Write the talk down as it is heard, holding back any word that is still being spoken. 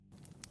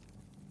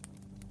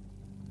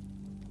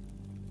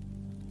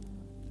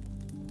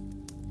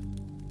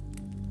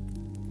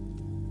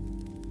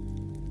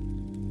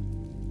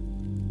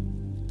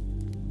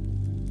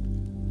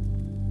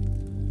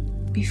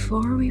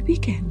Before we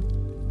begin,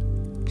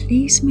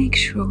 please make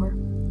sure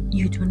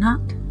you do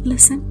not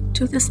listen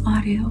to this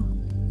audio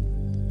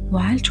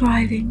while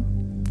driving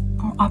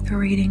or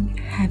operating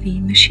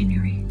heavy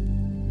machinery.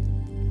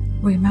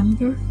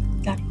 Remember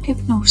that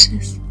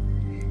hypnosis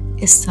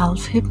is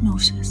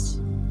self-hypnosis.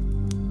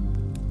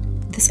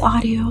 This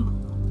audio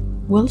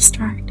will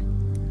start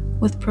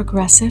with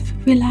progressive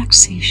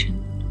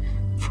relaxation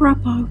for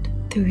about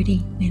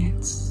 30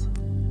 minutes.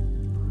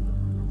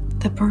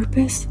 The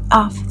purpose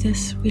of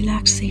this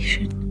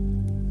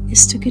relaxation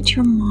is to get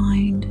your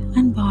mind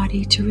and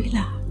body to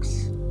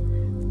relax.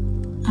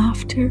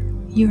 After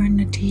you're in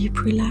a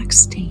deep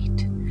relaxed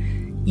state,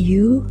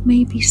 you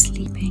may be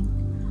sleeping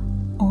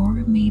or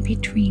may be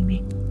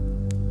dreaming.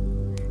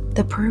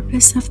 The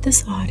purpose of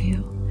this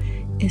audio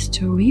is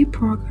to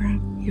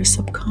reprogram your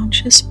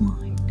subconscious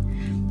mind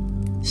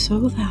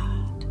so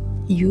that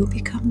you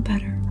become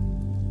better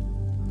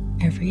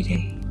every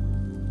day.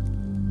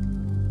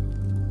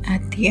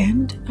 At the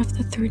end of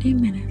the 30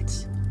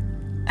 minutes,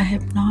 a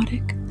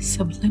hypnotic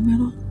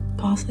subliminal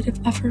positive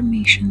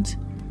affirmations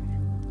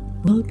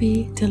will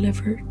be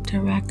delivered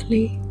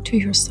directly to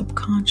your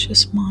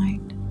subconscious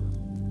mind.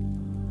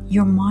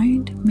 Your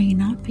mind may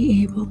not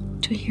be able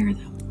to hear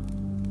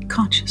them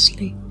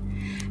consciously,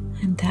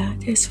 and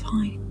that is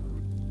fine.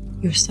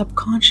 Your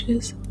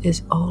subconscious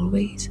is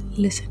always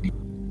listening,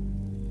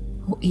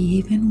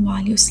 even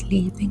while you're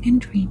sleeping and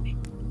dreaming.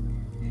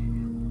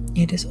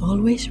 It is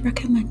always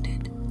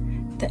recommended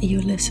that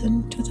you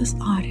listen to this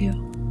audio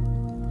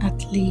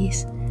at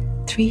least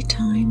 3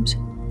 times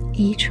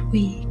each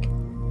week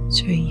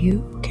so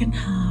you can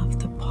have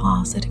the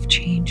positive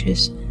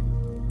changes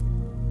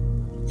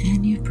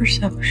and your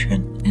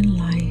perception in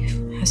life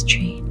has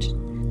changed.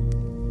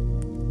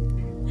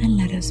 And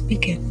let us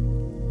begin.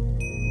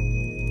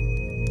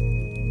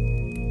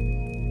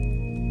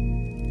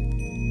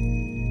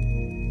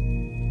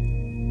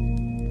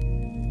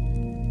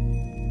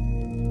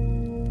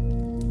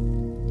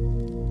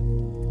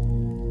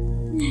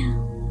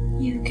 Now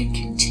you can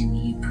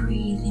continue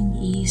breathing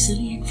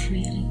easily and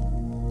freely.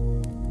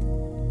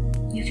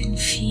 You can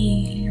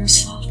feel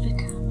yourself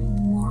becoming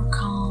more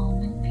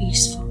calm and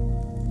peaceful.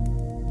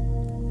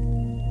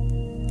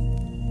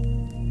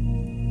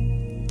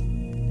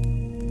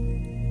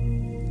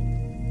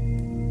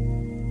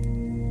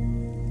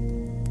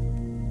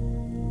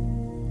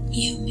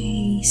 You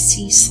may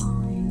see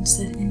signs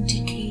that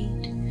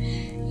indicate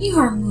you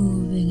are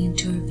moving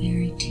into a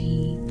very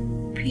deep,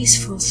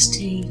 peaceful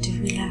state of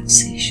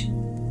relaxation.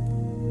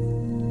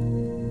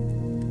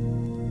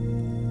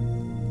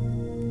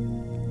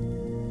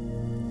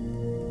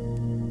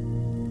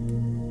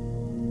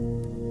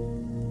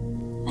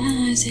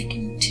 As I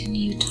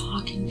continue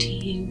talking to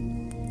you,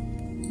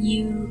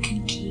 you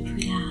can keep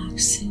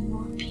relaxing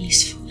more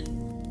peacefully.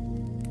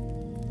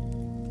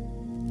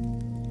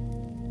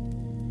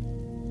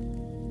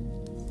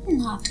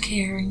 Not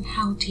caring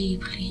how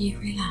deeply you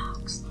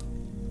relax.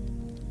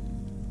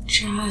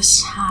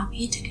 Just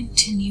happy to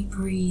continue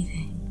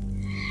breathing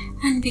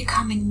and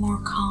becoming more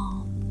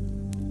calm,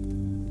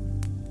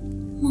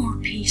 more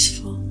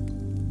peaceful,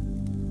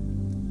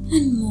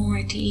 and more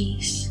at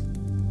ease.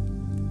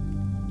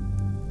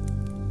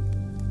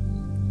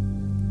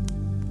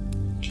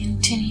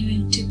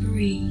 Continuing to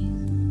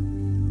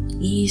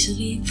breathe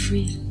easily and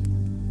freely.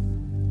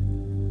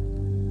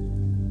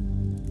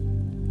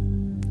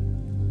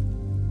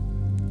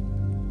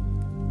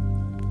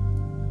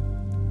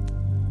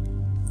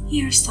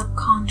 Your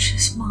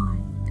subconscious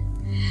mind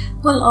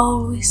will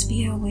always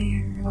be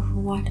aware of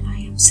what I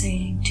am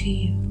saying to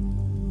you.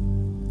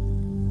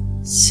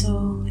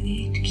 So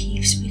it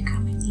keeps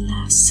becoming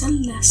less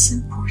and less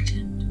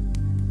important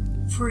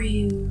for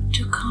you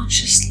to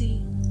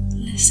consciously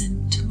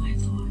listen to my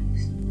voice.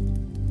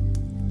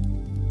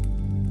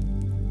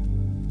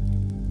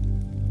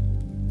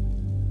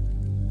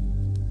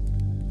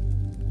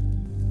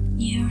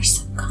 Your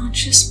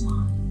subconscious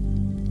mind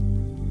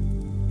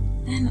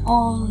and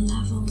all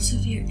levels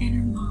of your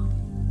inner mind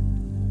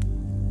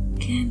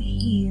can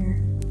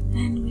hear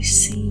and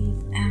receive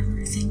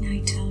everything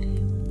I tell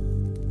you.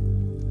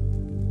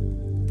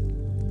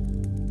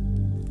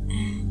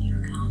 And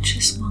your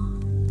conscious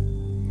mind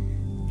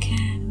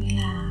can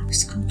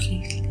relax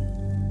completely.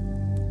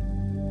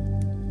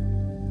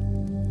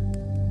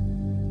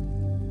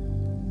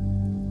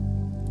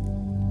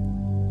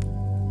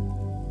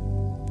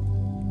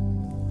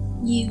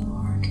 You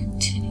are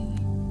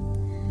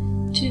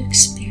continuing to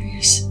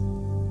experience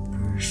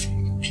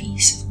perfect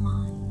peace of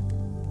mind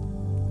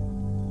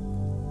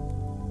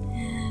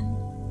and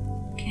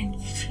can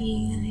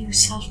feel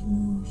yourself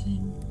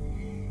moving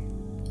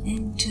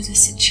into the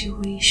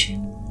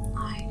situation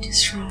I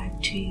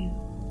described to you.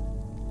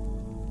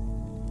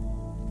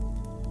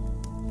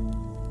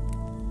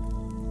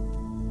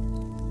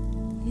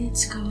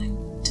 It's going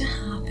to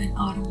happen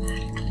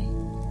automatically,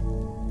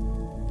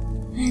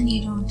 and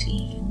you don't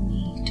even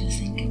need to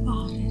think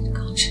about it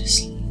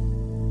consciously.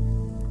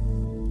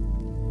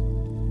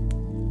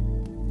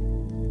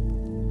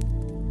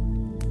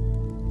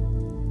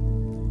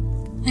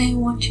 I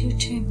want you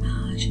to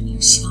imagine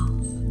yourself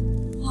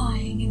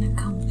lying in a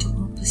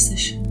comfortable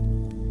position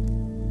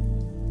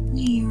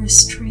near a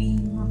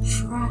stream of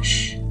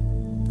fresh,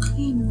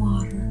 clean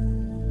water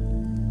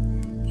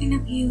in a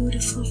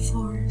beautiful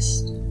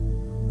forest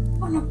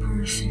on a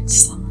perfect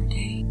summer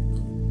day.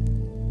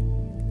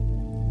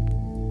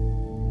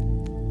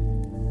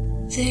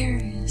 There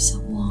is a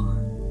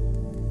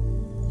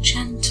warm,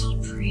 gentle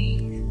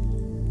breeze,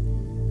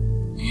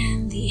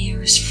 and the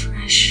air is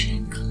fresh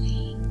and clean.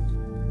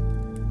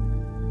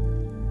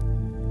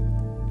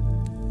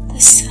 The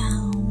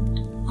sound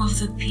of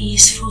the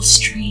peaceful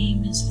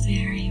stream is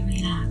very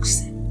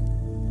relaxing.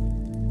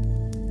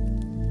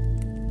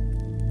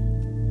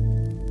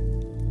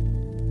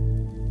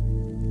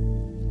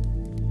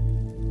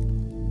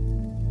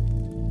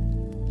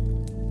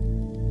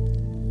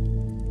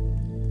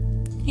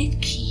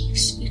 It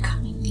keeps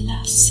becoming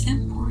less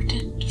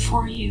important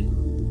for you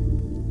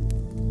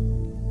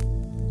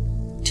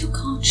to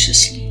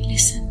consciously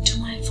listen to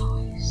my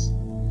voice,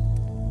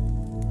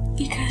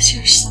 because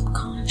your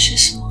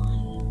subconscious mind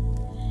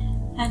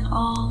and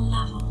all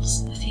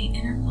levels of the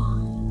inner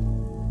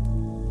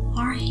mind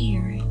are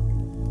hearing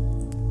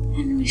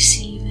and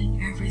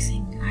receiving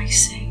everything I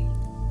say.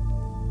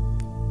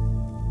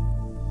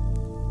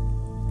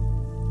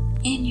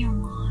 In your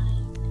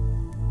mind,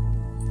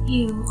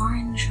 you are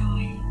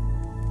enjoying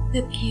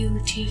the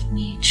beauty of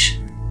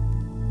nature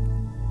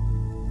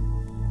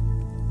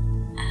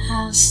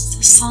as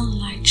the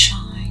sunlight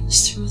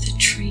shines through the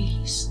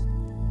trees,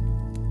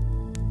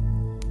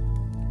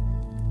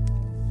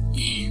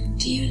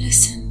 and you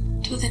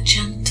listen to the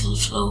gentle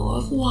flow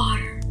of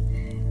water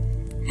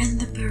and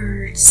the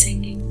birds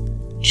singing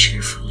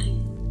cheerfully.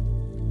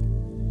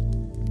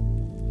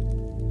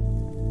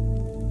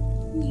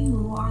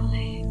 You are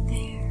laying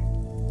there,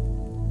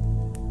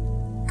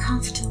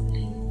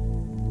 comfortably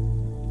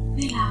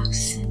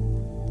relaxing.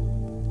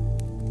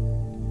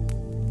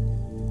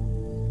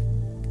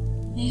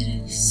 It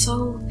is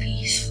so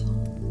peaceful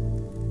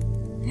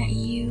that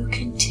you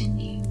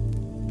continue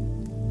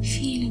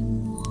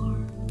feeling more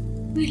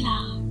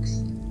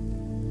relaxed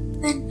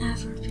than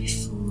ever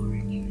before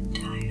in your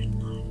entire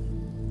life.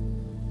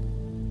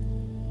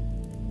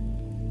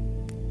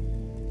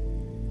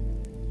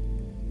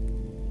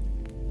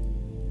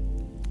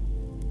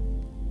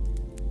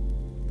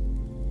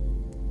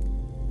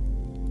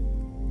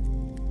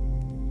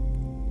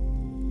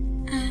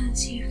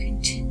 As you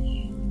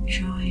continue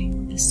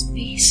enjoying this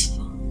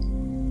peaceful,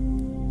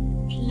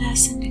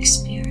 pleasant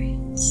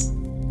experience,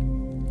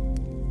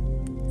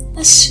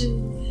 a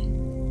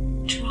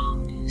soothing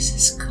drowsiness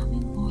is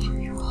coming over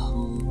your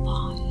whole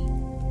body,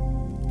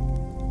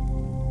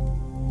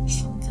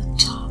 from the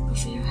top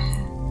of your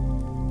head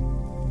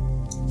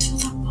to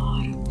the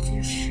bottom of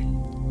your feet.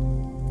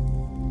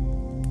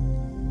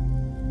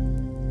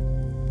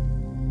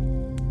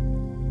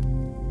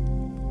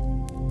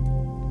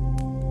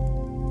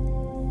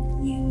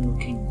 You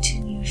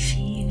continue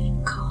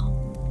feeling calm,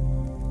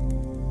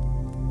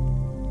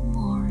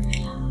 more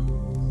relaxed,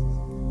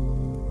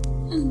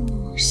 and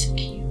more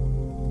secure.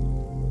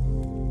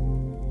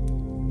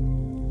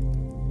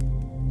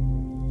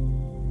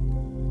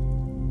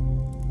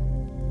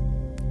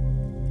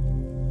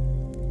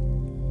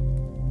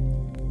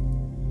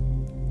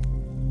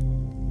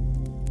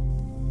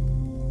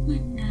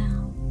 And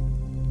now,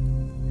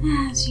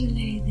 as you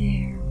lay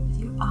there with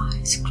your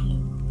eyes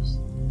closed,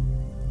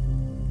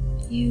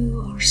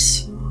 you are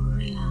so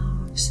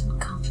relaxed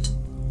and comfortable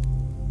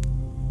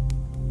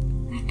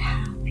and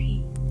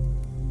happy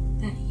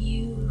that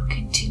you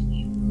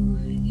continue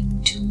moving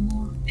into a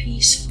more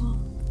peaceful,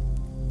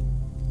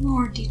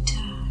 more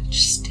detached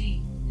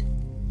state.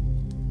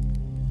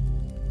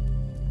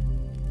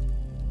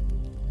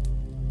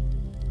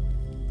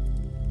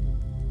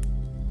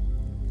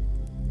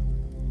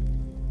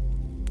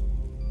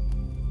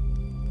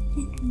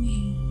 It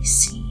may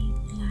seem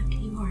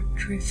like you are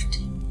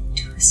drifting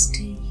into a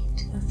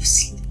state of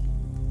sleep.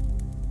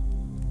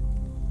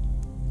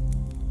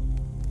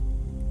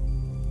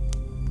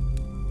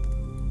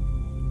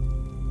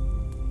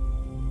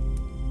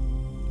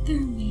 There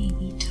may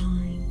be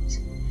times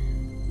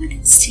when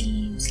it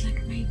seems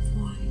like my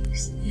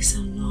voice is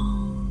a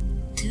long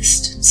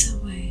distance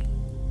away,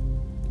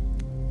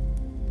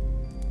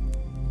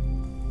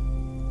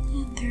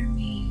 and there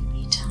may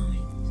be times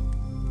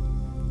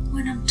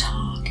when I'm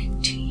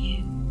talking to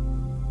you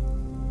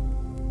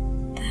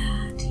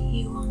that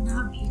you will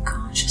not be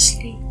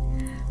consciously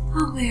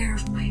aware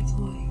of my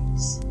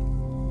voice,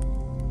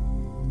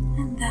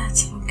 and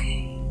that's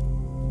okay,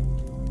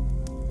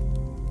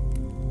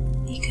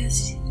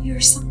 because your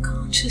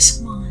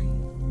subconscious mind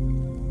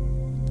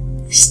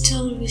is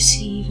still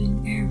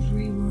receiving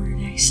every word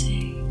I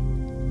say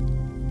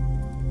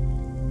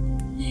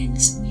and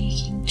is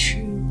making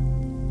true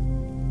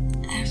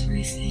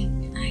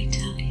everything I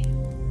tell you.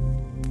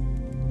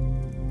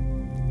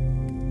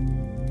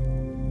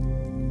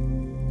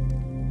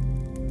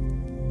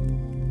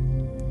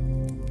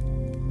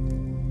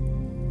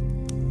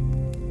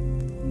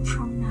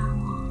 From now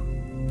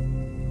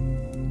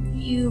on,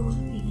 you will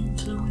be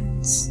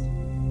influenced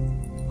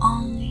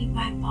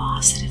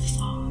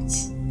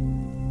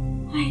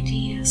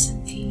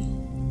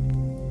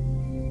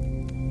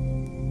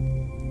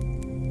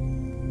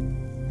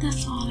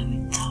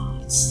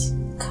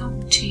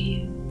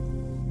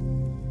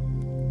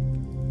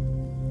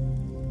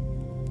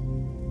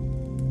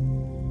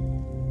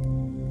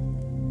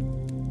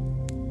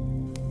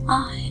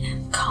I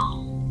am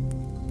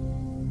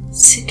calm,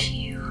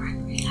 secure,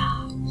 and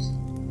relaxed.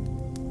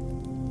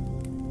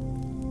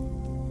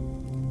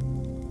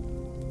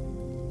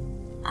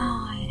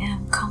 I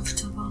am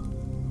comfortable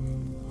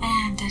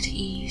and at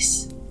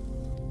ease.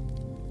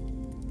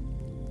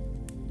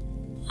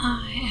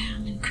 I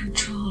am in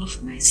control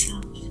of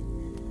myself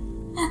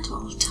at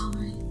all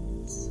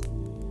times.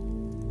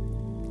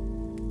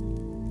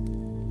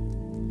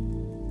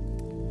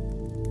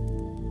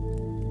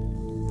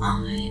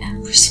 I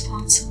am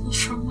responsible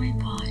for my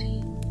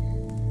body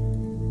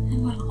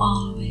and will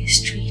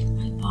always treat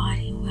my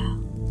body well.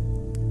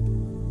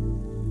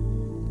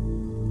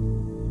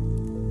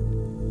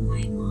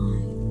 My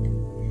mind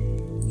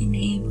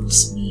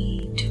enables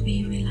me to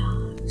be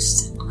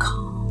relaxed and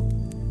calm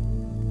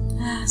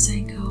as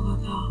I go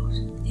about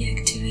the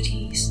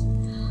activities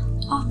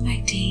of my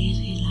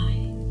daily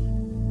life.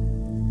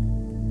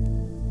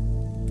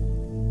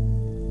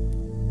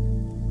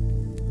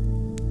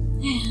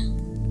 And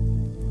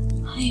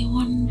I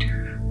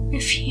wonder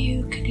if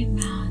you can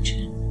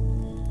imagine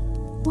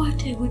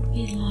what it would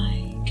be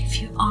like if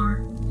your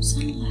arms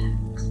and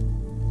legs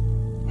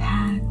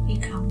had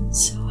become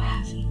so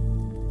heavy.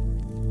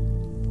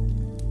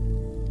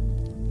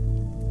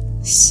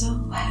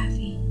 So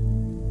heavy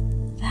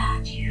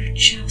that you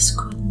just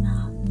could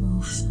not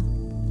move them.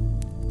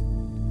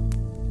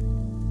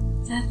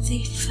 That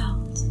they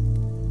felt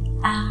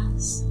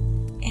as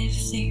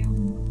if they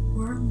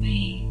were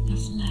made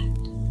of lead.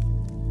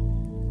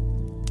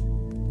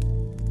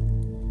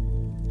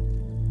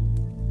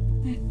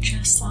 And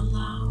just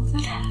allow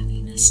that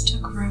heaviness to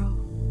grow.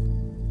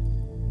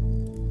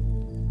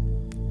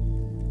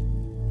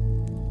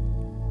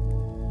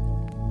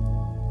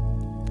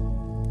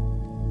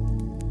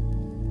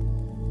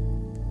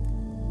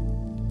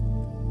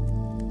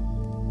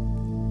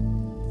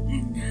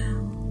 And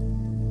now,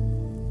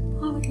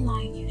 I would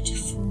like you to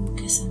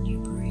focus on your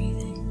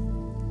breathing.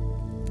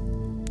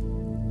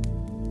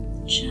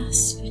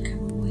 Just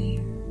become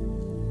aware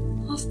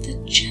of the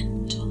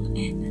gentle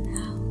in and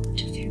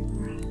out of your breath.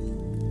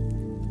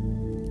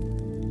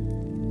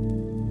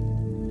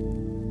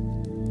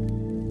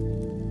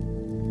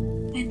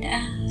 And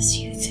as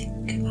you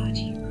think about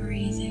your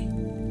breathing,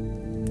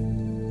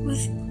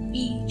 with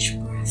each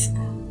breath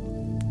out,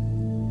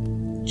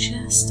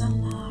 just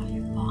allow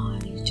your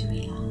body to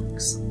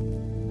relax.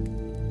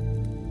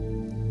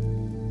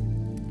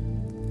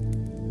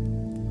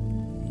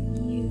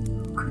 And you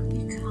could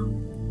become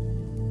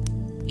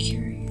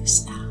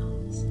curious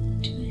as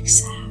to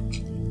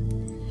exactly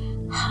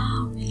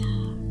how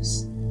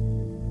relaxed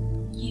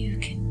you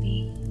can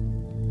be.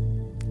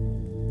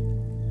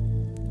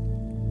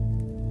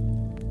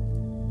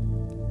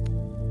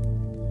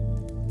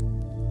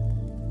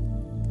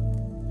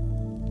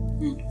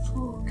 And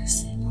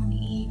focusing on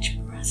each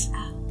breath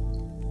out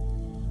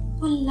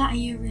will let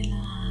you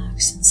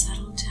relax and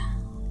settle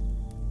down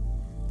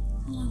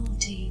a little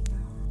deeper.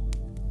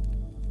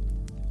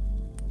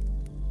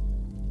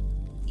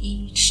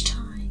 Each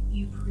time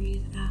you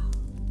breathe out,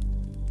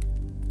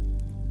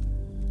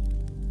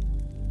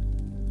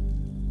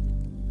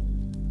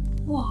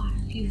 while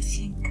you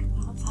think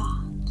about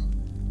that,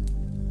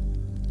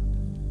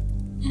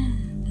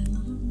 and a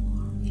little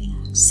more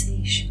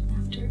relaxation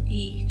after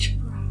each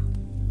breath.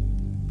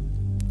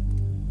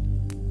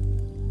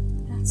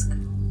 That's good.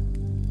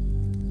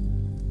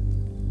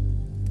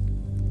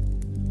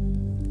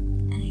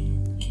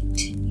 And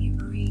continue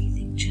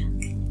breathing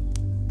gently,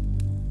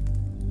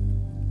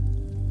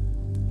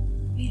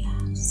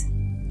 relaxing.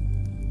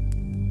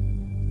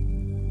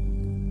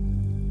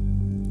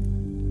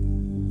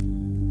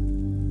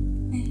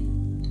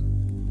 And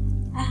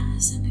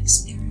as an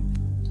experiment,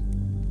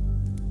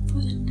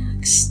 for the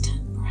next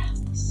 10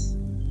 breaths,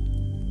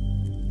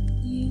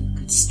 you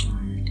could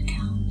start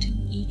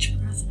counting each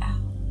breath out.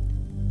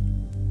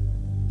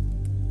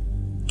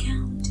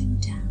 Counting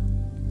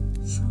down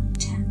from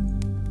 10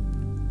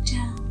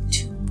 down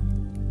to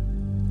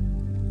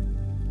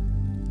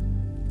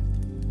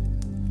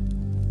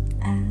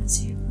 1.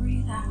 As you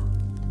breathe out,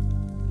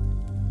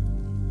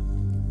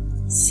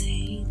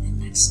 say the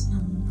next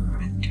number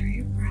under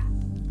your breath,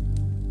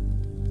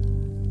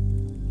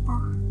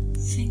 or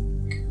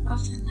think of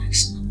the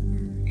next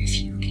number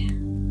if you can.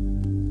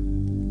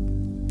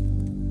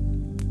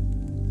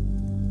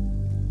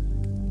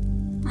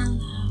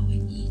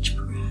 Allowing each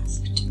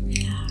breath to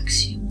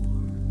relax you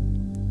more.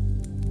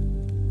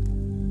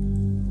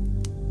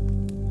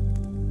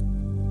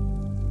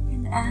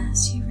 And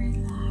as you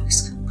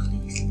relax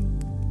completely,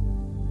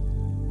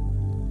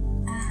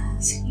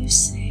 as you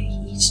say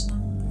each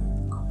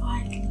number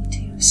quietly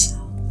to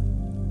yourself,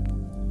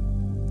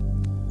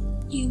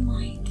 you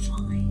might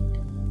find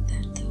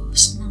that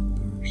those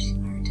numbers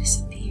are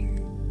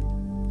disappearing.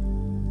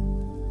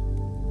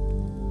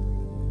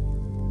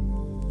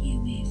 You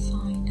may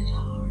find it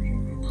harder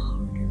and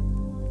harder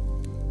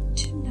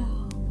to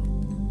know what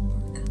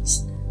number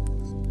comes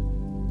next.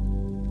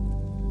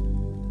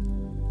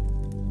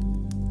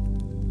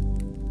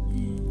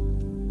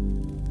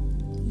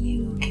 And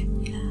you can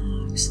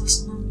relax those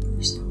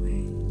numbers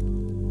away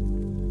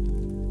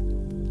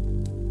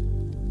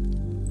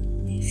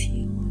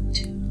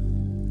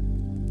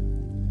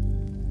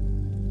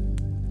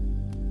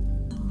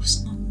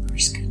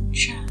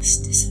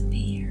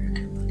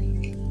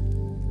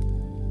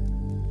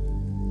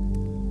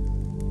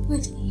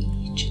with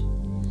each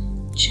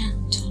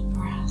gentle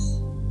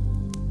breath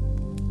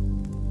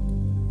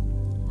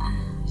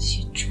as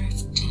you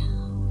drift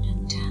down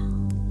and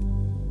down.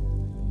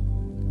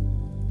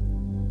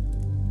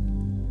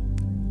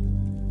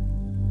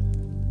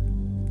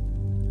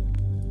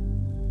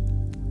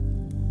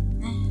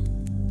 Then,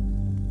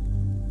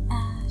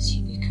 as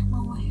you become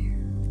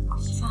aware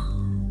of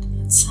that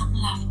at some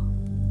level,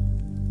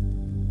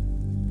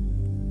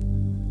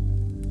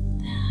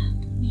 that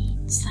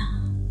means that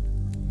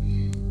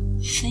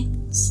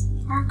things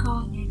are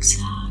going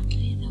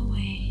exactly the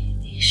way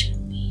they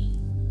should be,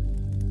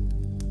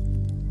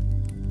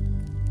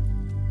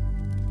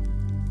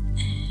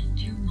 and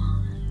your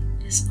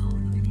mind is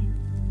opening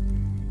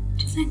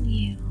to the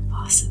new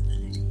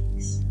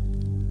possibilities.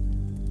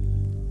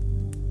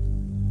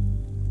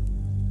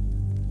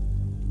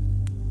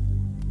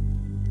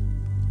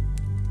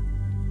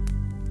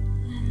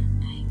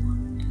 And I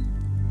wonder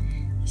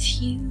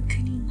if you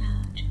can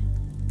imagine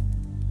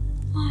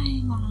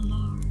lying on a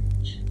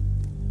large,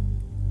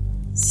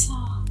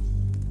 soft,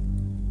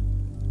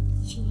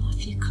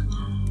 fluffy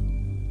cloud,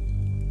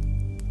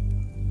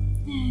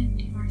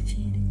 and you are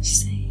feeling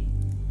safe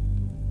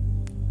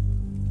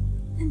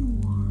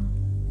and warm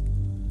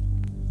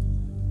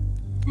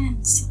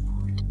and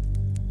supported.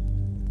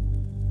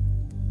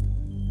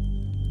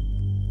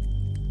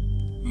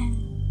 And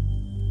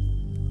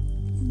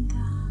in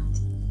that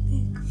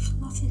big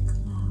fluffy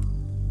cloud,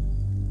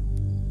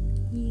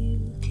 you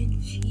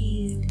can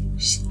feel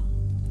yourself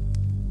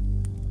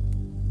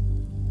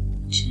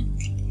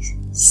gently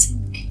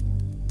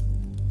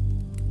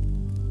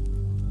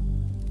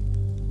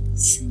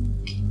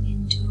sinking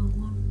into a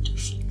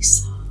wonderfully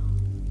soft,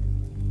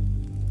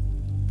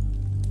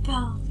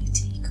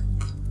 velvety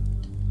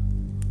comfort.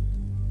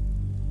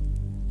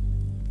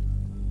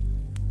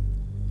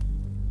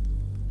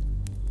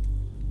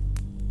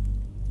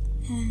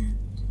 And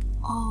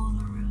all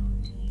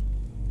around you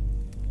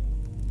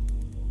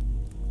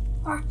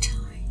are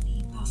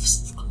tiny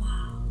puffs of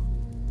cloud,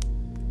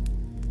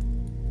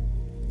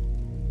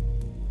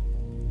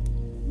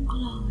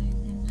 glowing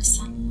in the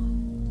sunlight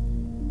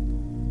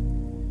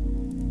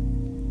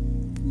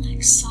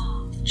like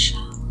soft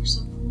showers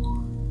of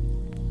warm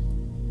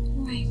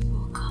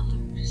rainbow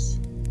colors.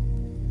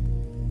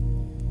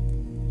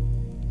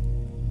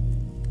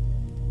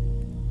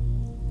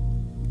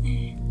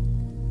 And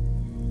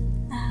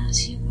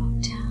as you go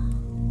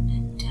down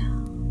and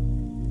down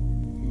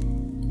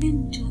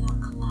into the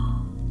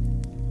cloud,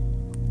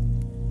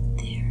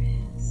 there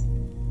is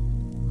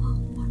a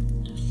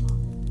wonderful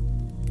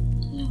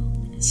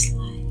luminous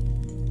light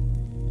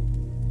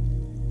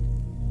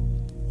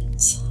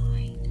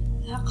inside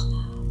the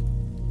cloud,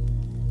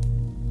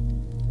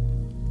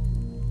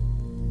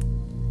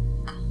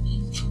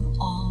 coming from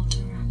all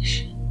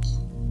directions.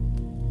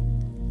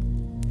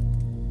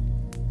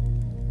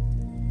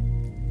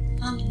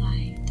 A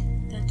light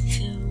that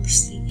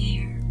fills the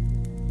air,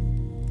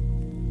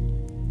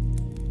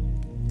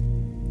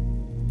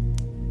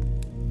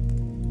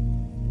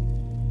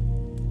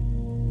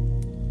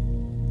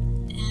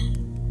 and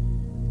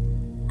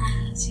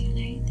as you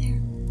lay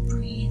there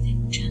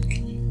breathing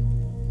gently,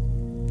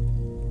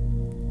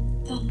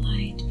 the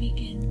light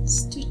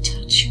begins to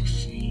touch your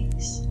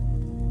face,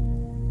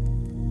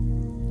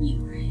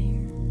 your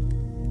hair,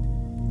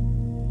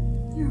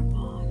 your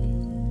body,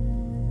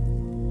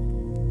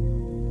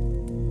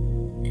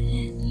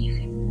 and you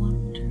can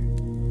wonder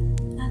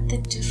at the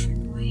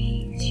different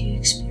ways you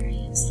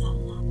experience that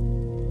light.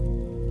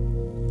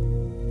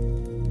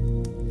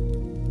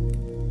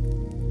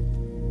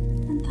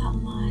 And that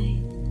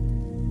light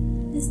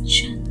is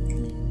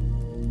gently,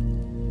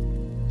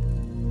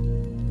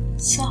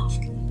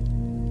 softly,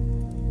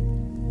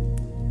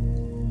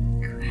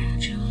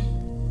 gradually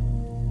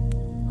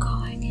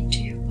going into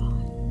your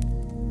body,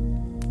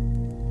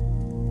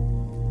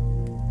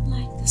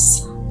 like the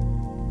sun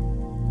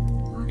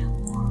on a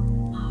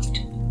warm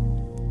afternoon,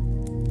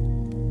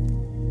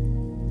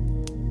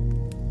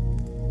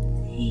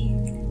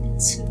 healing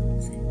and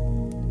soothing,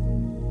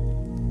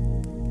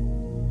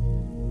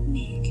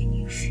 making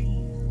you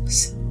feel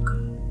so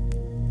good.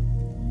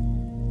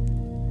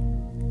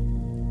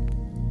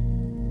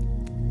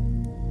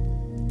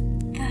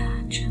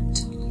 That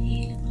gentle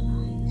healing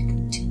light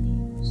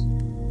continues,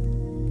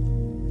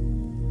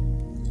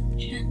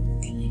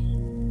 gently,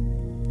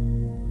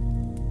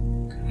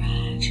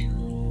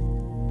 gradually,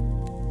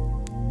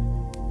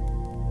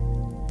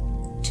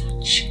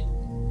 touching,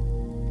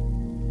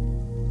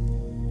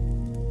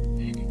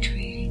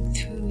 penetrating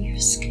through your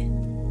skin,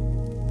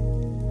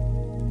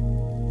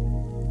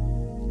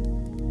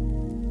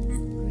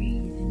 and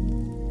breathing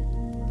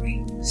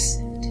brings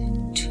it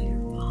into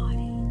your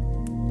body,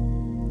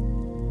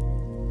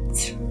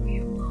 through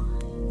your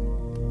mind,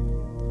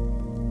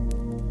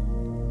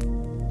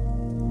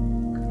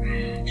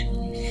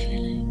 gradually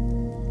filling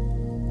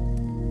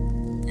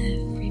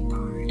every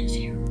part of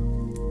your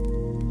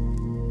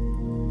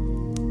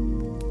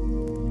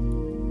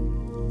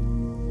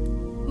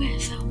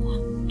with a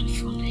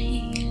wonderful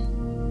healing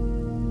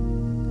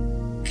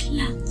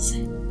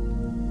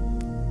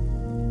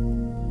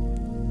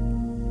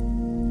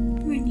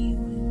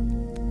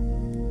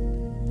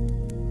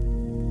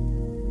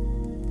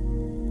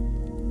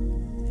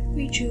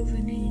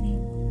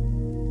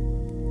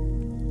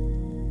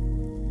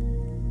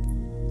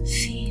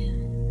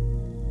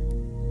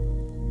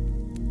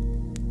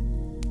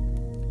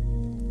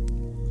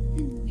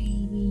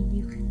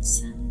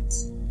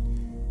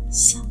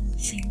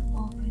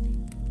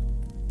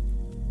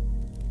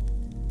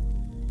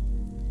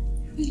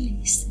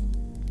releasing,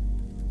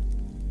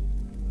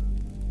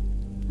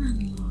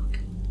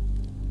 unlocking.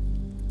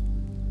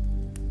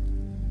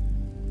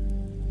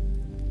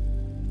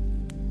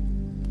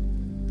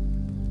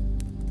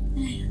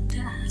 And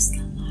as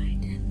the light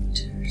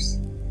enters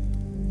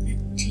the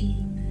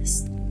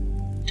deepest,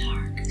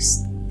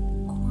 darkest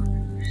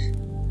corners,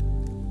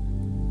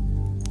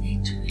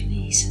 it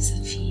releases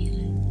a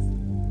feeling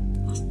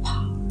of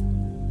power.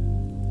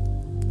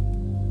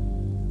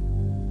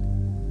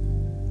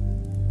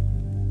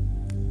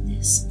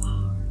 This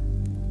power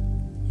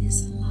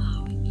is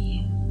allowing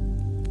you,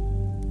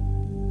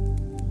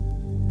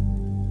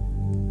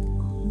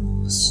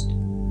 almost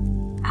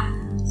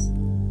as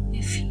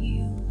if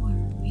you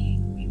were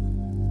being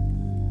reborn,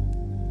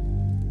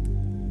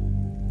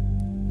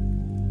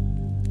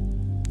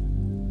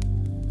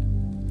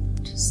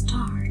 to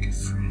start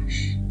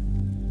afresh,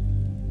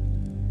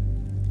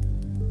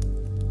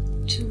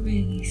 to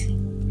really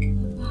think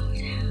about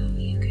how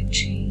you can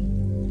change,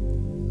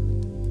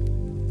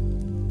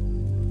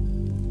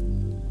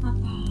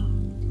 about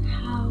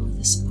how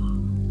this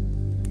power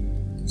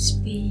is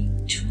being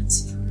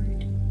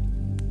transferred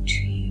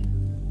to you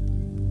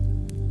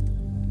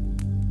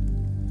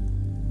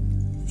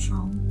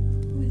from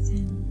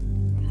within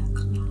that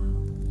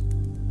cloud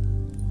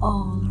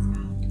all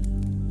around you.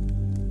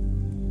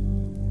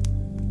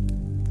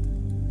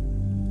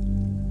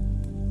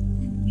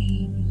 And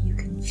maybe you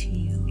can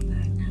feel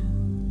that now.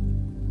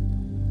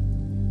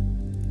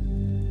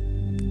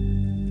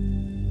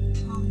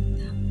 From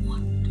that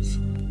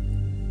wonderful,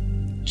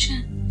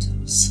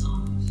 gentle,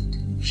 soft,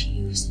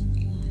 infusing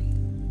light,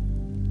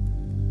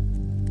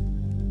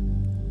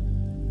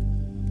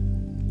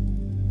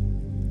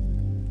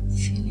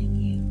 filling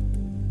you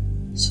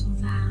so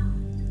that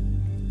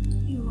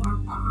you are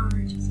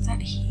part of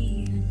that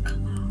healing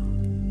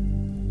cloud,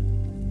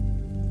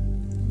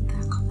 and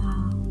that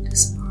cloud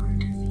is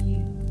part of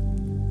you.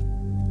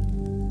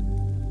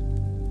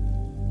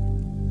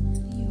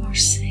 You are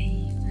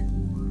safe and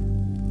warm,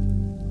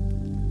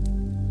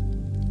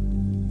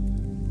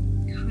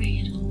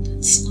 cradled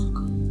and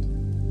snuggled.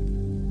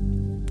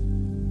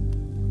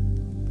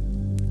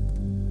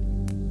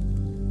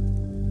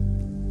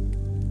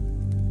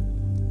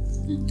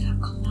 And that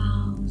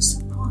cloud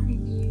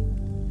supporting you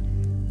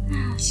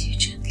as you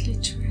gently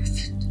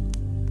drift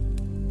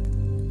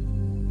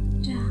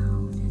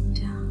down and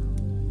down,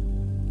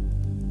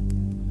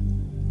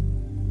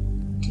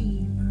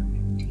 deeper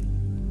and deeper.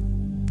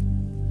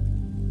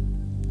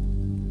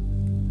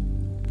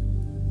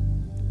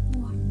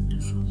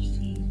 Wonderful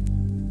feeling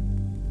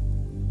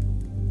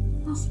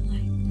of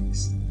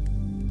lightness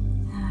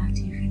that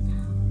you can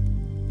have.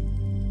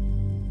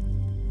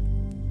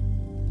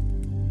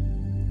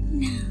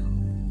 Now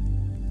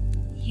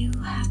you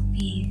have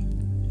been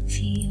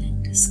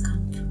feeling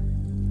discomfort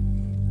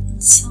in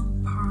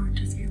some part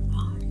of your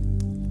body,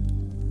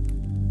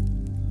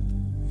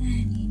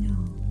 and you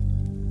know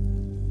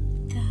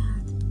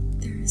that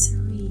there is a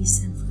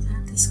reason for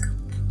that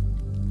discomfort,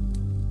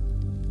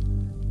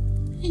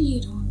 and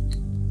you don't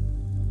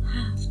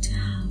have to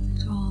have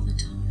it all the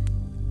time.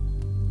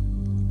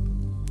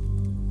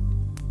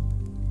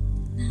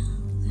 Now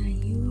that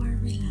you are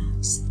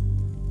relaxing,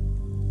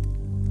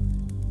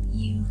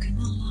 you can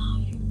allow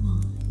your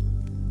mind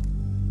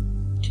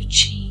to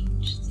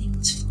change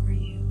things for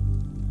you.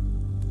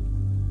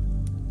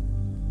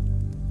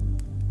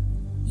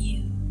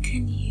 You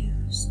can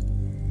use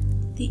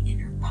the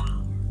inner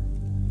power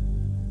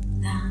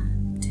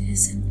that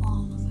is in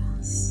all of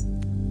us.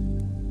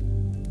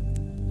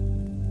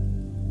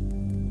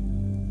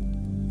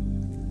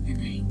 And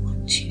I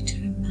want you to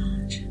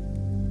imagine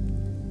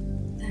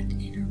that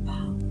inner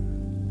power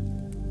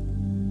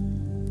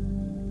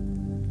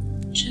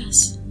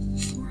just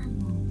for a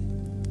moment.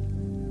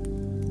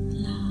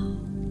 Allow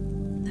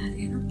that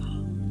inner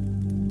power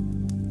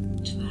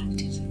to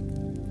activate.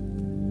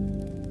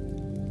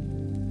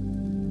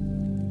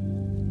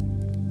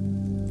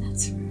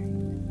 That's right.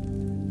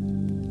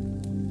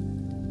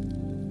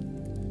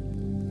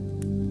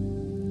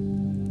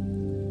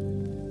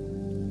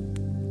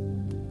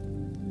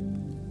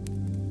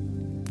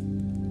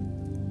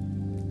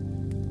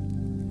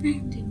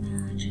 And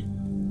imagine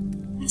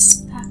a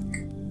speck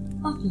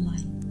of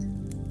light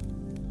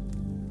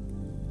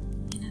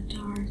in a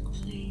dark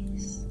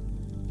place.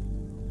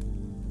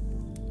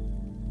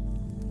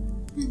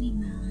 And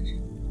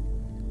imagine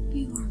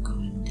you are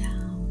going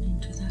down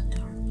into that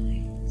dark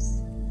place,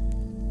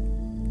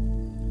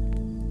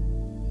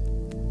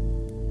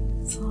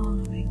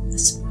 following the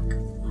speck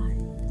of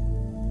light,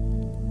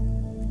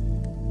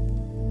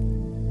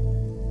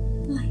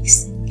 like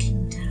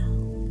sinking down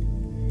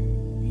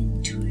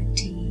into a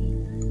deep,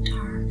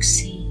 dark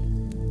sea.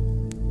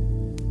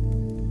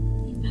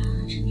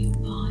 Imagine your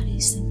body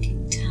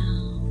sinking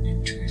down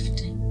and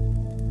drifting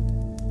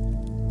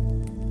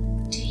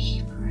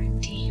deeper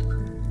and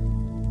deeper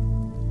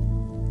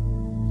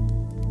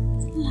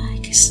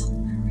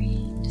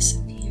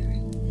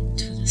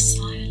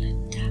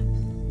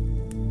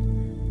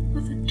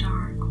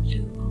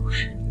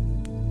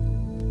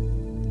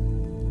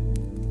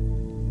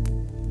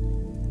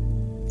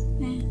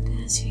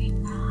as you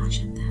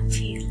imagine that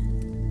feeling,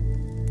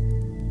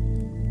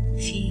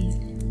 feel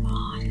your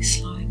body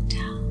slowing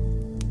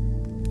down,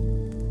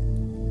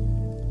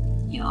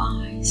 your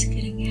eyes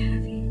getting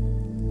heavy,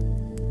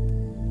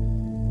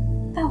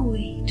 the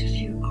weight of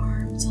your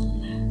arms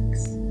and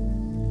legs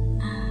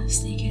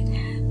as they get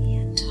heavy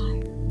and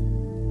tired,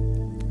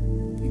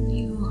 and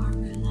you are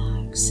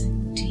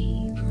relaxing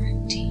deeper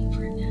and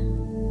deeper now,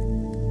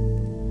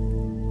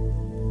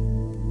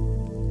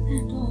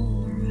 and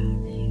all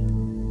around you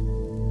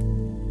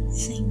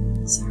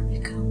things are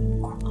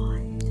becoming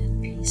quiet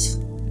and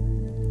peaceful,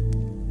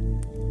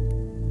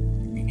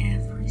 and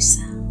every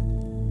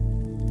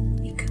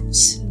sound becomes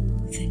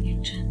soothing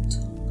and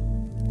gentle,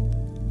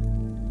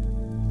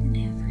 and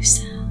every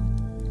sound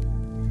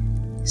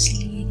is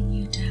leading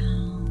you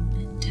down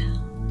and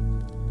down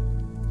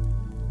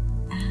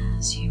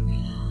as you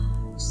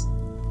relax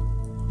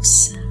those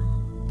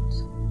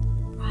sounds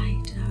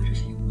right out of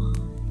your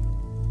mind.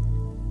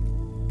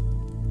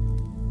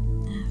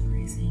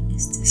 Everything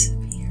is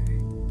disappearing.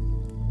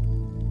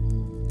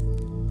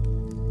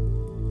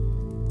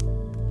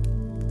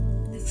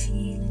 The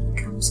feeling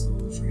comes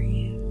over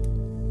you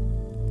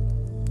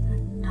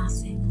that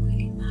nothing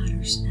really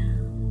matters now.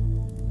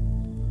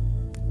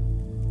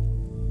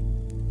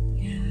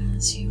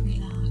 As you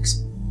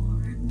relax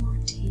more and more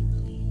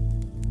deeply,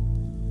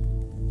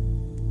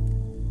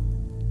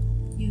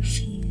 you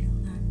feel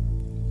that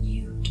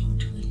you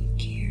don't really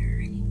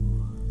care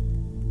anymore,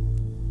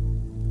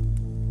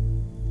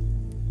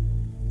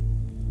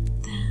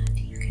 that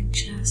you can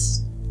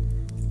just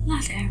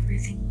let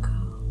everything go.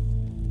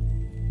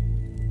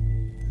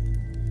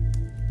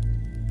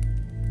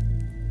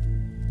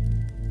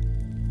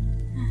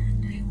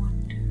 And I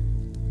wonder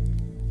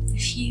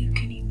if you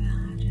can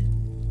imagine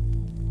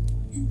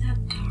in that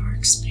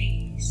dark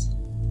space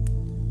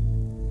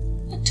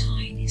a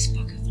tiny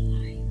speck of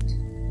light,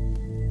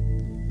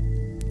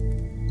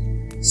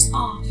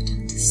 soft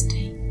and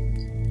distinct,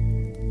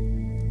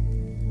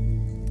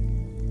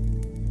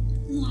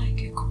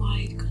 like a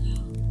quiet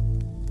glow.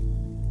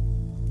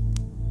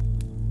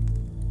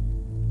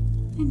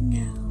 And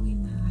now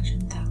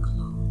imagine that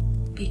glow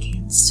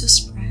begins to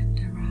spread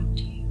around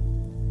you,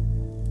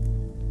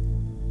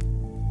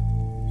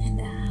 and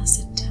as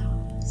it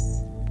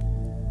does,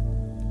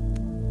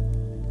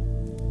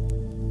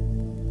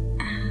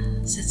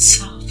 as it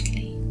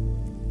softly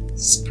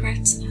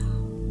spreads out,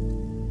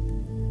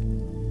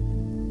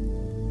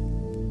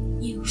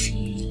 you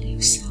feel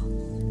yourself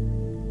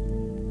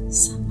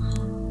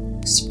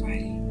somehow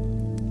spreading,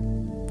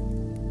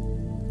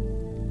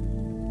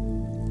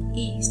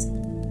 easy,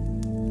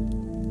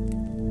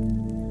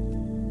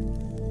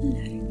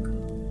 letting go.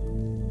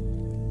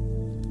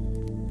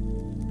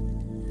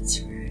 That's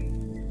right.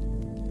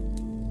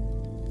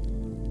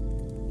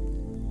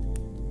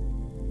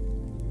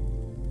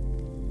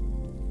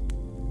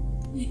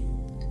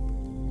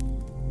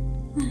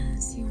 And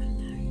as you are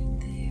lying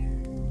there,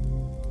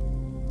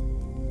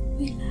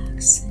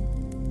 relaxing,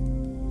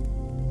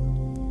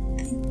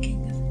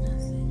 thinking of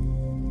nothing,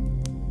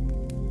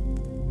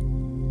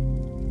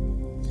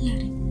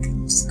 letting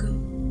things go,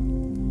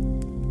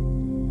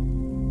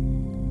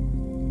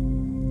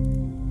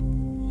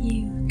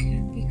 you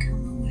can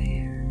become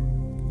aware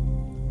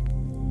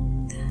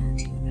that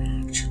you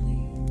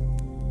actually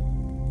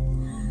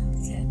have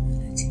the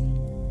ability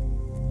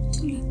to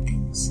let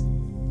things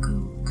go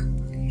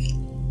completely.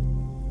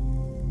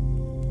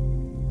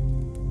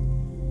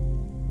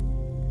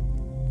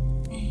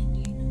 And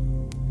you know,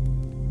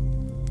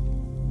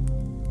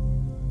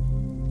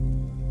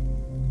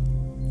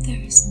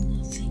 there is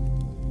nothing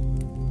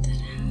that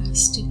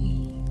has to be,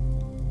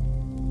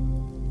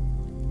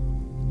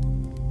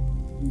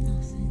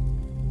 nothing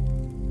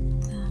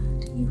that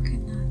you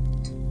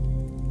cannot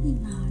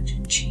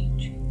imagine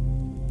changing.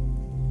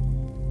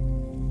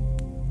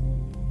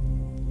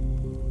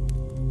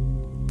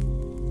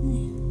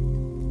 And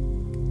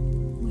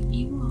when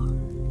you are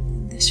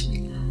in this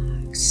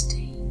relaxed state,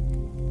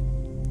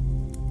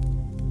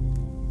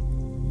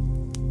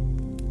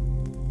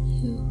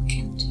 you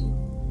can do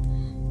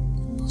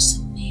the most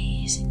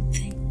amazing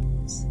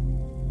things.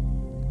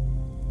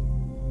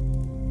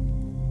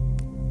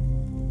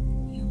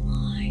 Your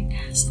mind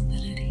has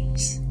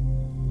abilities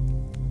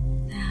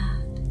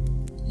that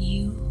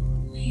you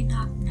may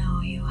not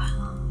know you have.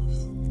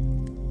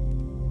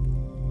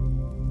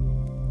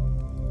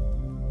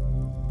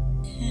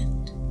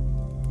 And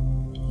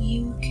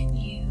you can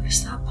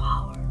use that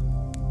power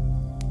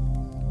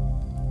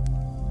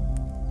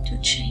to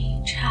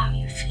change how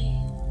you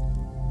feel,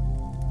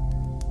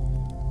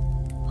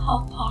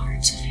 how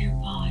parts of your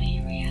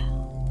body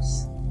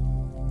reacts,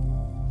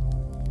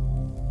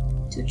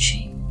 to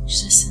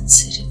change the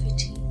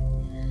sensitivity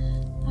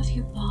of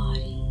your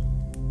body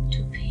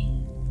to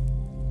pain.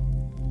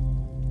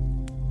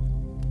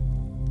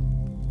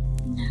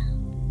 Now,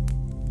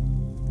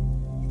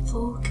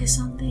 focus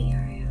on the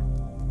area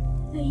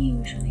that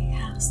usually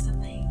has the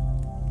pain.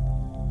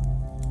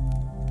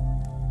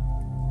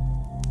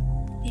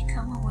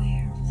 Become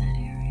aware of that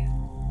area.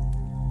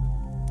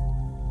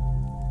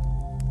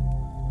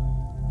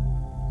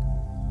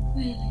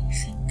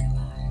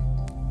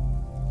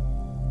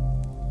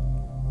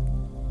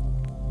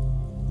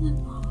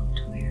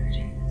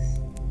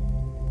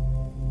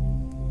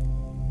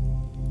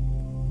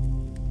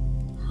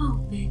 how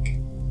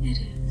big it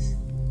is.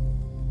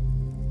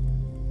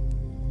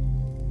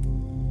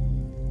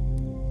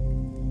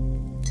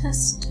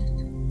 Test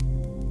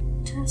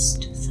it.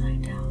 Test to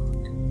find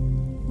out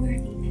where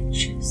the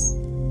edges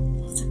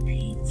of the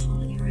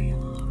painful area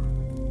are.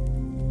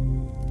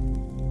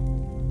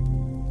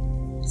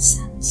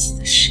 Sense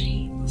the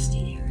shape of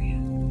the area.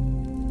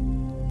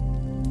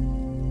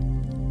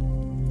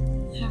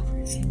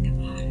 Everything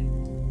about it.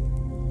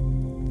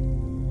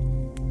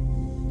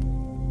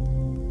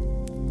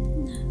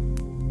 Now,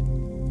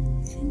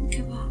 think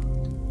about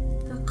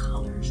the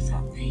color of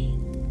that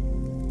paint.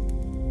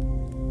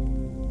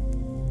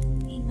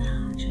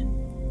 Imagine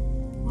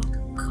what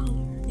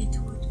color it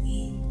would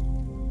be.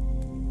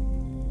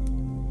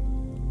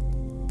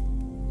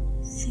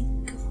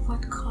 Think of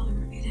what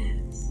color it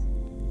is.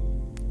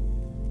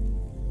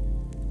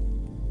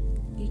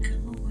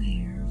 Become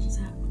aware of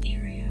that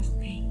area of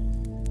pain.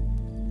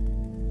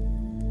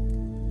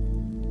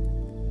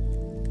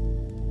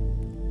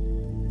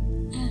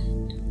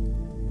 And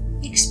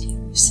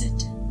experience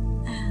it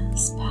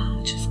as a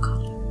patch of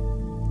color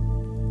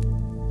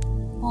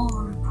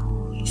or a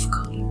pool of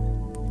color.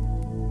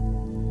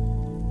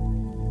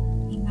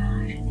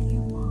 Imagine in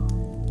your mind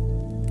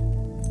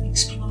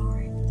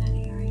exploring that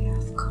area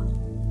of color.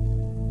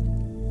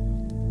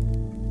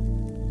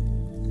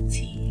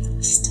 Feel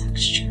its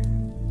texture,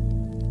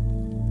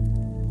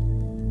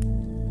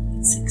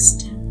 its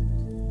extent,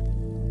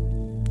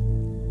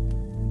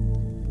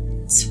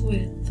 its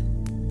width,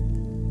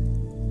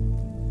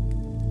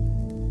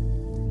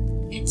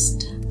 its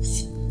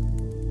depth.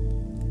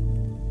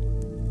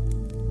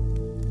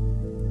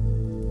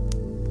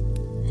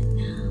 And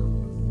now,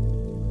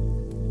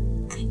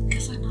 think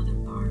of another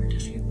part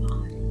of your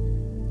body.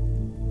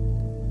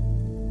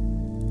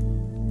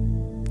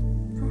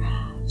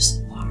 Perhaps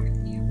a part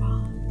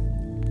nearby.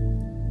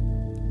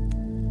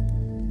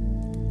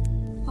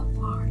 A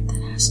part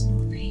that has no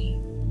pain.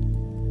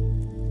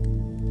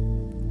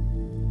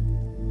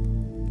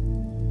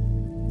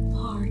 A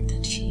part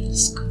that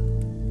feels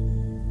good,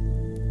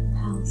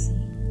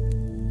 healthy,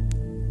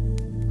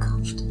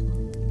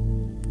 comfortable,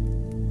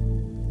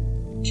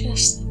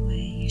 just the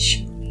way it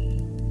should be.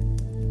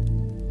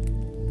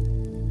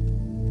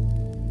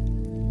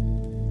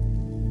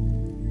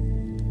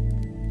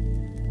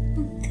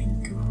 And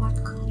think of what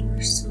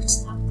color suits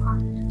that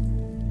part.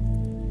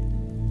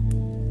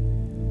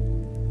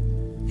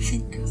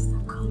 Think of the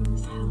color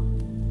of health,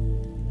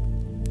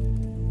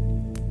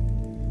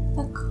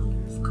 the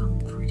color of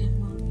comfort and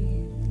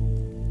well-being,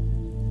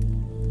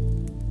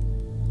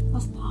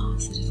 of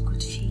positive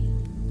good feeling.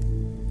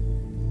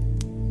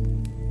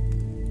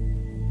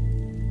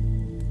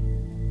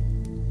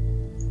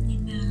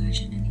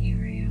 Imagine an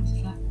area of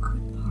that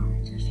good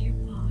part of your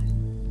body.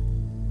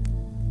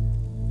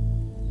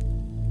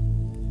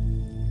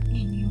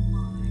 In your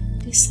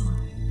mind,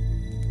 decide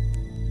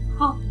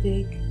how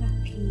big that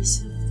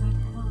piece of that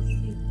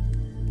healthy,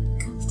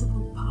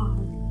 comfortable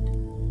part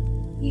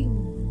you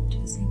want to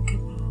think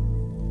about.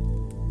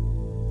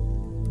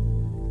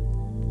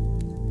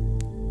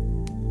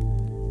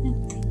 And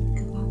think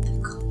about the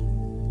color,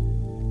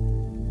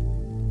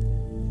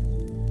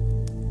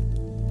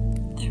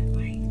 the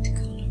right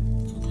color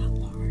for that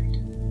part.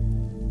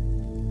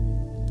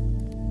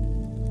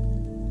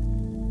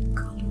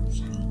 Color of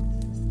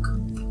health, of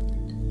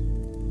comfort,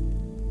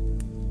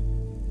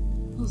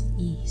 of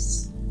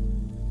ease.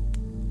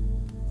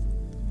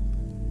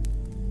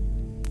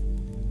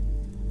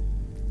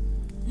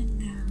 And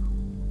now,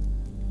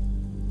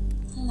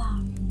 allow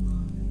your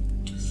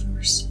mind to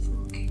first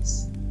focus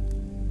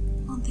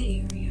on the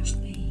area of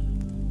pain,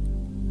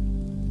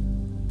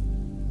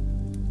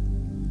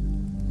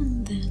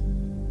 and then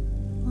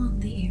on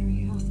the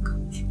area of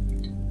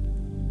comfort.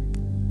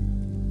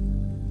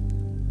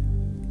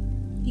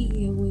 Be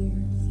aware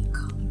of the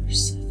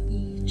colors of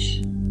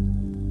each.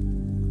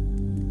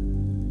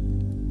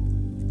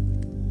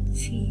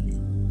 Feel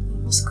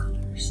those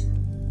colors.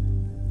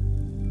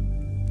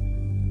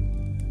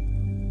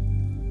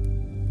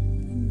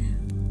 And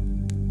now,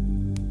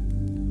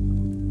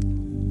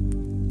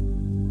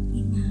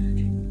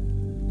 imagine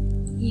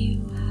you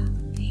have a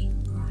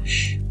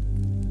paintbrush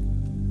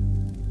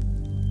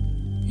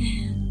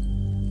and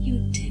you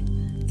dip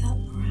that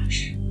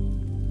brush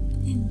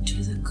into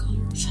the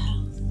color of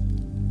health.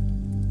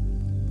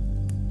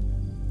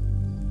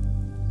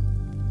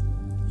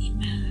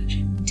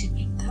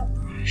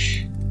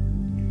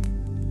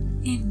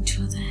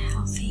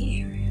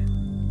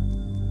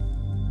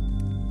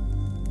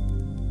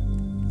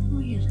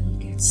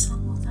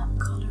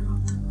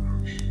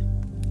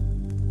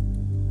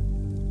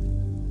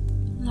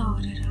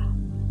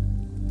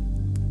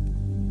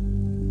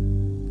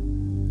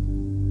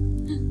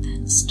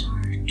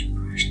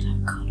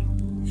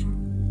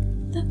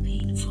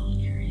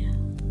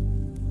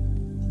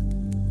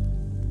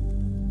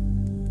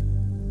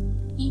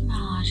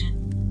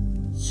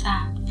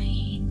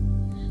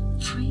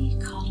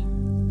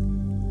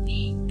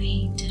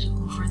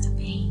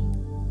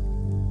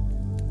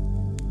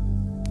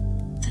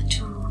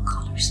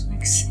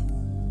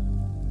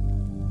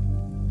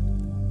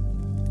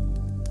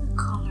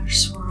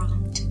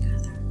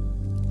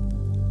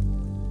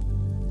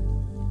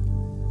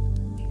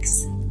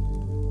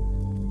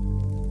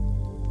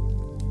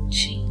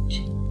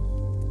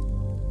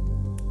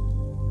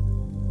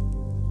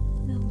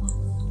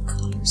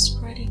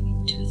 spreading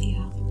into the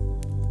other.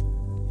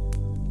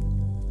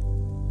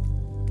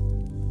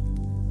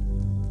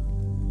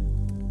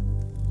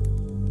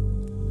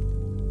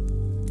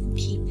 And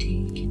keep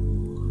taking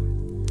more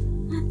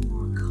and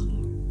more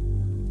color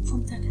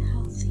from that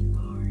healthy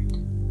part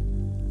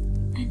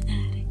and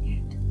adding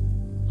it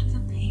to the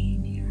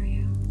pain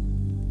area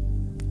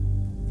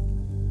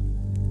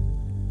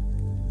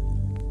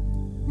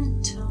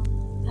until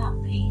that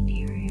pain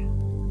area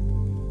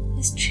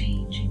is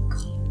changing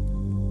color,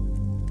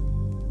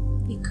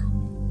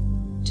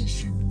 becoming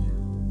different now.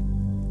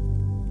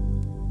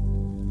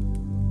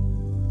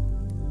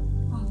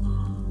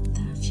 Allow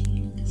that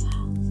feeling of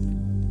health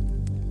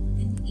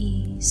and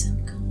ease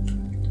and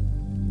comfort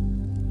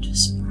to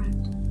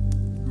spread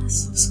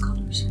as those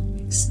colors are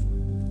mixing.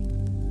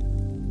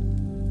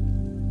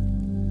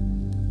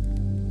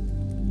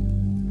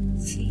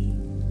 Feel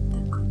the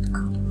good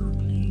color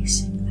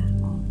replacing that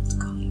old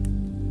color.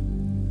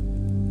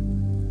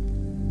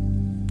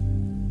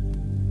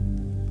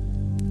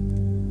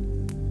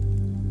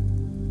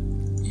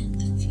 And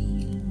the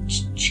feelings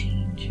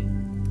changing,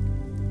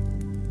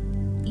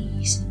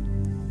 easing,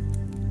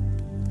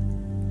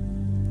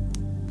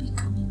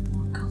 becoming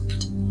more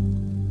comfortable.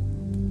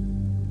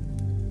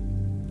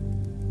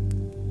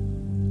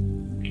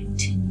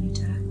 Continue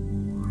to add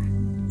more and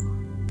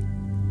more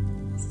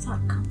of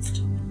that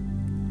comfortable,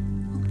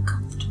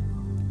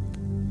 uncomfortable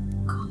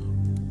color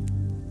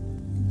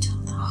until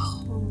the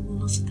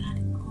whole of that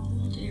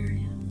old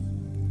area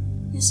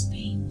is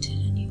painted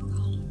a new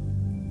color.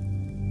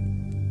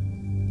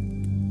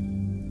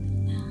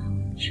 And now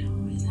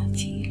enjoy that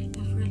feeling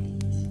of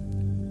relief,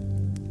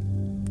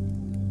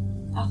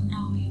 of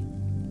knowing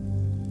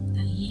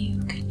that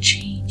you can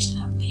change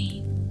that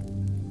pain,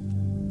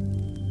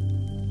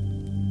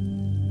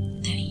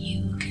 that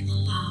you can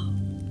allow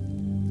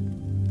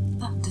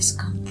that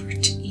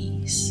discomfort to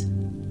ease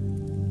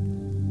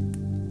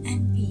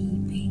and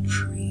be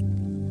pain-free.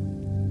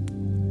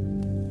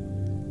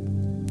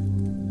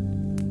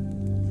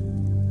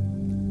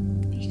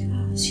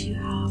 Because you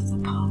have the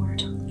power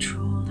to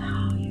control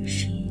how you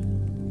feel.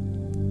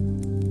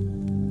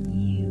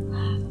 You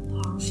have a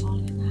powerful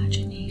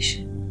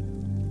imagination.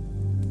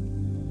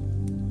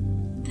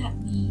 That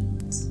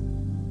means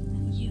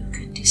that you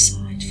can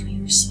decide for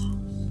yourself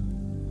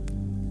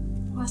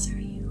whether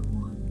you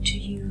want to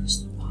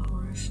use the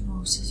power of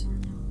hypnosis or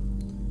not.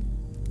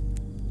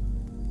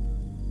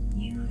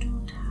 You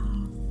don't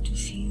have to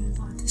feel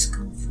that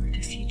discomfort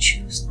if you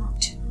choose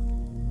not to.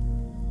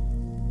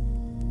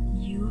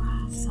 You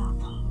have that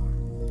power.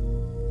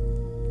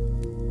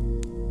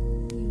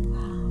 You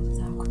have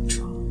that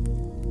control.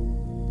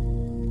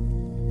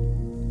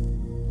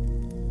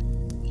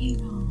 You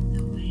know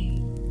the way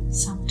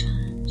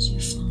sometimes you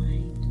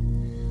find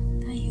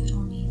that you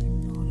don't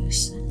even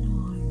notice the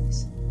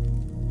noise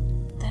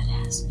that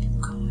has been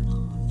going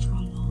on for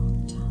a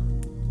long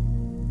time.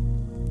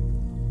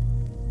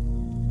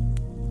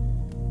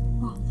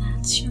 Well,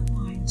 that's your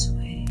mind's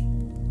way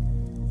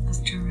of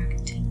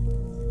directing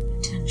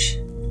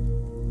attention.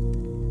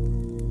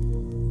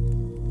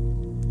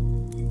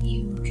 And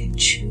you can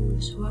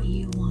choose what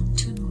you want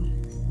to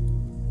notice.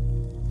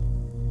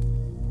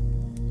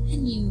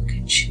 And you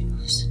can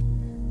choose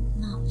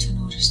not to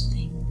notice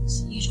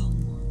things you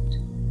don't want.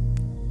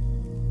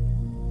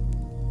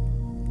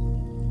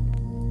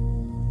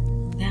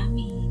 That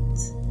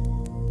means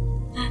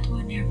that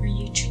whenever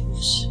you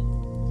choose,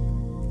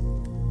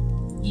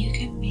 you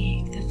can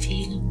make the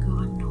feeling go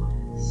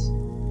unnoticed.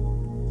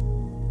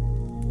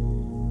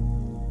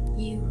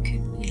 You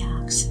can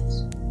relax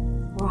it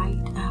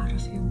right out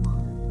of your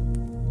mind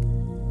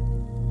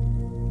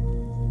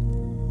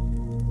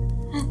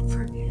and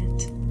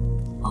forget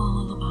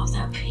all about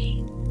that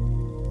pain.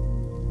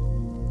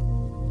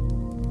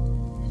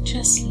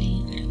 Just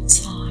leave it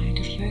outside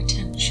of your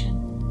attention.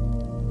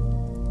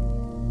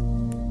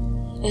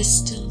 It is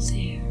still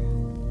there,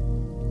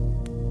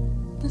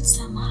 but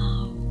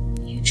somehow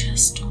you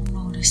just don't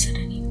notice it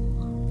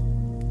anymore.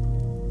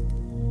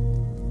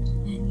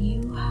 And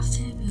you have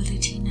the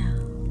ability now,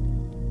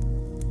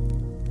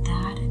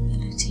 that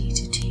ability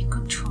to take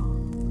control,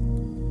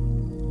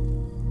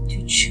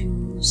 to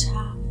choose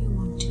how you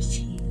want to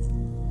feel.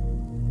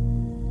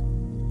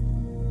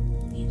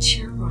 It's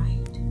your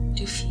right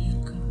to feel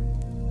good.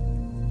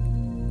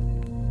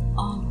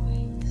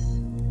 Always.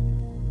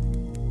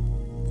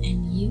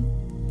 And you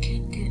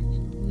can get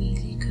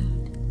really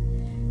good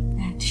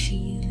at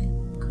feeling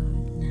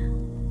good now.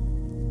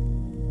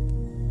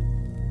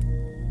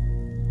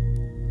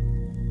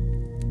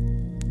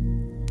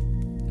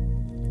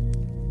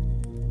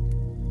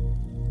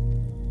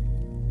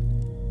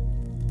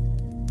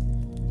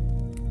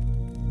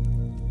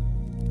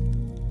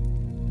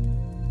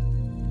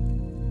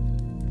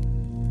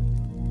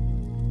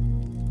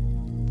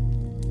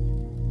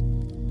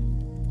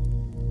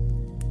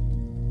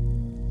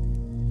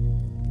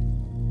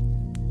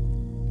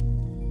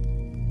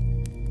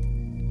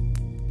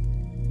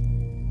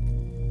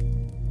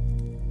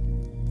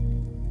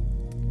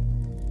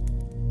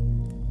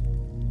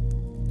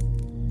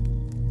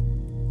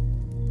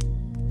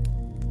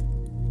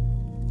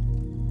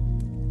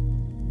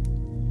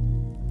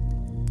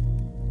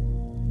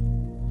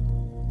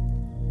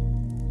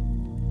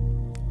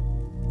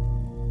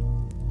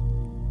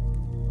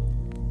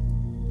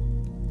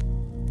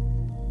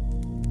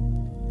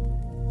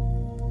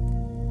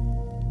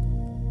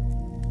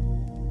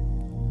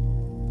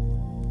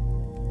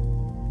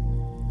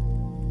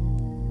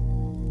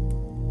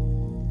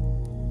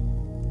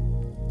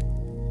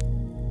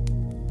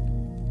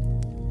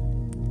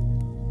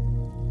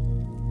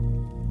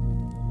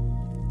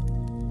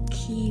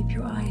 keep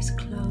your eyes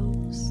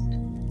closed.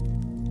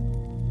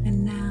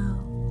 And now,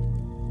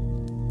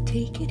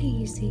 take it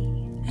easy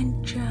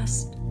and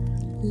just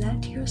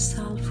let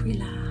yourself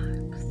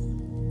relax.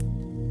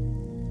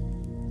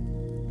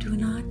 Do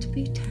not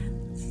be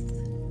tense,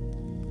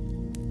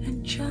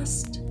 and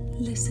just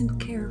listen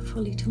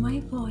carefully to my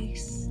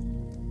voice.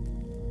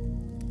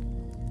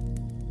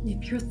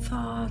 If your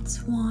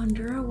thoughts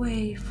wander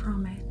away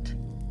from it,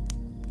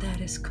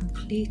 that is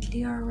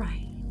completely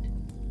alright.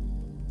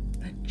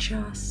 But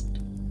just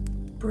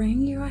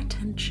bring your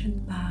attention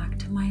back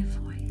to my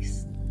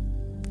voice.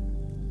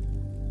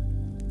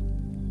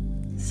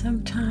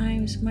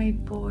 Sometimes my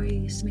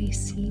voice may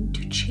seem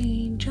to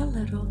change a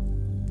little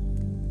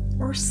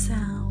or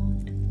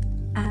sound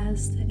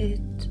as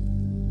it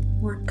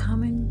were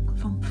coming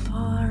from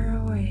far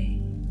away,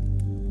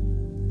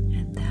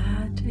 and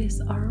that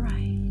is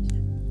alright.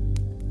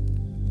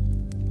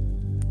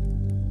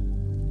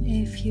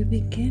 If you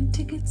begin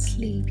to get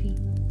sleepy,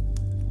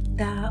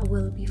 that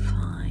will be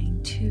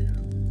fine too.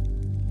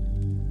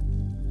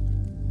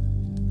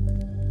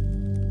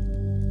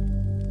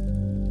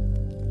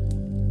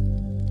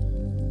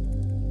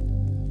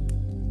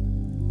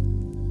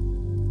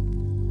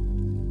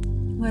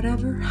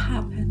 Whatever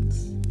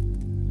happens,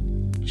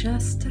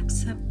 just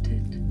accept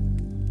it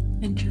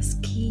and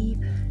just keep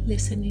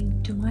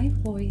listening to my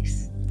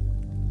voice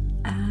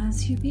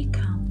as you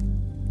become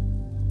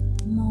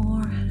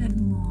more and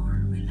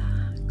more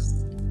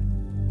relaxed,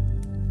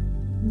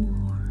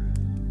 more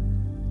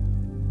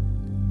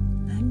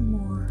and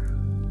more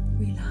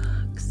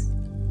relaxed.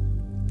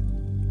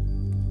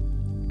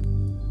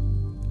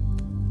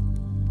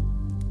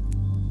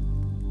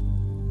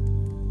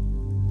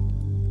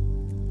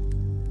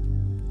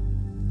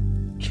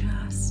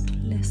 Just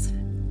listen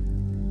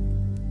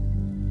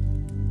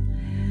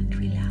and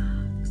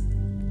relax.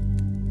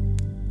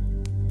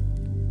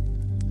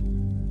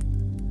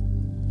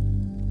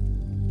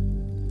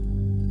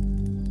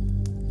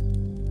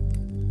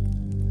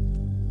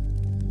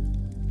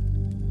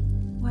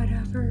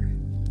 Whatever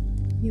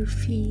you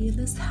feel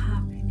is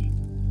happening,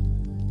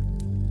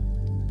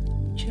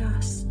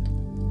 just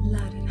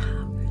let it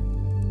happen.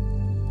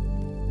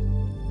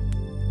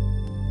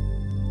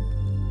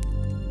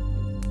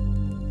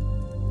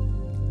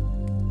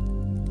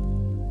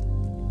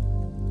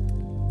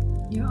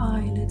 Your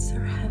eyelids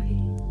are heavy,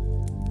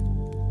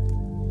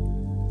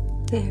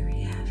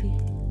 very heavy.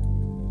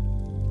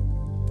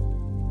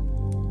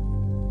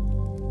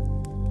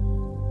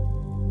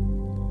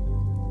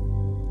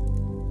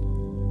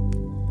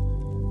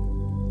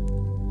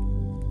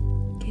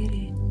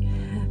 Getting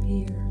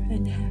heavier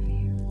and heavier.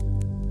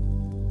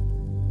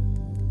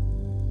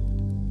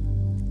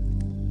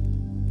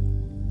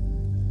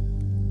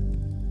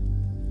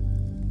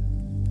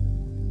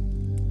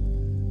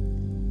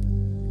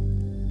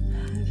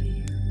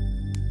 Heavier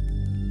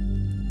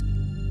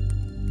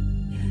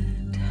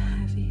and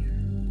heavier.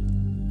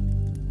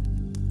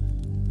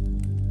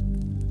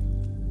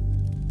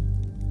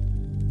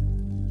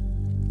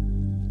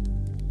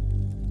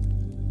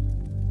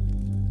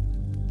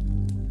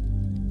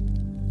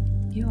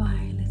 Your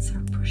eyelids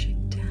are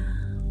pushing down,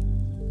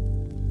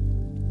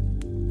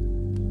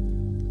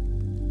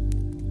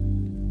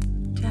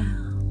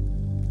 down,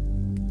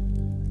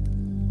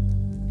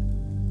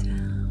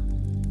 down.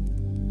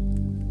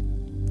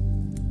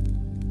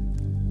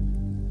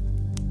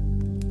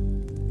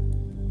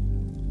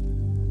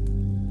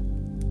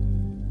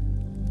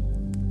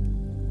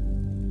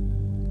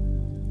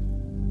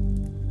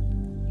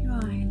 Your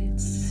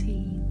eyelids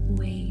seem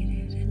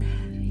weighted and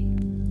heavy.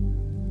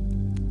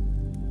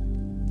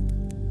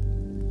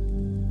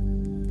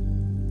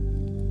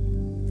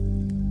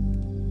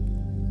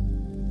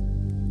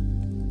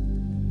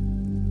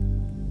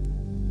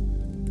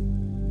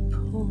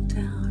 Pulled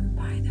down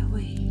by the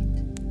weight.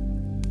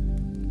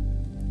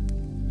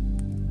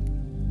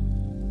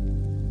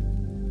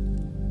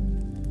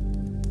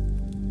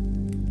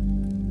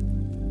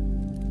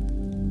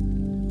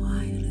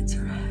 Eyelids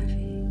are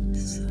heavy,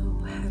 so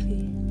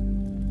heavy.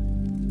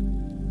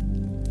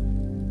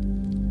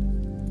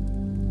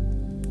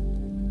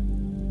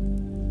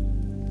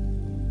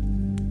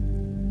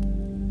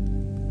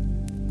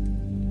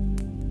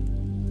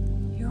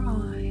 Your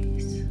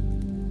eyes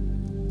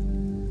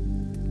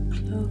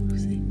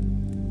closing.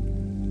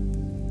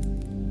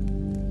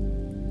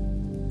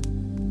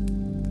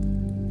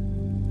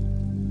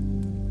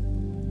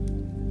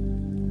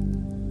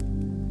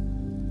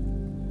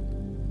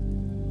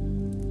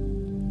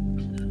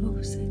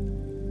 Closing.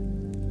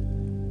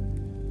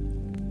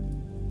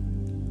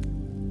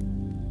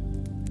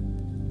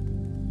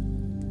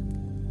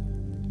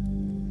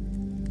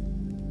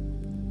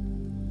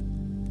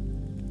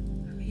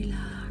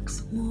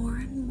 Relax more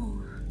and more.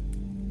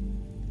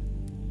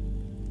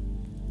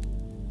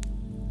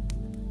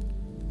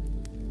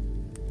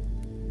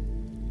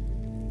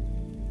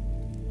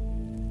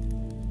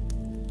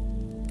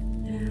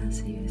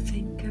 As you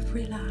think of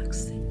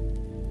relaxing,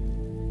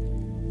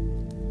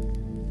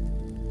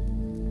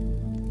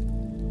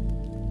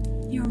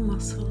 your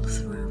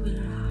muscles will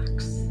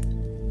relax.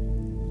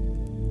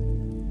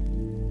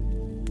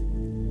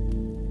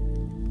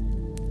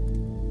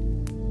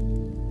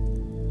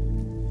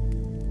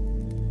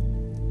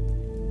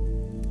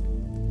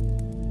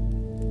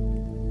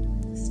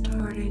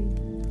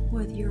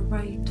 with your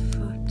right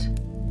foot.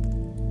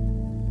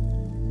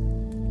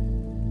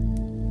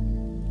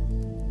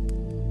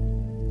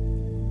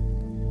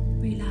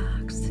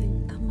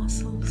 Relaxing the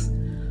muscles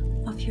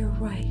of your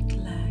right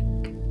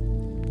leg.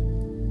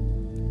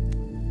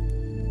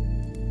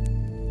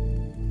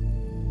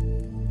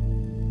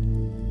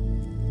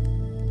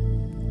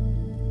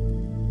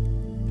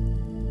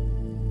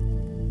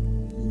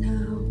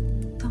 Now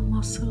the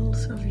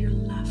muscles of your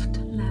left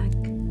leg.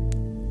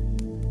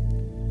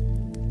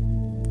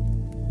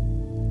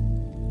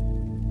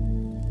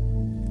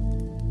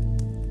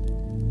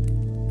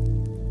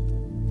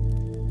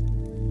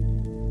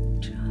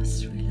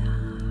 Just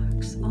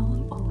relax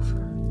all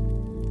over.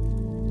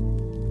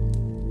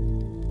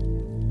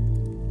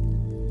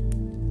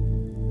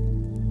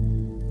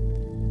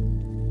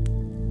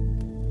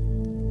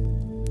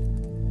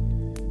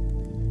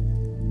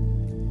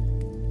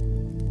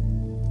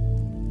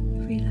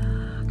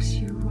 Relax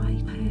your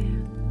right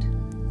hand.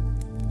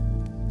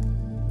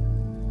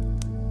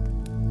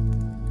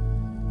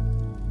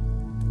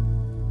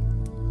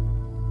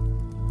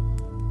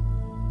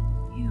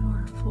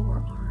 Your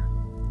forearm.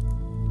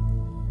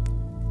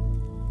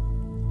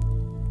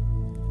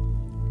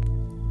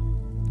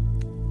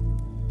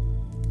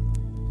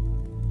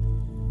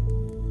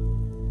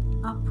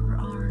 Upper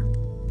arm.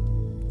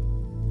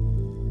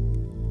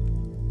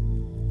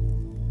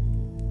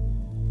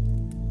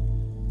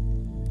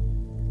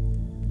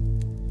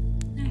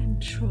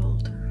 And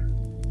shoulder.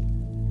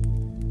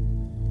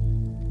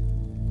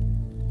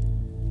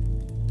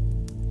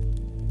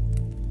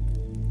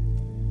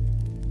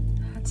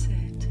 That's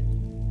it.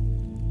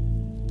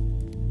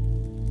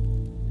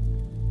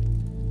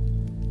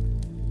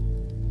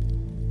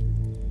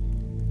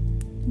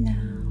 Now,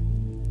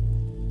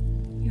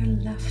 your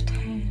left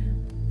hand.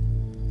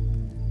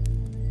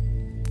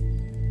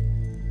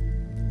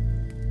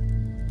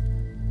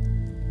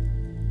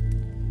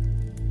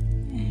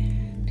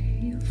 And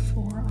your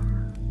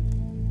forearm.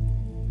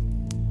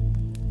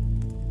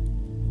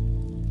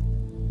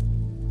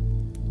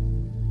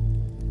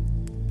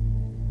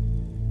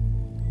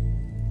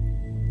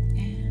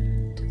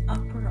 And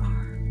upper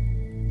arm.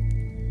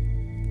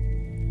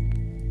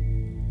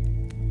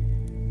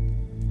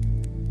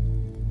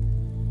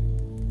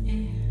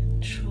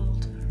 And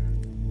shoulder.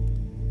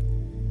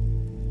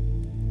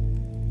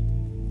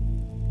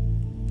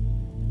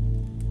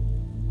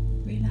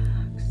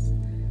 Relax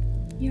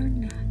your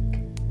neck.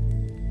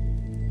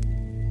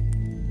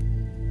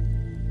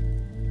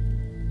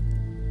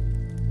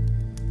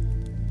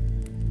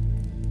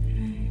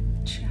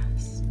 And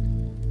chest.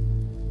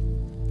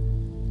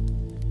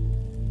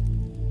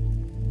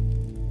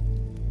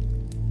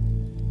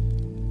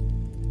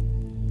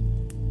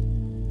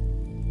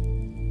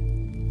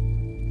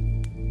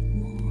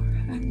 More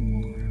and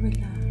more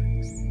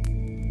relaxed.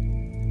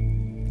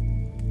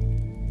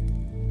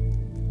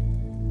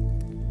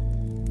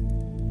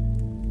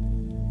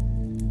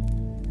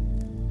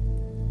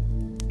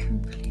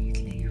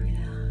 Completely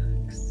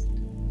relaxed.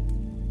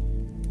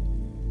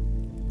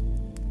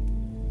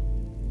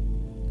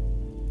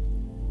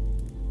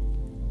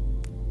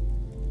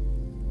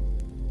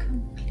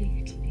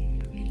 Completely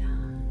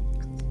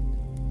relaxed.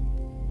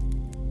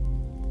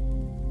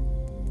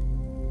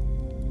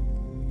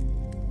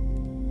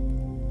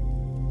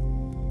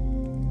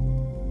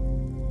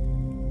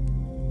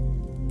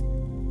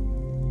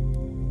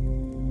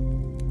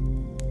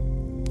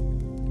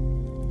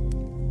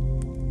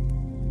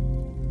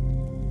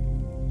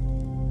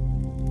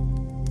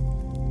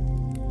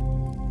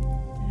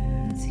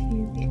 As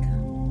you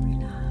become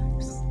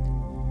relaxed,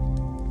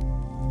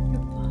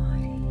 your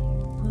body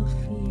will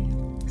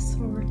feel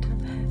sort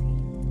of heavy.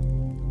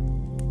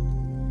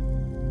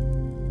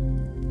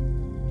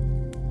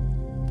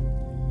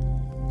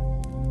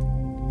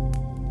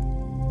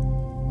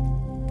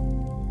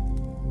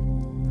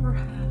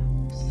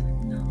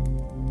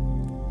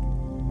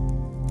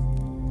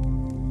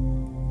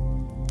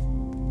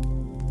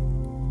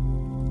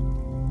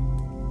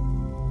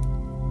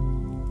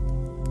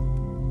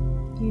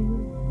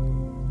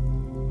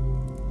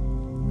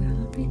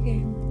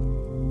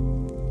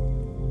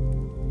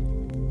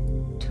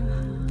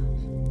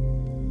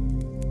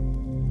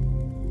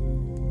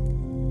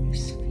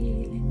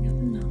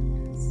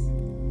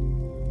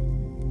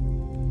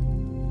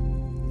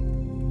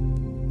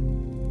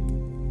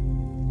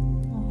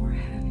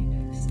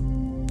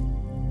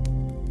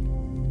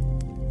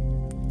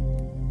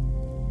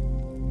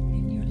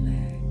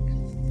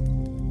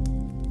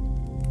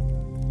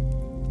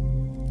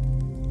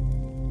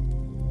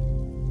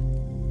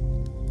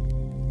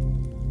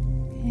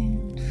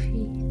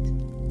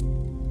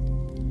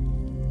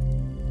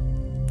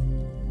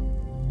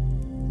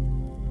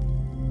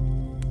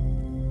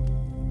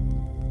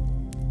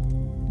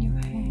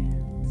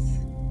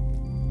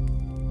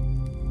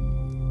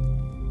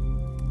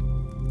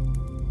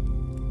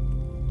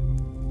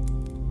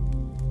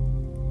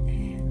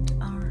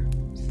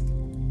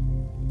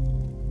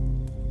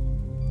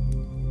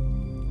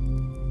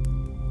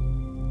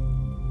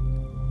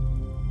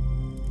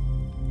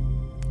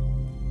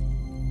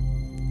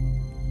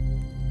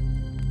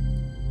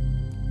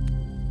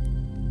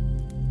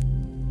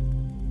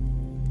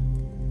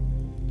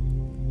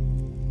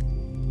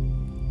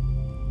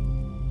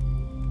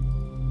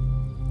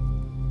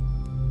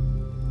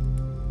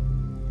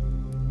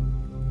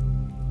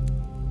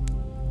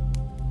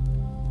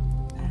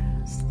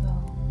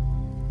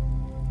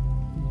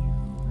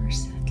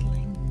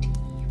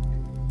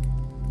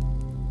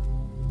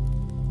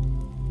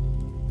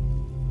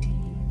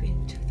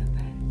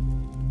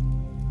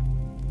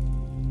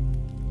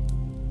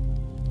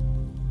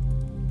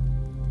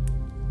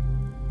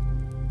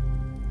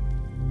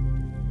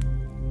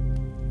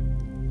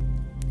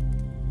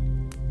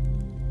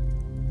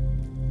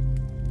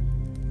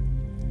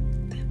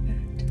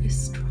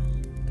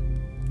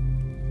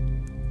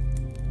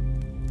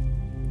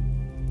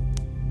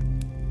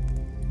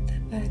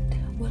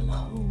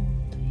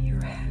 Hold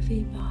your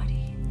heavy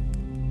body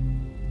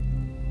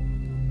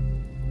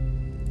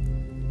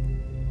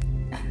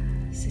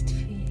as it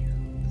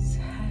feels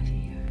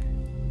heavier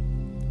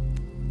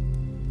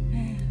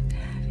and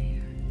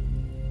heavier.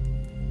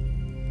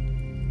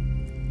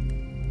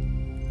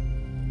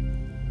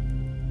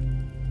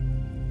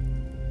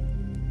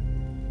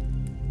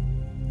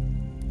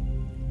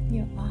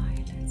 Your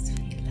eyelids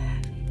feel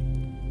heavy.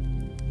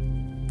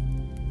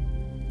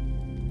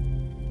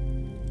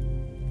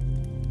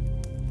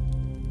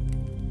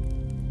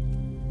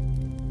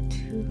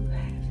 Too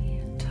heavy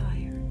and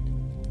tired.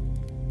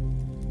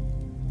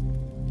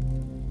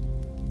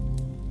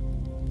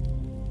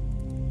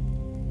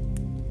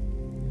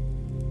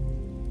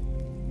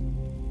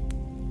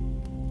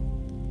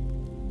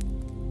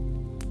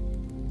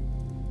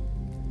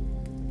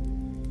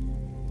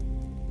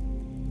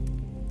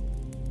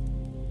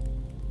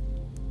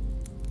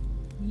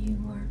 You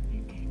are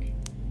beginning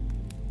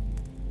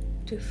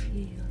to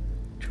feel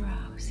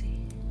drowsy.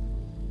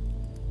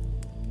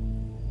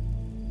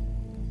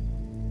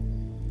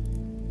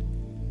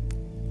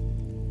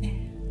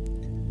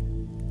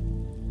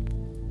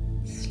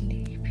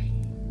 Sleepy.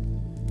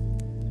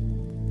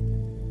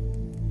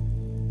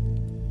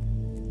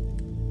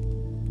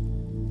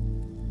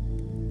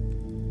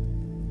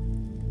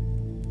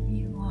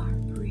 You are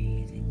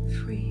breathing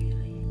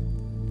freely.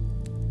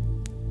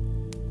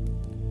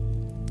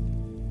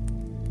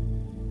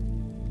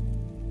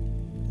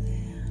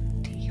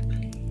 And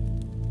deeply.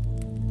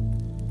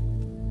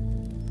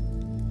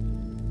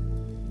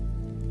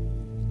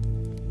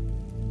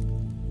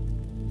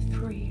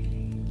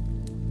 Freely.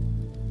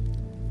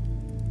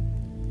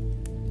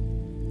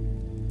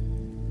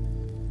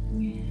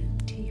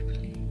 And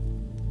deeply.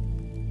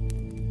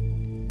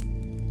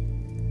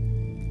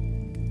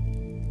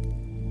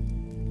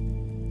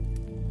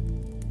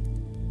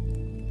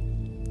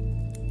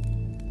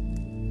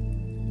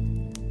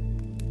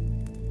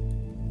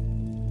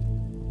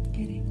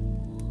 Getting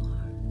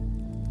more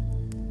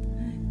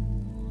and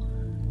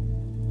more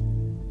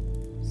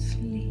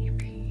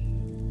sleepy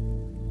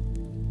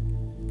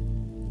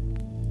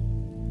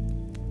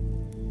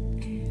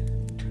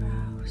and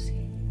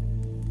drowsy.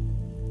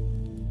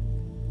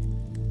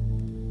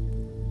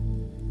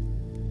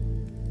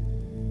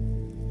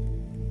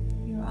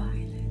 Your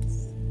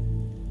eyelids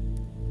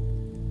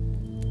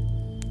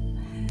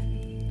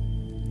heavy,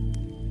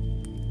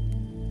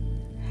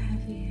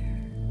 heavier,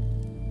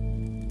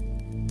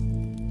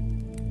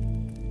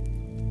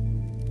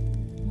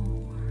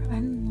 more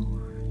and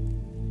more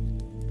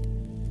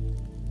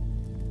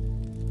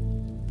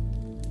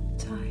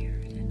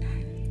tired and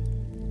heavy.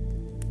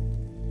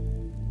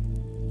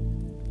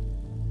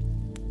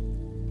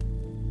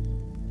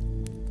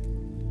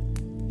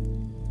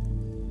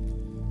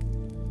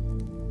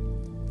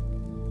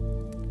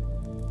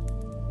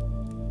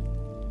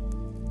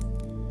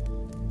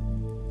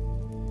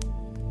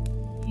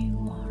 You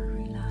are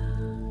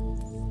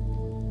relaxed,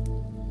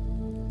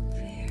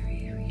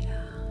 very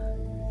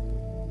relaxed.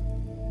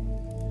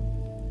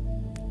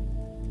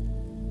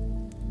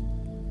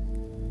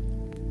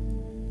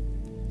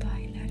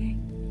 By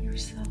letting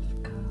yourself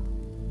go,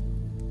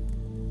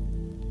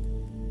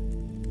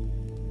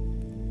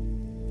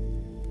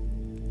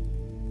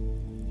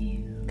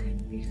 you can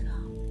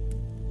become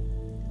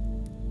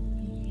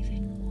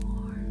even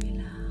more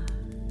relaxed.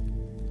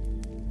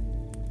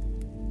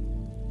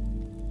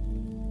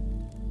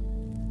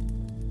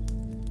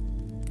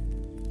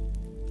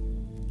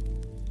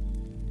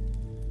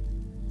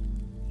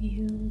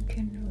 You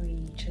can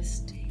reach a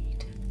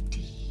state of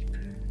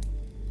deeper,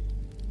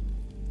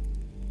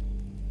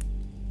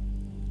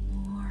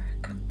 more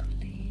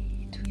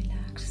complete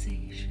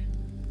relaxation.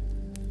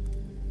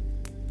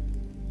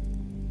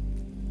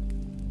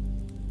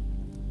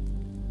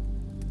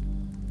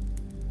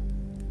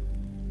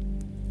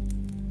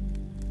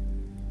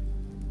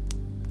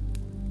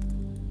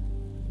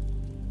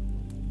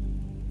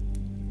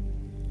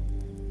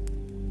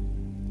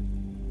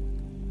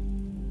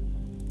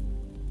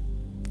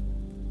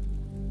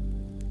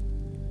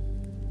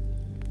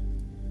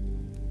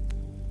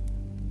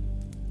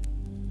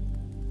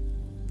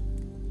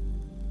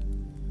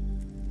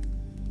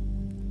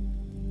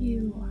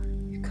 You are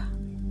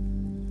becoming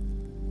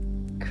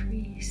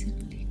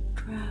increasingly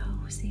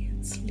drowsy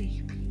and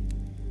sleepy.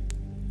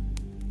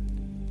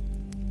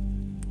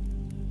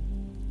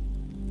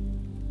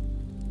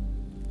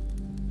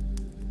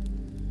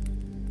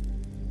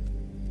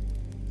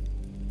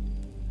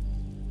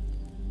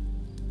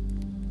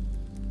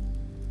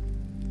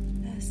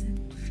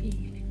 Pleasant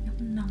feeling of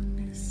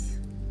numbness,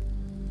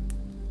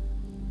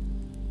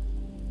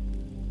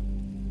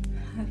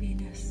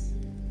 heaviness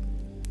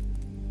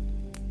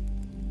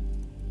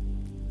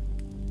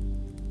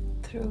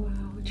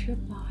throughout your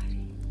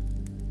body.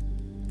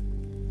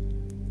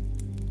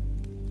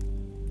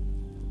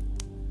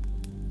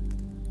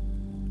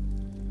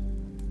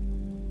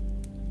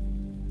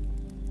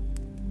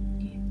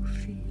 You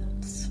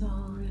feel so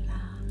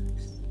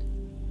relaxed.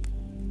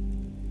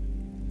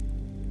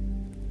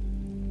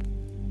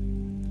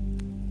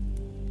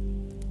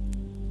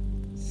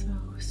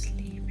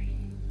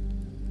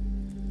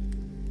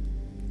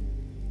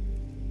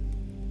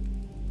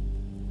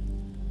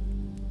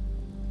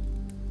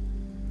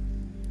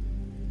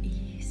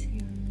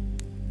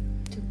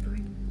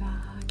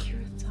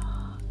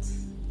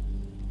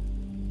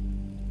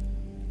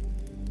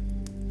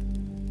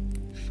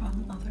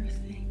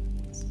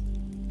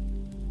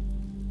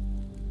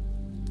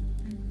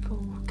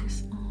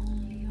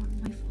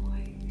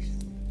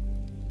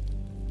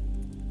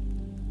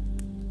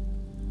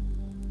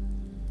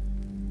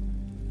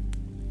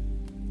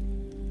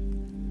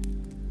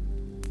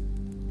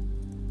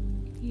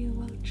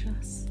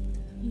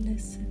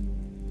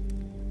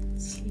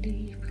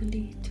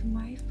 deeply to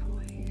my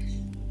voice.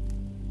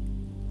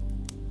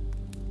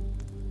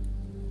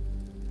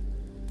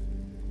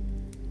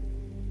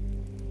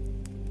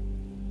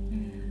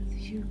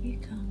 As you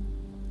become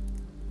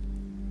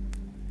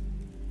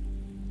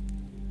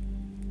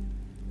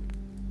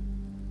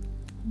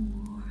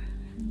more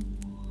and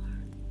more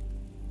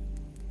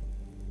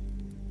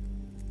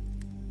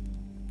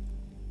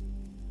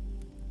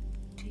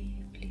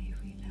deeply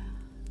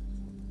relaxed,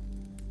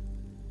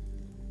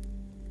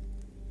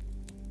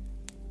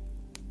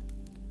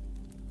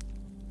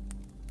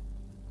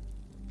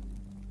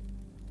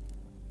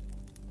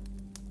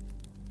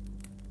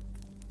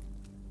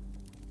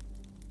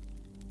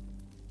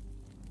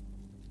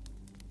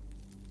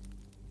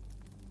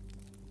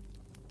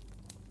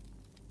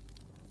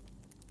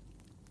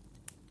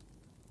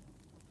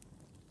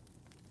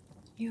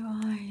 your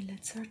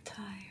eyelids are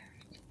tired.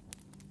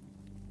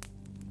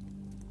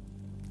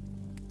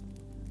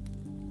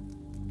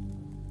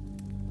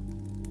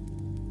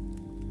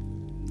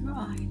 Your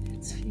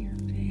eyelids feel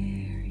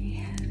very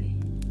heavy.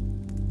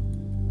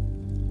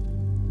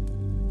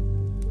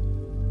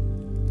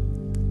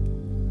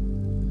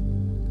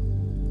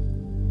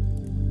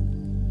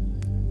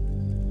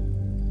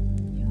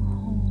 Your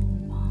whole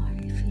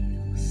body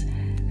feels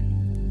heavy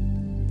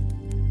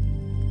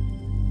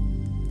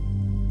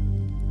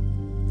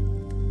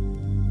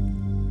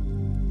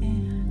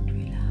and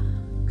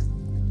relaxed.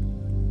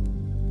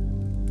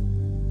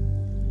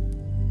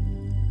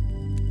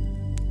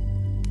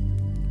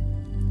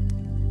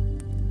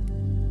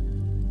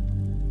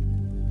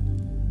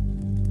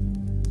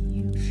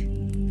 You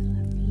feel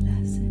a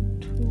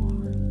pleasant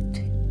warmth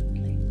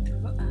tingling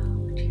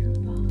throughout your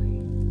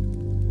body.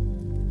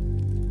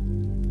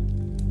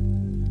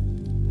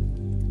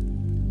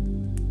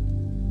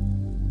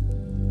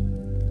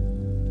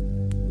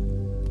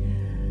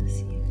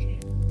 As you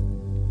get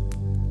more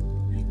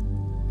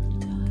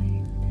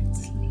tired and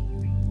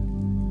sleepy,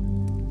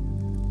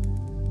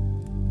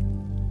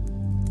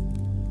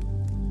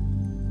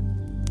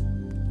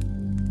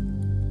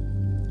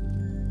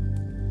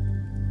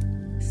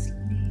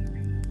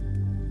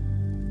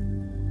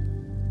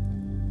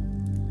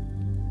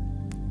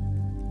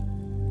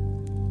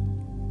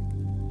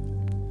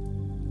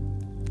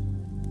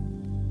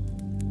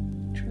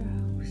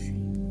 drowsy,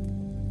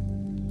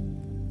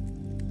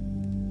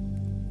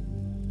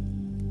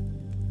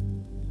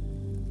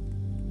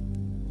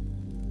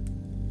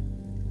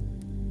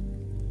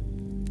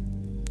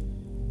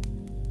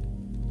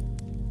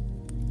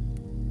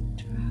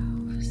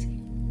 drowsy,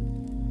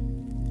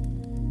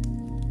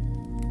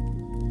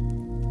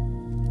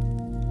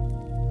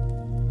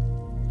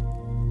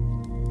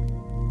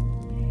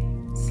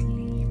 and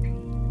sleepy.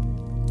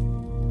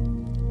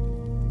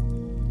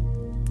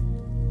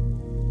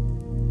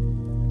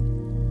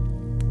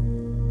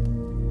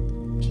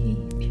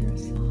 Keep your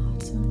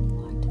thoughts on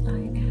what I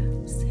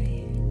am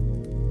saying.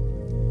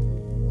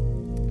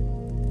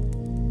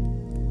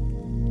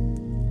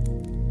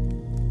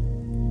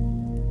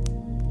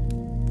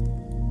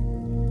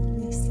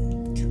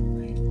 Listen to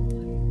my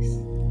voice.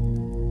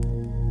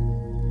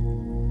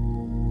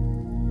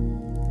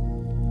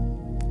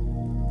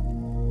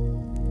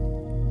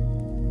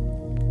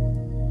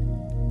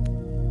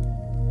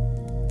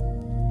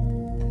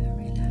 The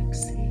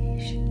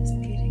relaxation is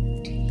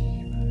getting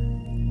deeper,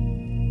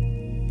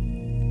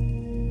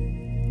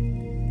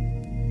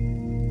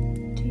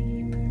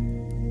 deeper,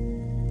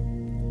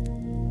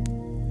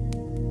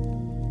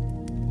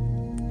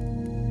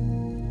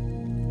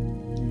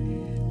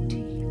 and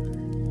deeper.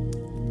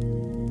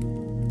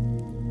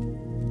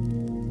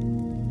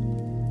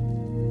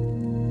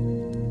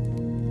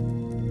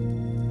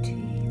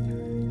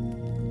 Deeper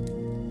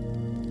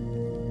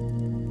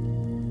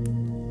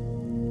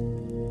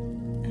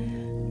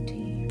and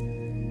deeper.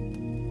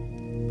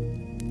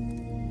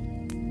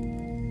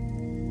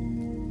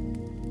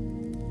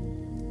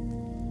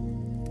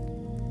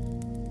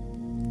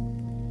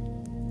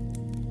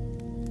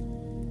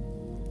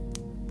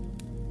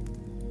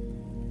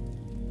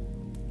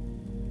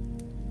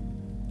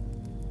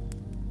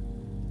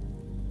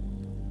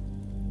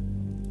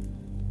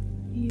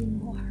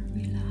 You are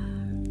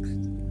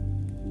relaxed,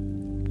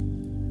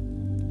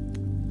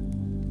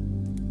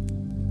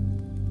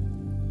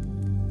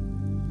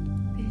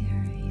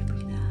 very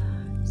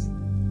relaxed.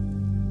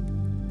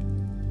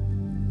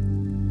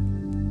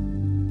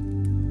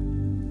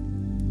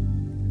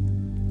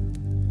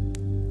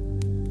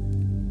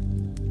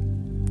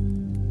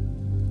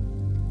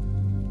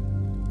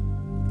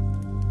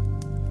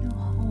 Your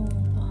whole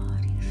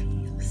body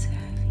feels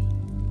heavy.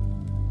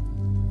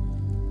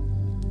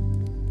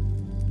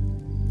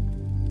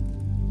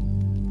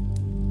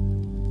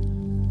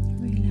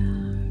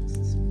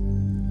 Relaxed.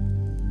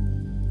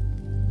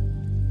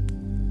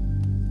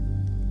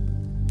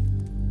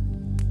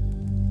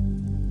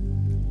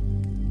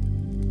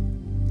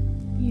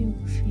 You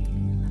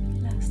feel a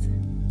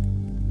pleasant,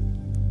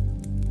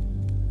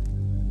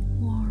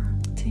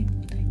 warm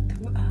tingling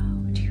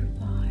throughout your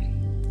body.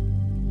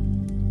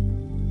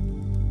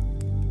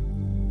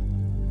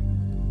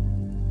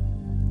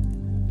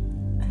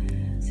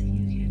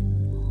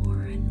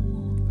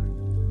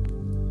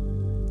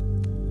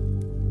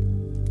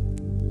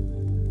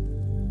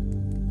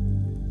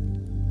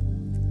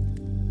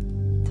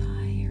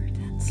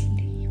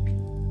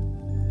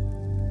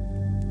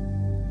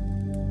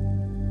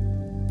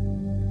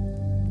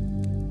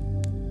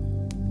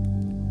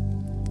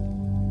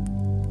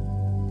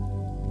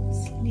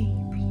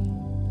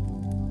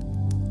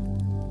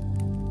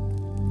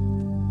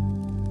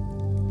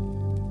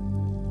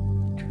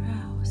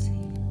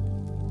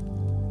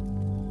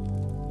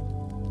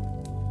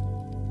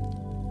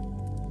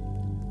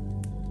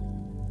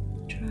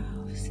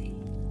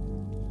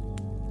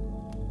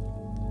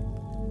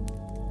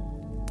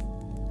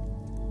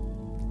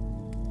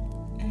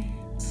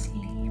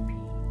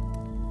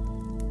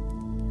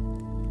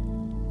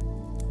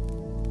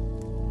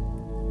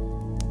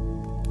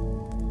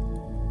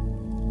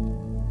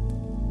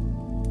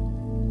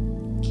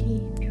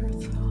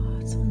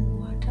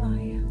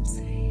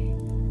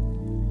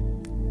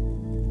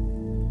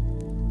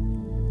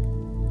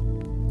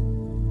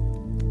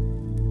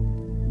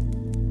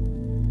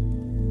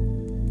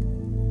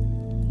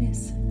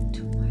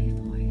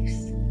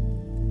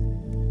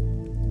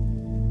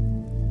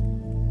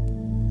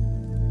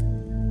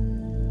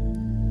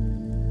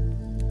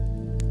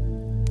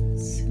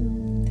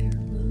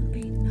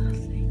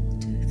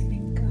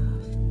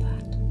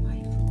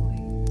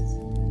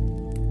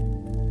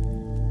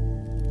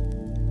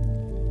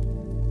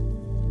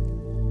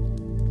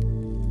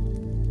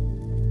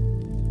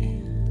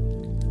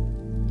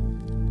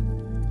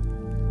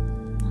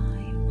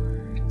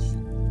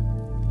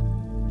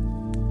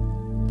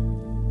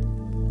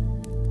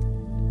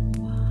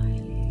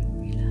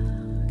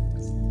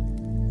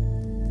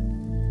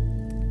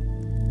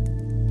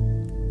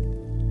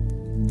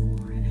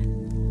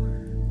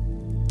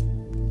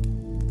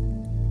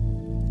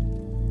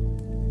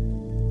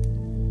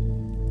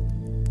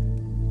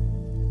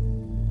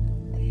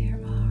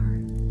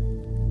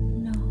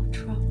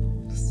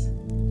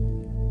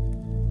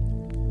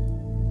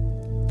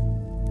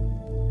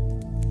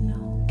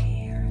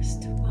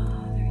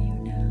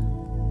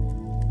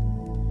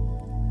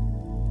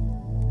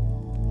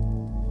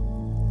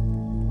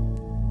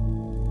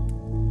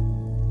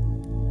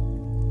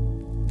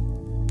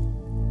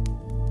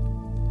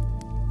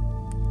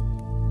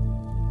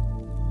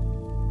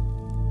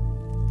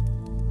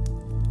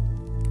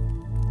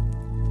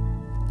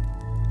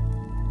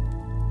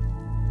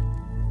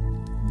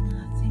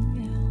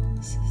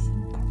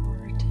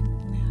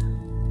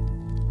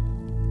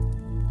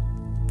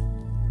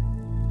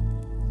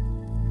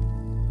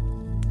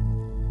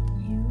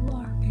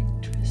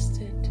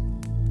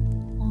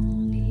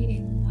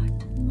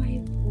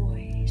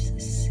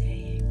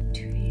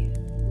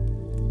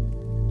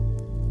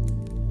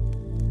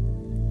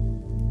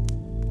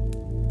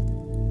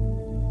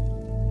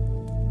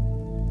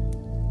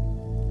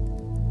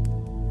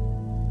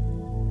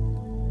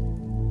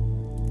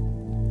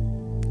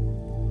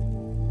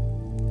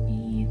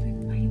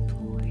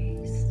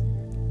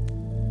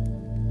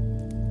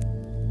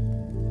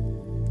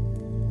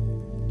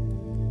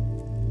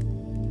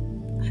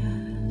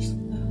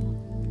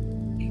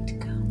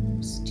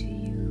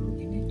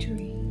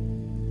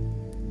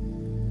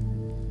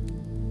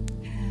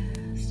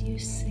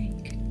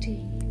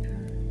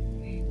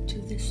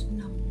 this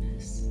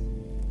numbness,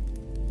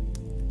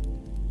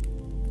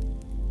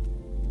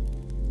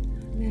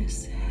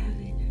 this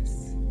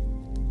heaviness.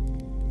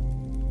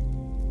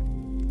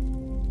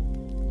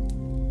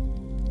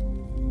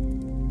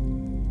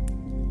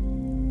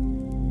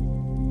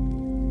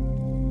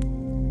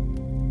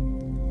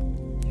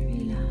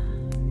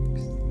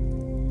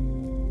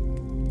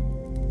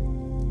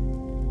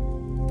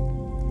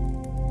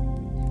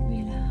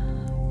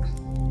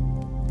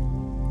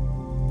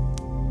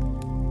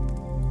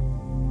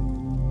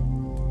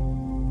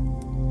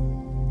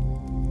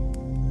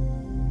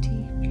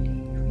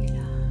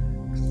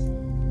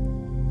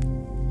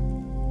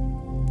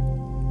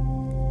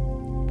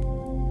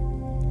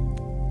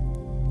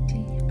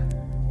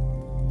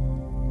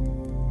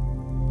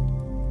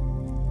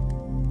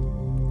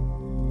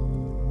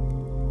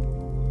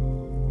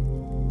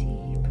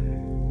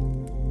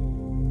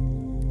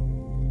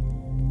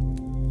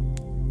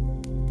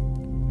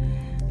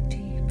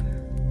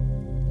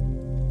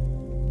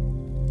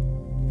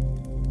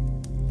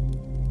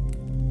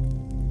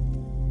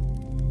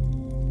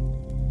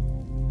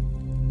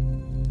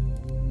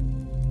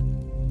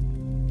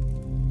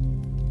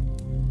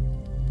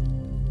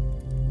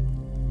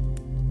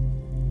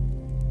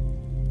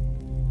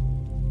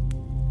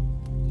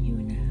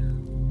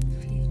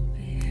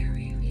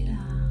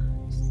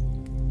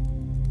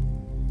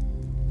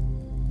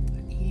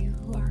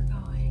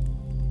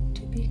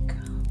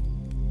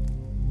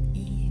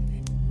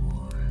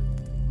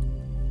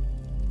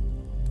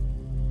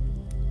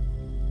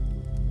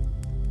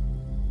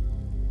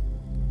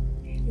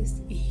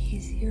 It's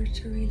easier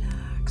to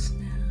relax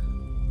now,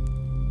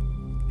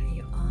 and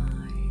your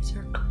eyes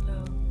are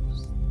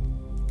closed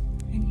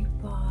and your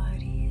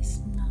body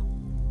is numb.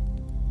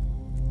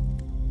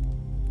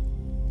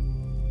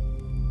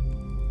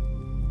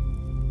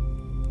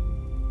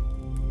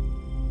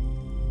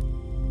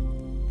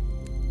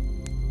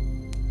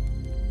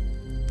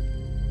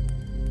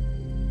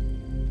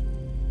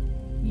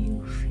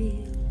 You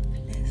feel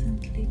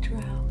pleasantly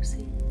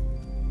drowsy.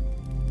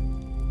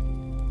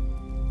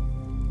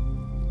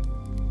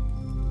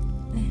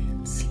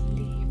 And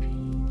sleepy.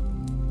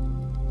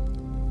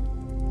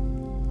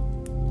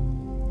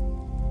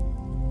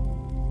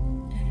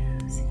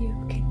 As you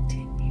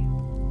continue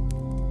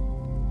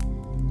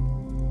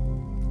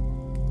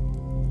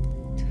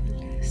to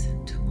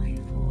listen to my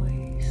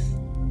voice,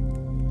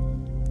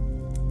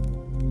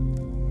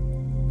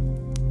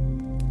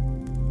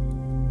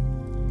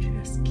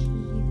 just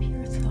keep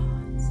your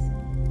thoughts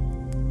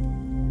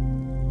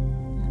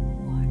on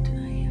what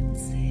I am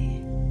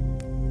saying.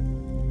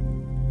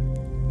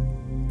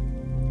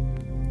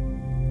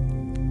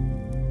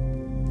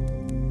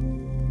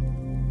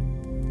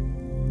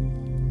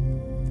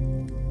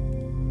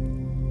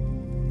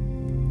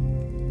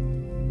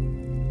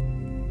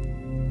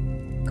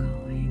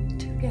 Going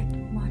to get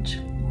much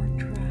more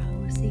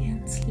drowsy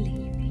and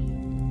sleepy.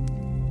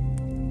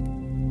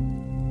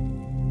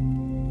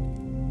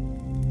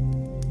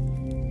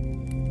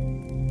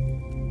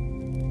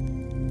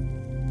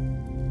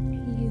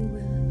 You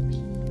will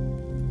be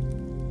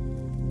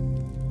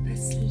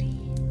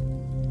asleep,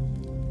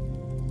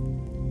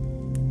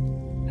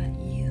 but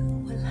you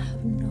will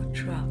have no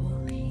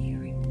trouble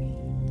hearing me.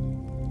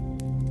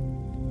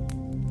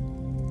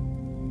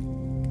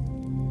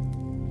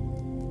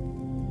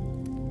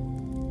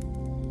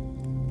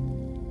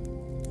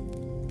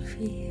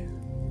 Feel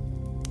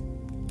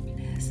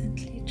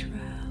pleasantly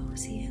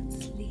drowsy and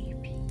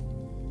sleepy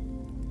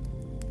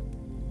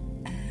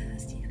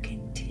as you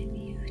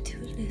continue to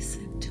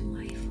listen to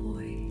my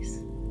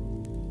voice.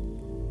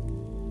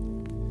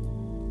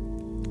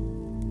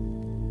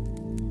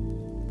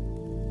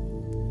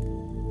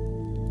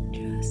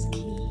 Just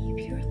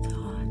keep your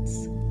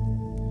thoughts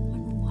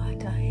on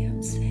what I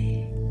am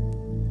saying.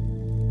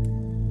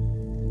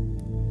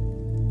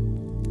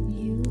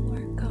 You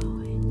are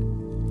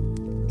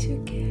going to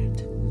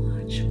get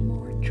much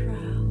more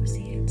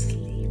drowsy and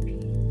sleepy.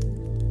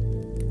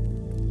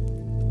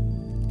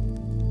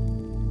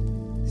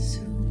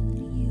 Soon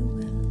you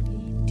will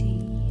be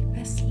deep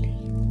asleep,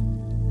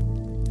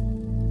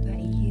 but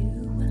you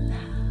will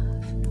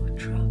have no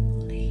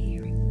trouble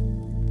hearing.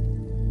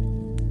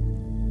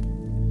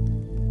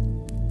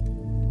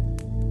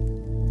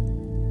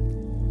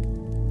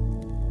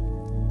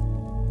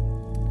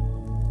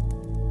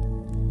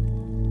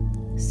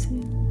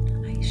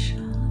 Soon I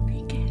shall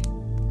begin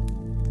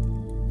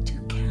to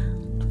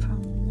count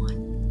from 1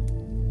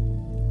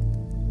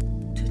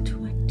 to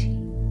 20.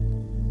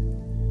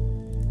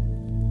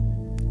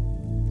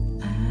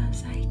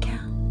 As I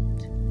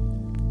count,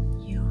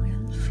 you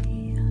will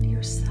feel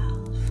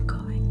yourself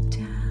going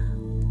down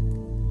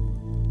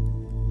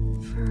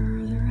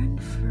further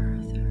and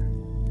further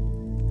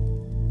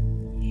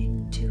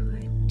into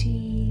a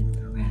deep,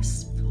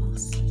 restful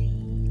sleep.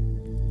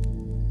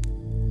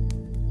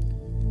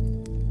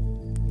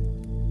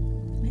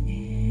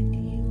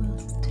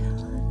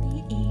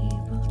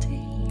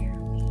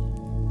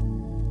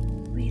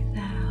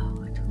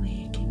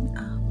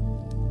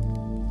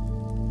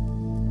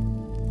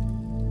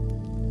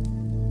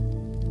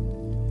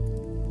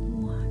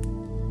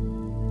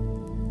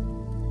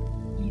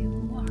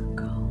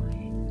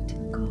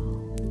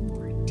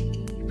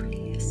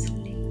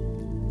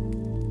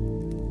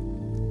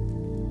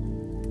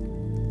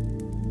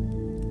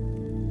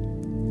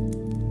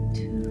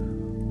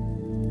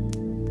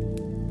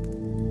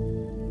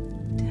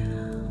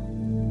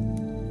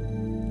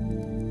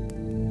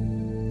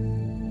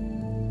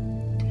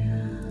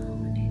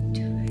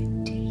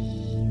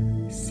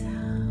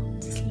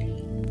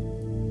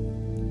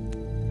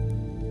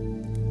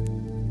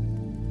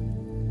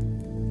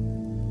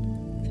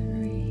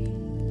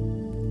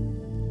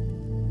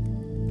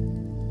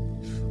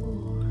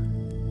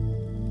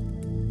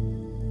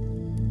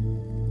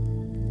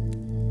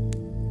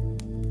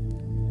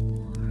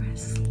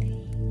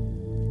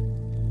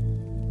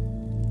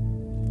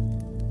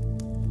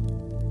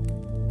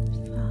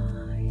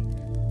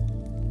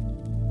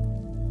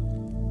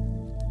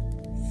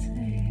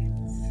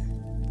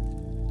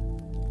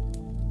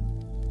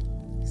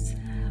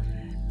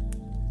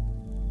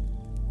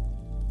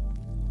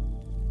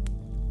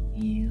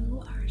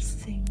 You are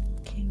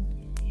sinking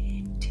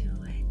into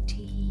a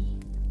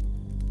deep,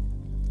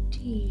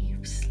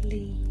 deep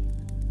sleep.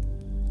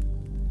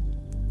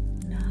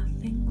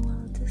 Nothing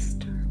will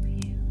disturb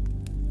you.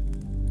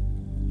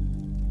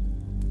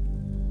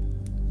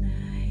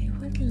 I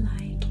would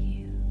like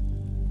you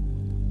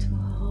to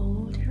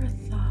hold your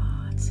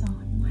thoughts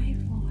on my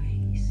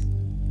voice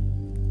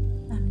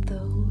and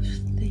those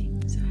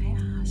things I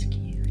ask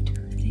you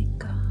to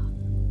think of.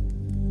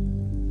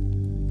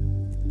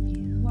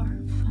 You are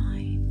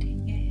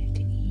finding it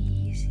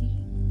easy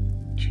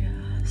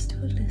just to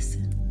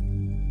listen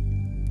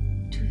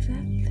to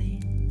the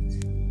things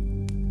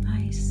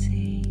I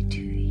say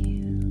to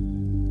you.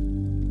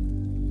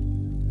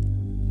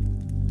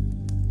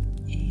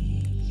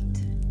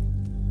 8,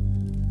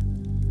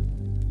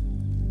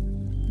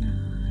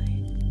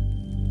 9,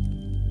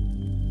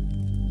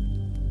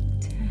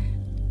 10.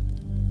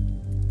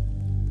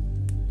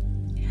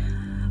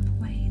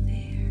 Halfway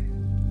there,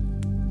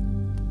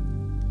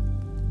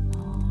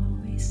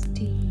 always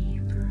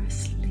deeper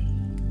asleep.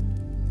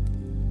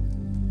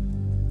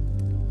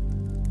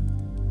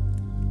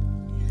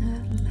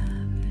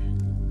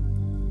 11,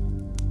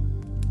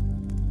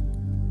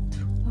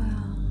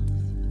 12,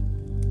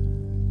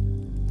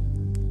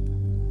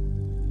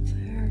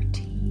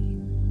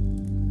 13,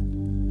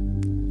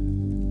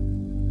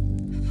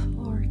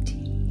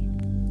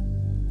 14,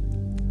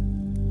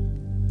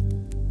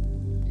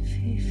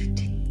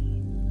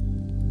 15.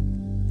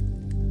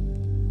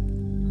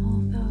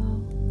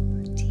 Although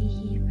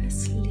deep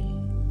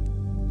asleep,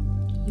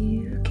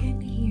 you can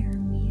hear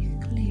me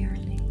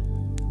clearly.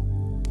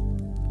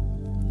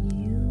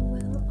 You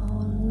will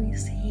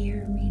always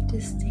hear me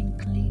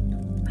distinctly no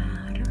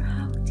matter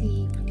how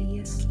deeply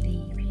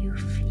asleep you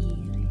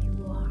feel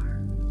you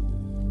are.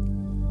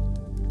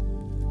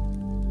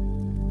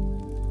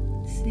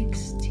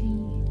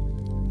 16,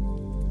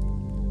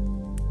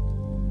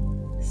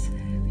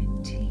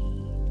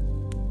 17,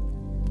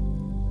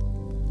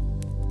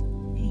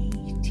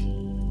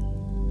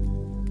 18.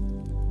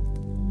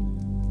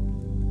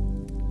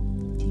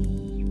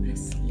 Deep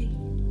asleep,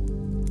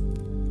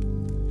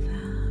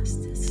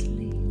 fast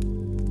asleep.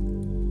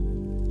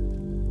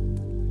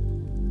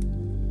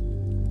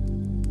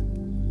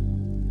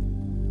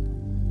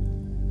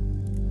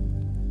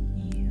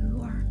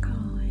 You are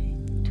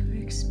going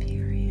to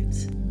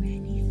experience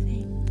many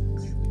things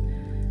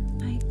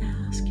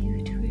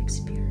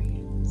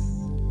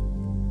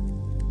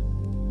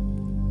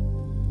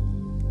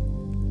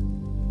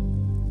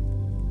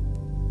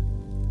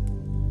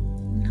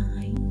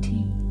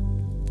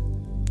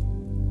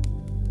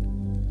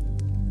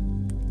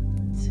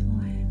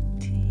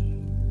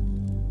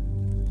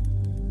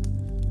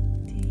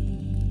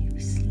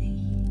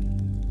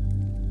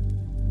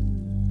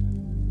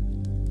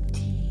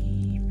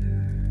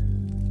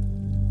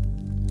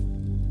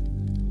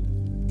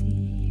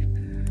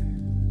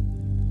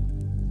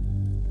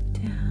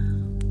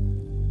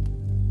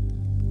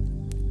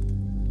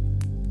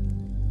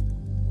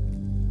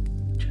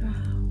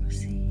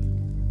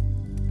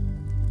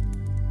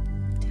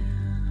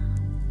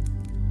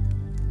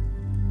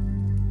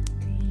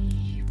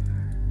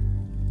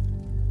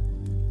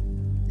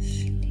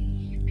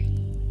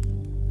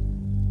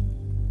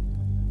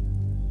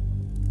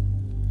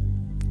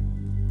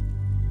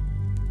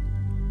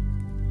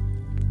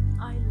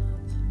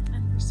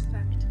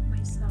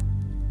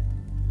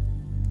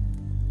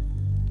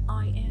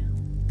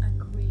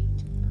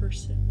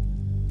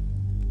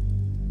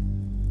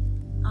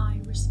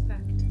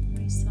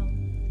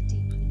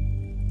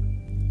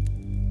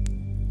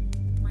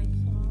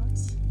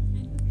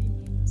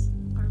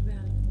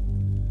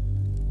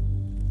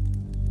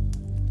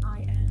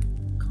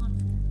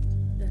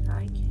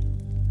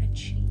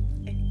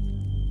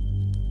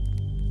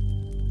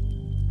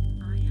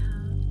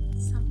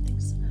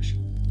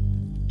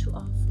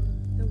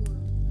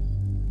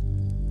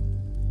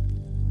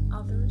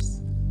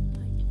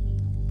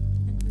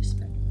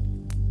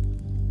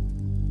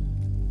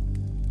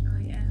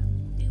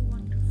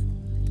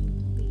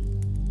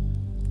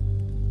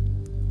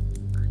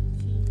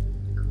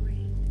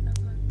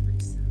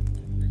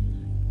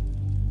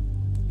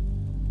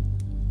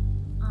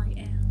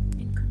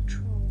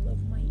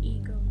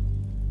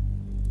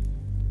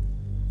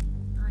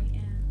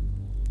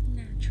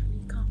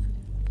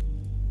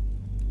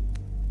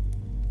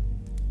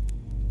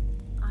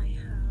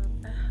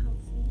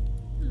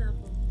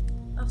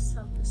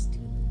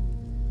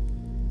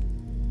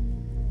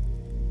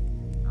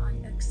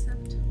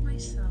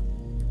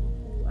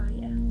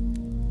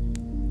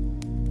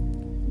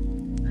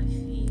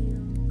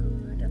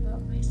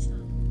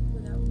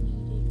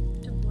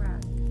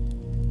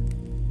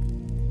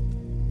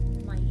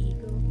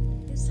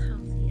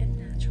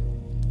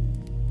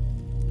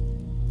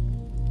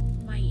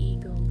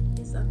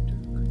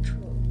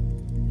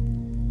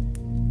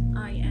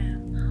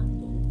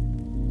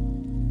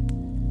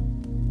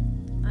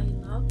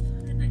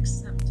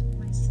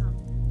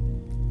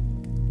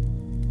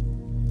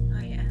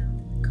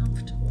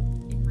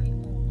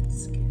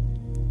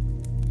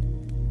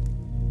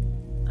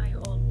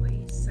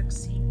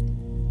succeed.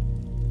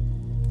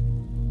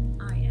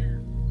 I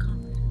am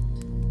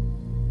confident.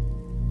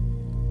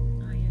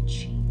 I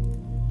achieve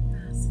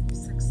massive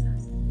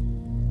success.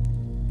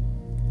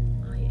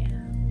 I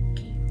am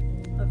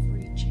capable of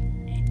reaching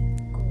any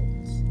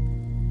goals.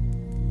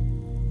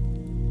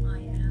 I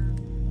am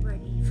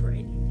ready for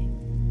anything.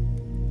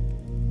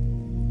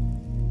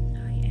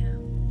 I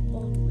am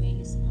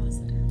always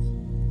positive.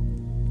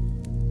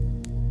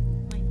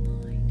 My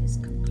mind is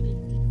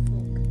completely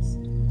focused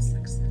on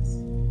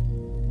success.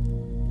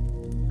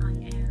 I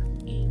am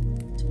able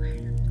to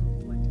handle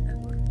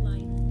whatever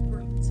life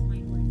brings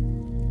my way.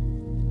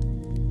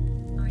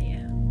 I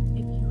am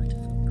a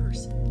beautiful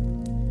person.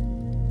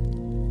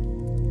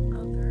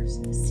 Others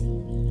see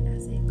me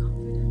as a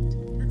confident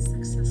and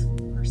successful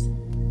person.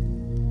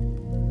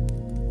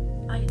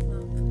 I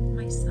love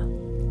myself.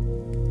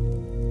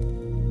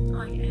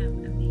 I am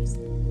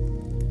amazing.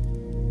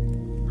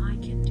 I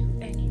can do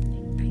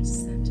anything I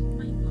set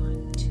my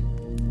mind to.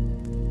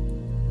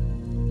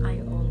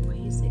 I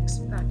always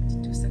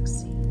expect to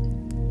succeed.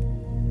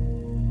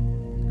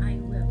 I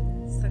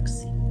will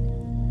succeed.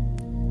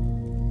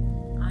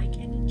 I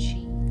can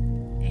achieve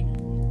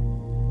anything.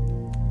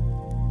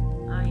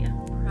 I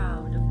am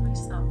proud of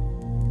myself.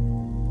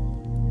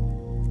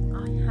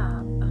 I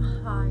have a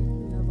high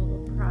level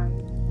of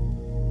pride.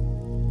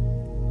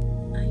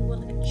 I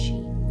will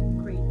achieve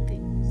great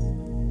things.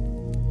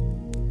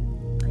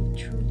 I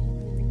truly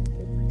believe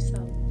in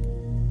myself.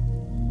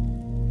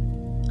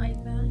 I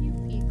value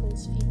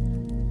people's feedback.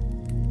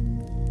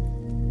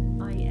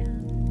 I am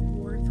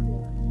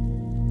worthwhile.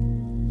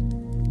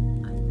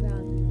 I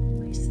value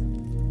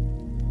myself.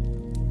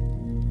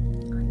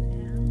 I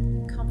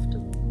am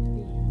comfortable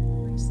being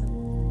myself.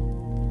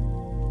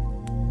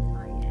 I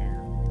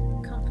am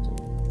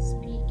comfortable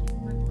speaking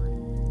my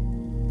mind.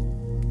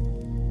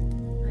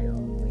 I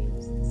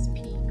always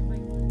speak my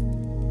mind.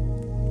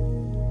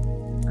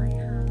 I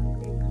have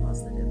a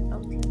positive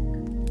outlook.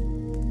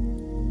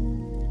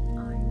 I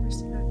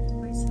respect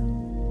myself.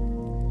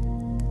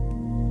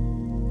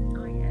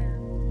 I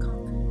am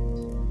confident.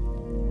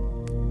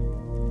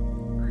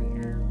 I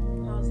am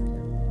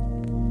positive.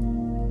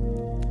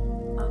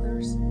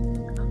 Others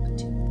look up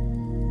to me.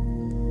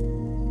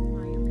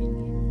 My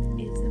opinion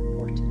is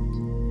important.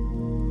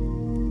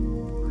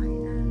 I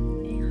am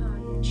a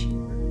high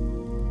achiever.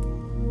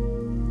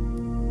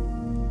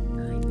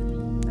 I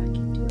believe I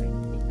can do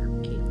anything I'm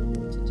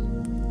capable to do.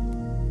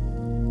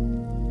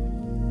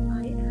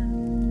 I am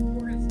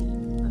worthy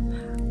of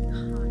having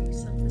high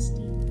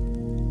self-esteem.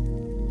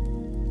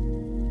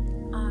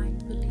 I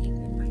believe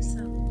in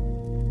myself.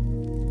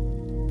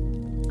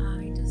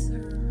 I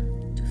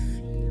deserve to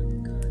feel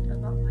good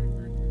about my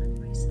life and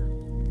myself.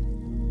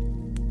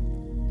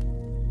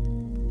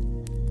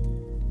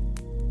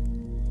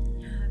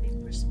 Having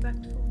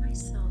respect for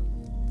myself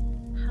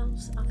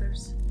helps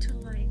others to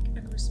like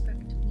and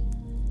respect me.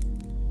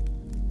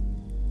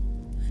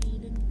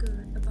 Feeling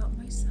good about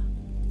myself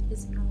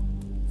is normal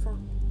for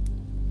me.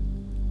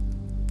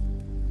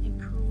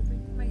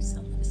 Improving my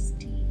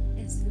self-esteem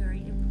is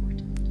very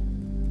important.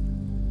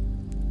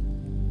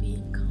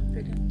 Being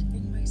confident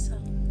in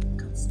myself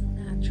comes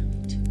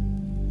naturally to me.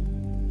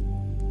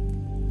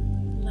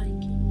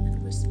 Liking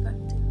and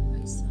respecting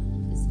myself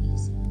is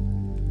easy.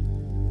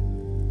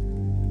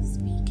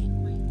 Speaking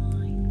my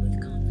mind with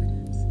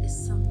confidence is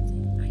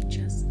something I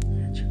just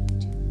naturally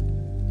do.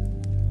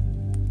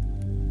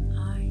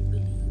 I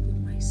believe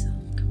in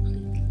myself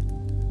completely.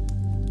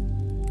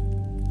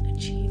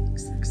 Achieving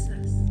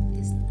success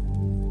is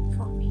normal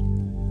for me.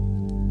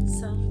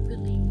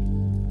 Self-belief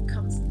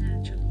comes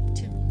naturally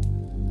to me.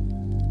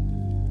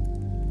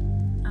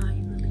 I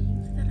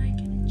believe that I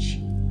can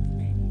achieve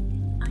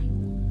anything I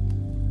want.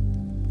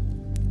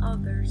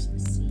 Others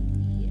see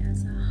me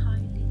as a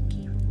highly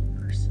capable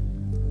person.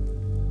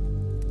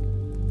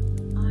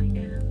 I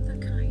am the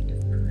kind of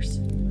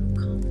person who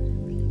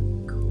confidently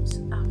goes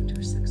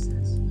after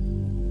success.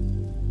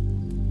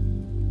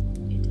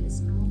 It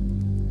is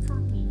normal for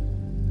me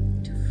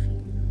to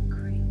feel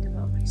great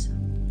about myself.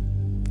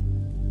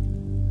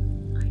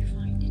 I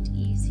find it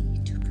easy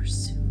to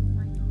pursue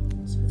my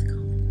goals with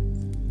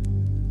confidence.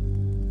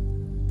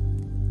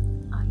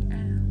 I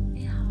am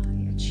a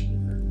high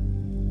achiever.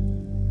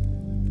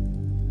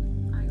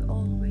 I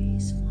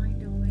always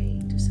find a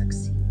way to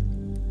succeed.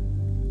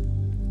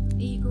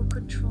 Ego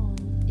control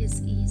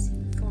is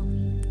easy for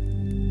me.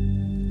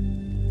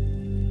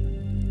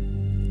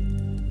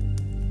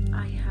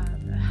 I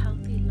have a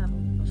healthy level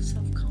of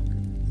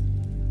self-confidence.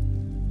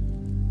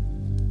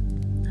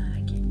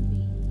 I can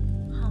be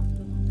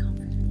humble and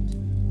confident.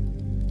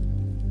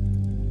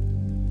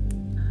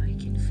 I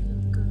can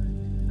feel good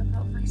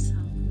about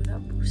myself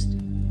without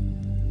boasting.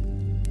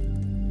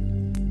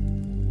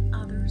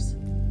 Others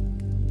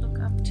look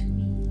up to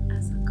me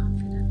as a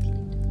confident leader.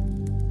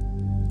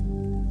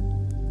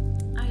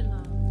 I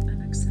love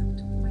and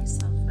accept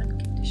myself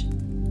unconditionally.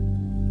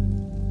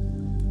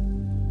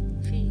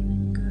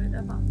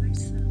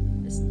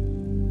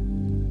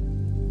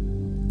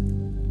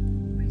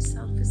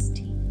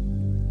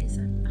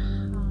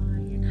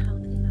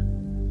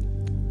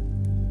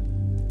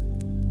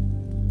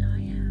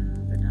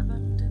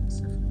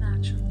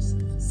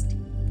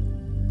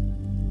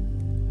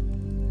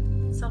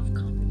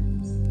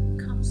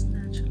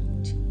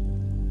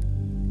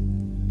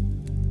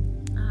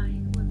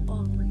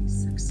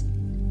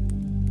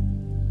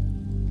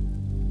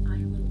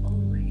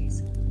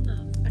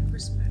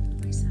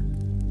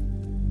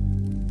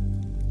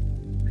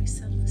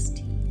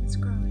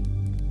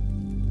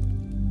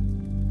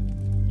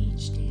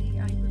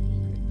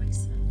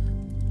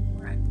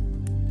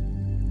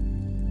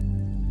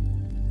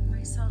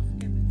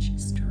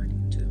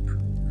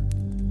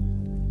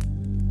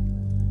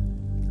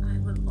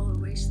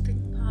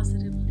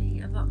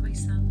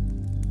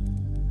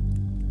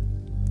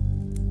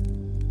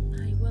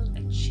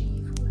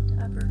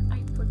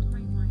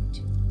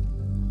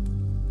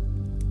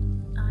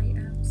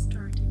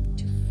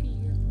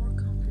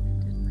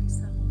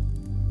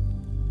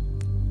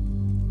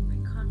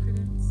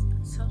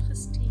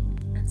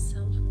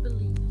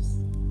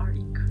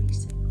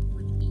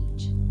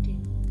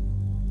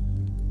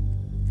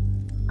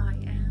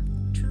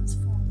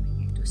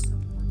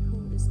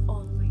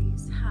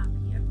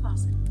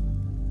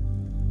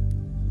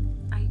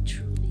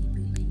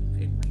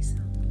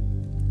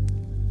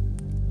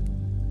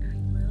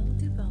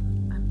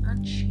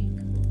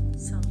 unshakable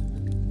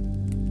self-belief.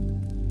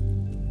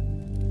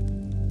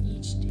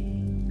 Each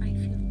day I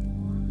feel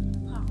more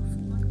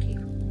powerful and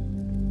capable.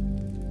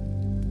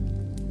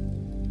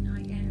 I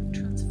am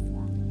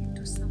transforming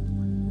into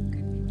someone who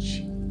can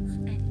achieve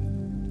anything.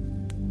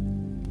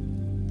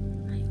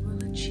 I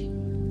will achieve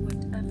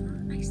whatever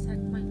I set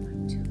my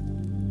mind to.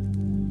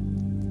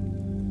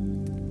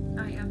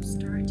 I am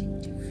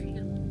starting to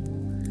feel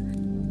more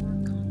and more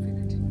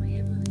confident in my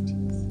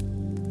abilities.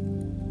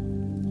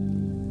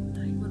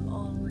 I will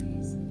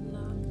always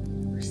love,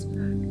 respect,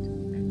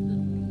 and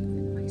believe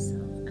in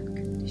myself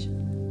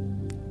unconditionally.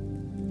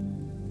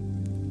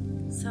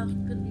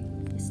 Self-belief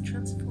is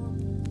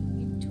transforming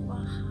me into a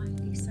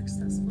highly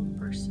successful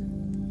person.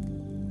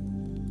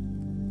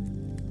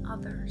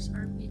 Others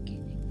are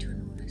beginning to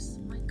notice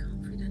my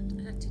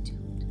confident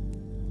attitude.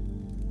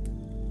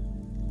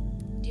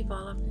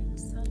 Developing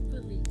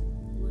self-belief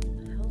will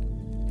help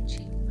me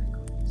achieve my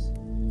goals.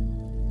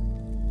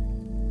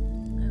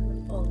 I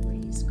will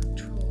always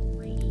control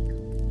my ego.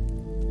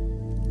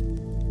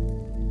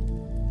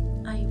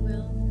 I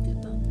will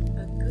develop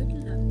a good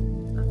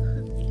level of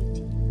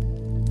humility.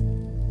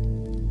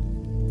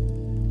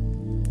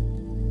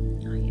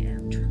 I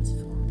am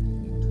transforming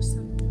into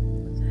someone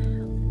with a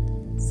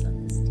healthy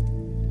self-esteem.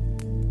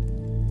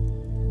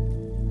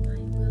 I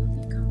will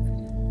be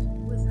confident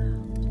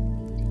without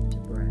needing to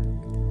brag.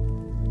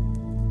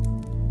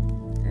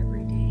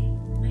 Every day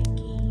I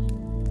gain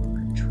more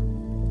control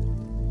over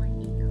my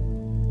ego.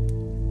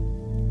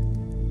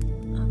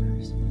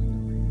 Others will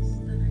notice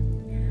that I'm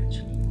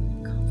naturally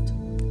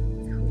comfortable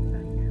with who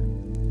I am.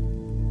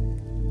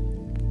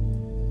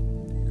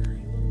 I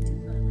will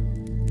develop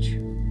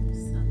true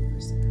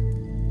self-respect.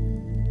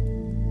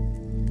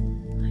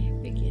 I am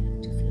beginning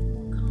to feel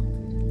more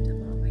confident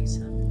about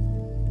myself.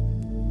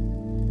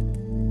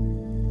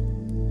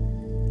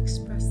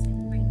 Expressing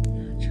my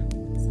natural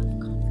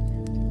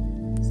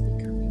self-confidence is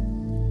becoming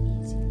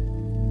easier.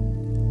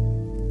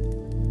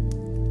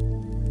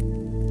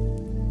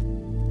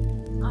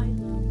 I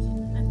love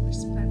and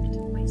respect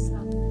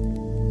myself.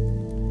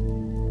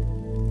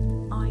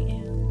 I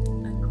am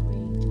a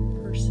great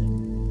person.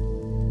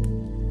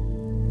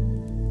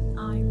 I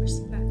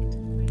respect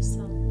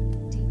myself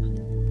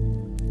deeply.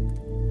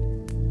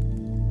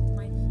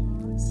 My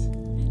thoughts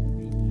and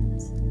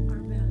opinions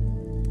are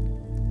valuable.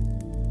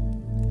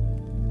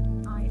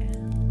 I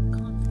am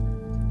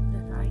confident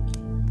that I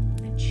can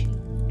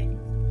achieve anything.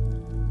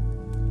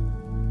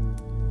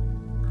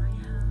 I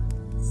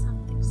have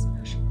something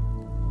special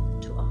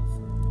to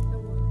offer the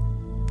world.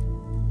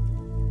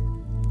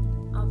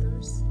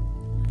 Others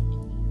like me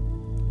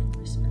and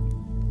respect me.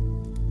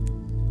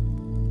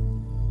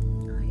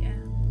 I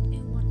am a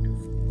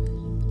wonderful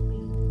human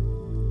being.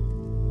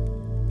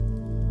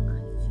 I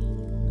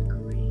feel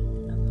great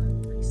about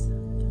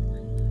myself and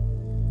my life.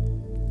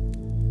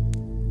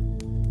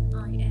 I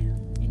am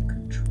in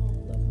control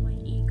of my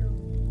ego.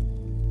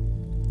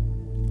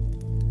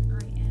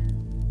 I am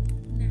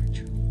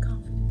naturally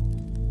confident.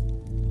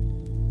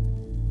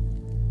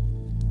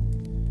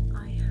 I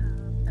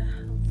have a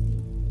healthy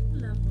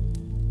level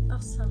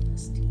of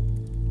self-esteem.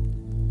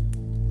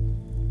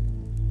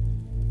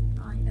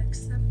 I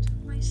accept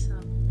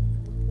myself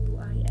for who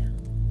I am.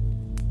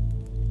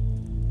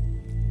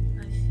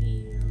 I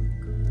feel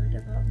good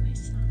about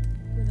myself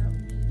without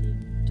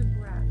needing to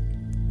brag.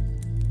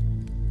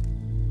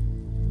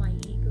 My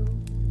ego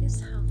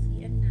is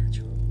healthy and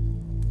natural.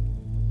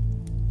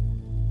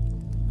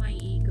 My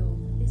ego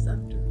is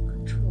under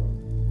control.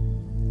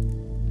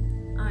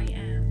 I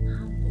am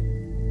humble.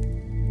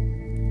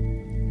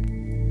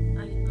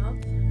 I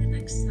love and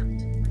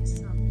accept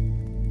myself.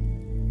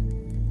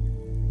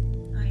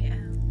 I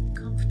am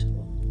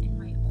comfortable in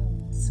my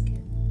own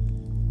skin.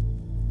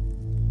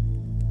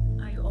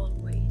 I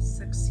always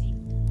succeed.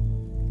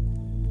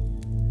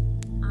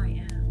 I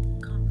am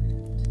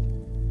confident.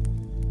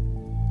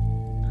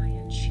 I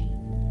achieve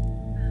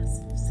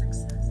massive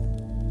success.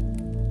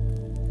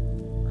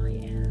 I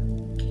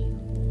am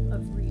capable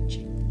of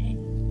reaching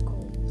any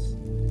goals.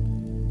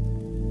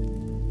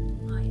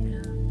 I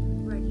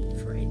am ready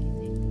for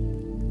anything.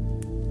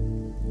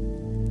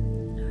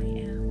 I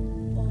am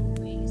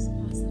always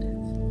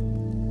positive.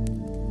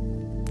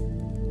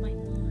 My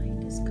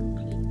mind is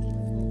completely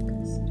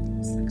focused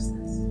on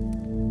success.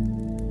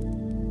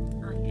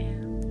 I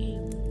am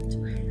able to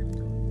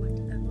handle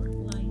whatever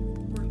life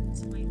brings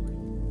my way.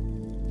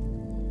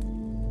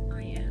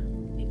 I am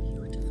a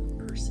beautiful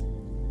person.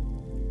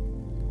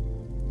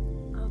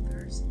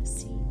 Others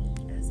see me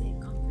as a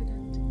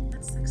confident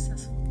and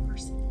successful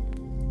person.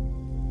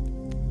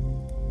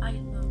 I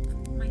love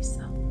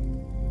myself.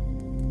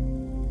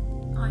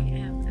 I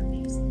am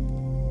amazing.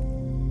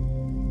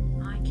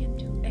 I can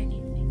do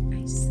anything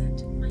I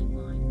set my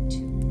mind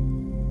to.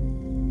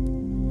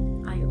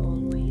 I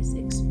always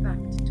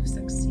expect to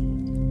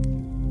succeed.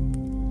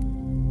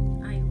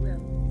 I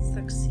will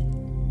succeed.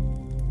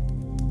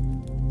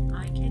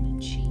 I can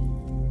achieve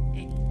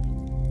anything.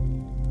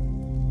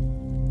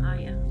 I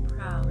am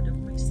proud of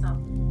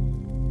myself.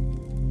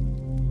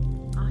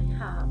 I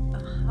have a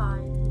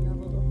high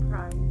level of pride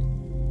pride.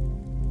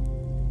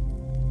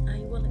 I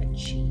will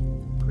achieve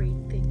great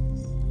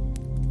things.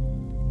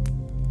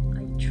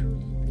 I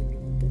truly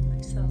believe in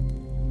myself.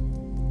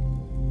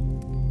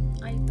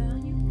 I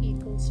value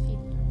people's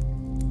feedback.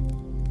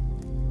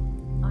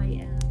 I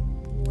am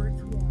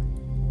worthwhile.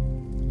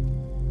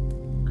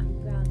 I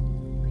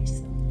value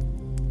myself.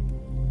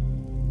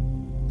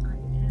 I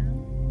am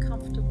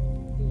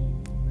comfortable being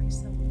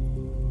myself.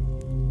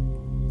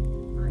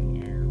 I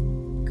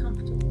am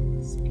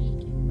comfortable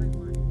speaking my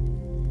mind.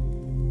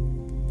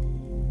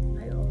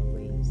 I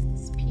always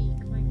speak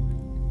my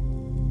mind.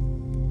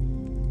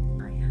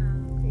 I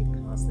have a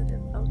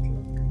positive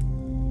outlook.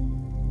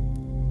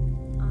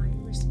 I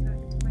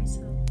respect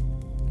myself.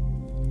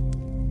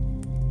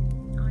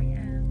 I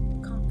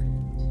am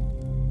confident.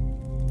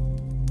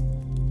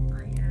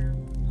 I am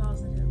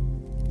positive.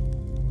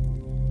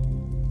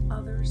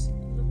 Others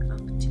look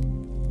up to me.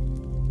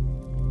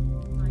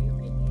 My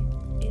opinion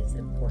is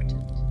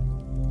important.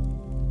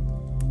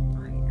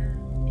 I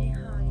am a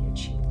high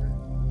achiever.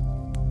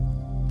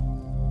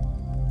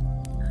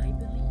 I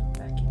believe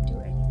I can do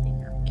anything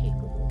I'm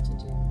capable to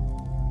do.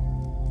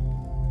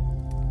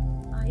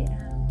 I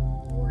am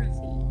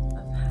worthy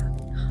of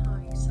having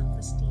high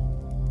self-esteem.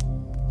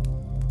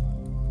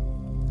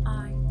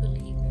 I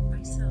believe in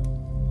myself.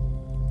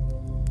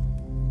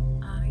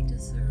 I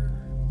deserve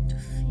to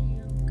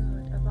feel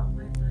good about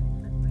my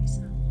life and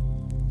myself.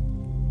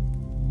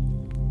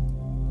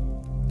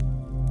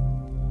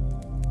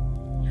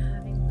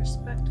 Having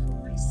respect for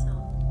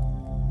myself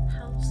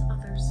helps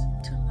others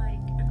to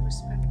like and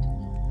respect me.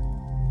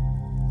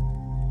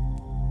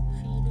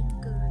 Feeling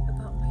good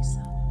about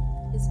myself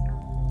is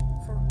normal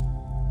for me.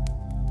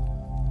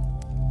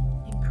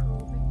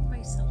 Improving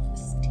my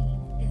self-esteem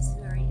is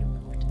very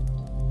important.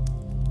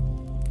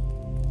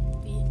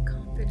 Being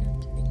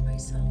confident in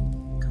myself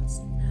comes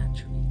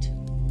naturally to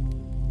me.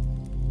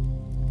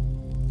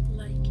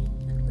 Liking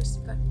and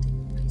respecting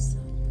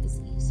myself is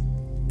easy.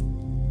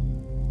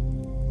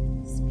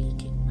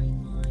 Speaking my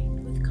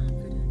mind with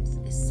confidence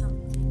is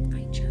something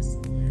I just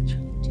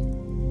naturally do.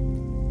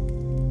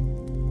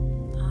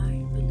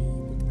 I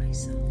believe in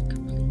myself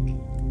completely.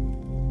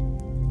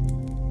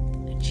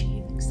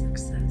 Achieving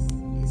success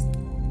is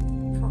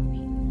normal for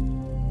me.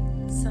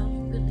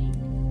 Self-belief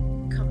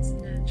comes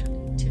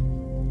naturally to me.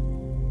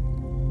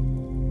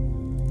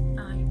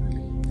 I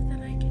believe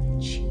that I can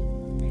achieve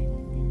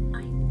anything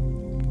I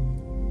want.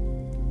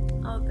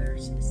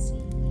 Others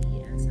see me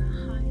as a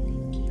highly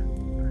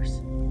capable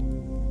person.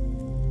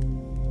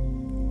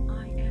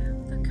 I am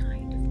the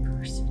kind of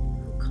person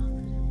who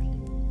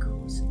confidently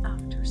goes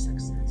after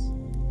success.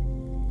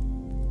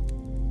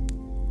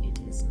 It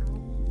is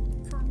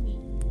normal for me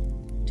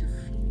to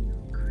feel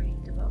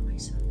great about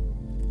myself.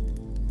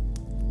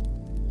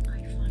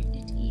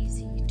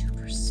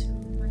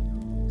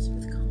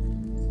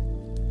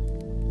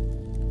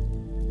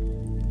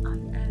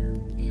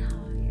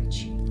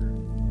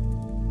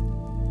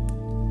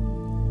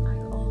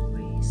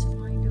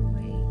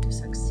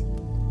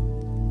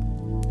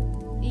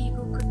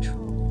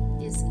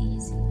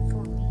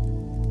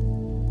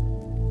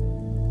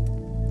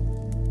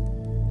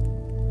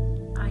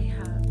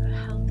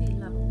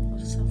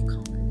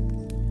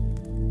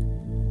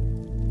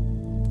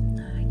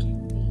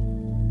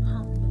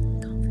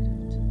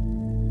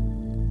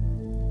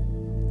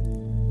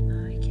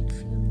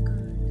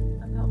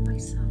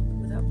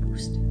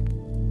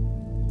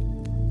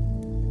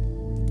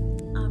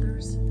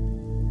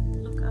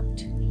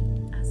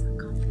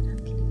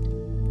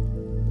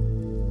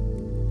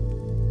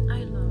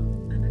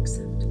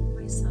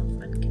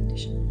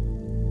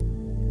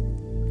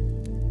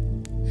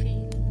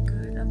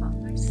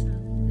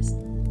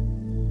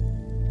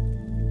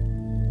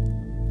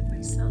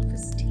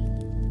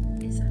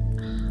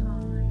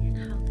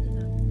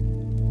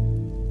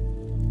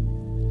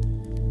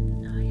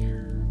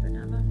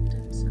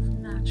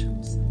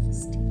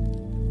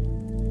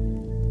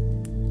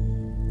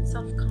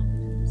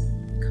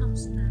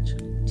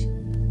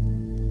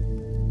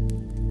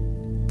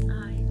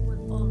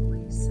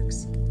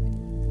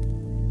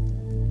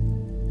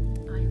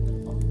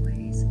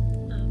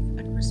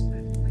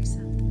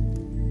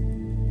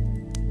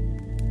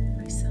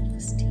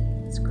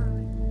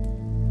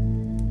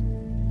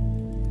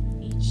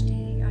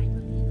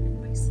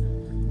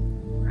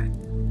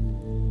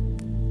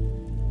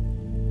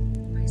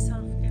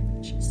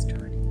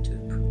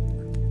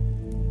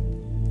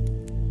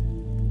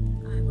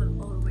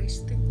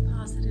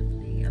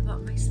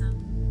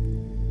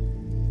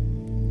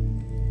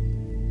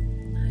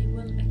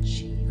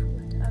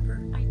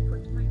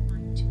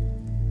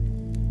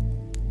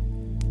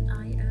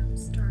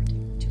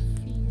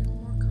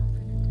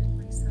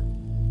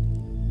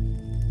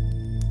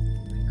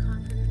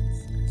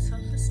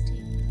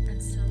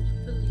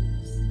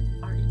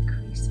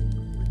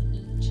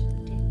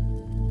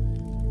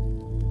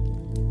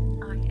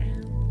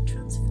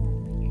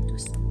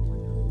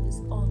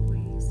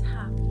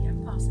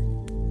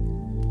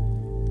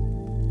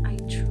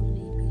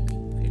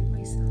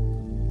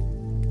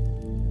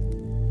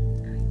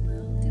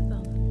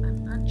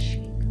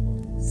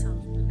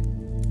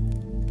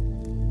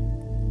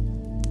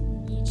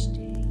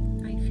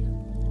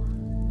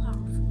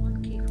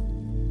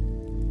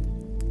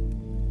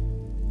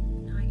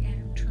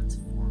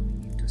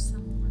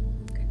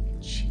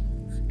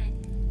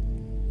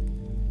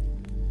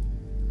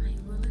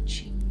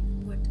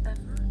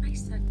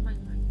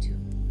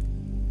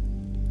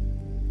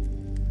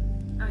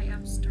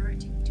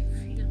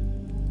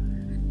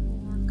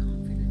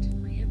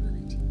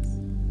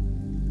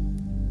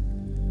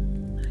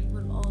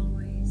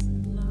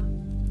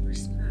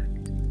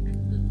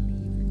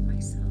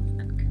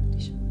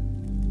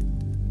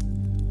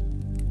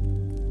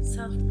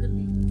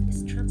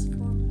 is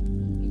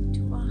transforming me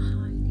into a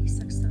highly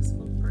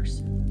successful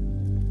person.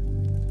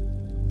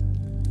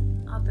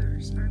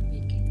 Others are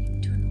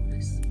beginning to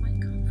notice my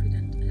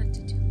confident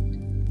attitude.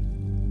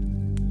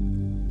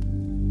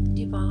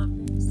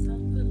 Developing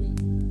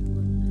self-belief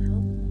will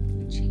help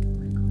me achieve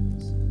my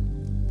goals.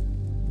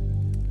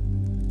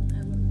 I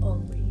will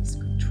always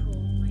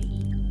control my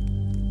ego.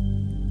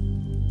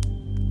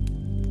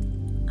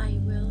 I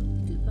will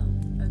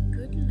develop a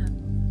good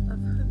level of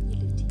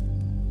humility.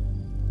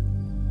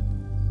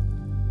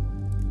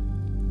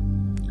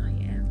 I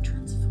am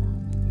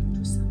transforming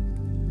into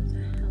someone with a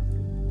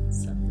healthy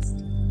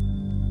self-esteem.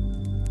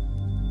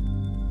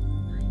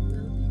 I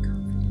will be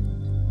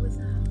confident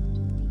without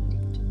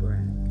needing to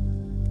brag.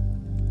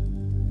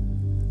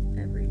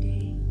 Every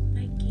day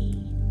I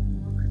gain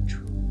more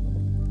control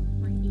over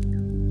my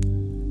ego.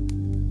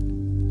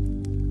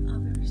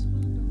 Others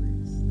will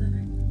notice that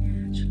I'm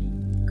naturally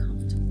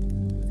comfortable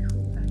with who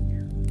I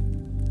am.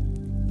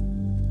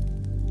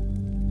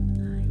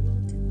 I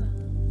will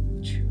develop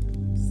true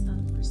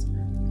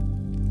self-respect.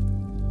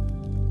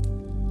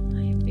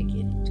 I am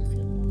beginning to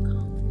feel more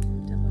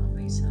confident about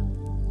myself.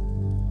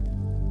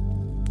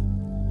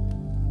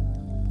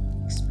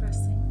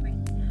 Expressing my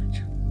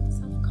natural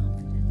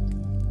self-confidence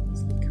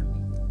is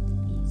becoming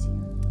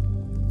easier.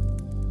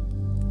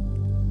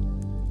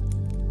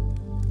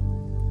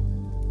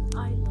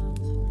 I love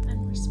and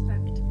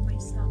respect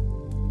myself.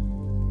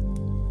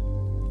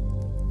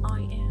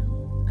 I am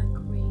a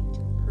great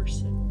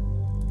person.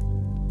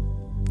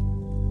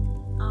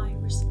 I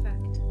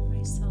respect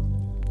myself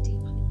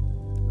deeply.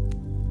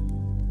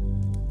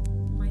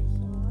 My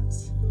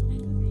thoughts and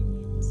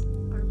opinions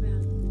are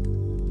valued.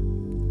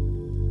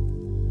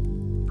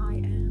 I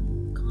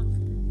am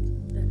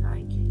confident that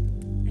I can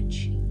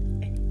achieve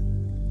anything.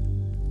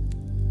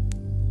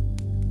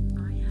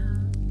 I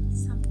have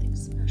something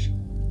special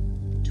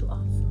to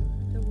offer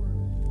the world.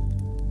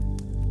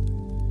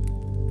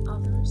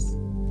 Others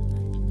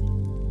like me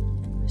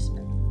and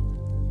respect me.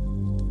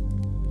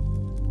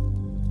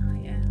 I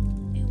am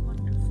a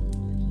wonderful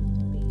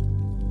human being.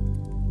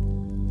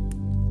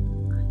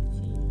 I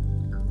feel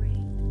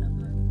great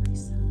about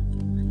myself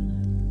and my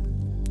life.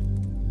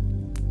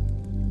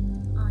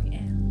 I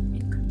am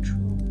in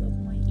control of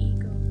my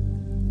ego.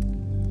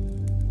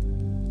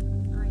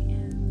 I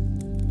am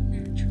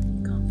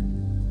naturally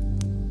confident.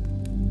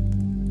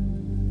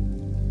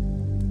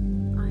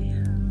 I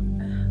have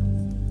a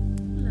healthy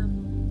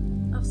level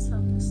of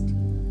self-esteem.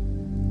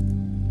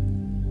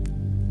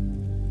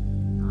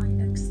 I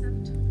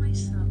accept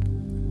myself for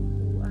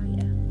who I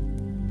am.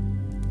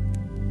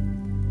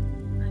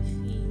 I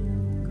feel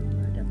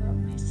good about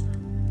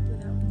myself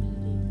without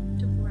needing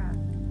to brag.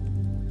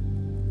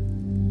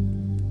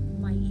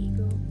 My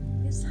ego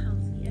is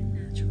healthy and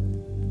natural.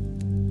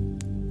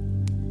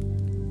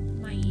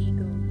 My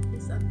ego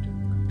is under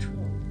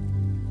control.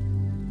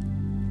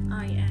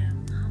 I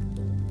am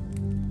humble.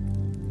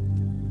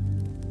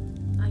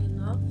 I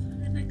love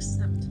and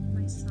accept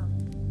myself.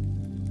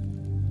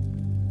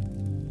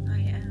 I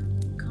am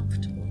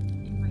comfortable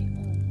in my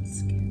own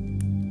skin.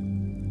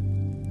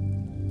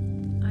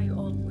 I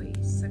always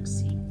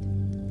succeed.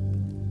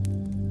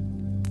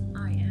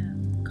 I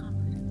am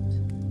confident.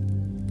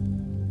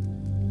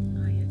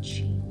 I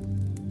achieve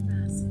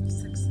massive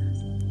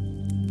success.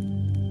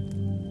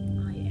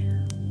 I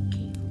am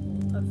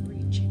capable of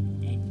reaching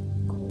any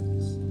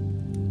goals.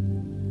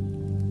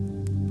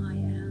 I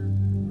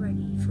am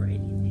ready for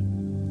anything.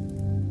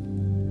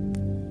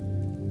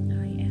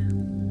 I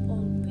am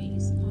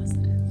always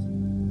positive.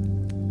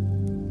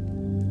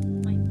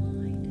 My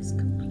mind is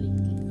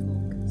completely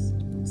focused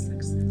on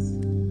success.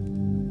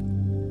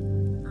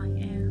 I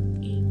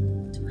am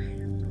able to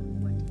handle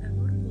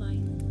whatever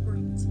life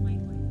brings my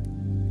way.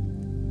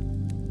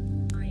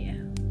 I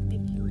am a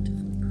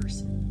beautiful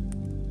person.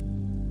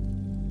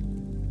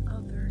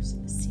 Others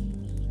see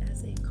me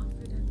as a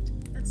confident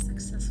and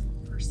successful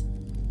person.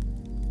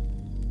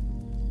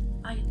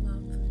 I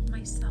love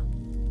myself.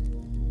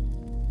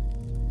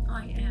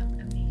 I am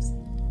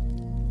amazing.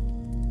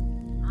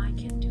 I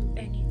can do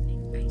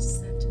anything I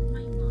set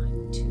my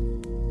mind to.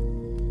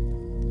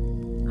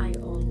 I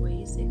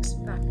always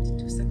expect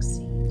to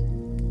succeed.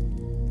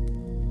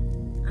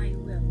 I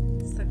will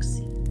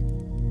succeed.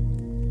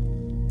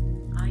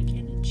 I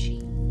can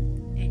achieve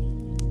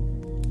anything.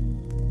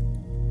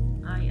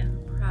 I am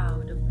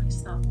proud of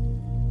myself.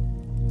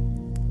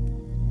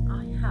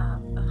 I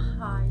have a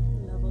high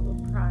level of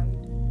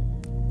pride.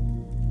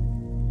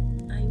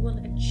 I will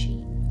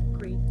achieve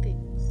great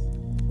things.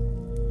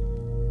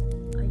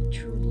 I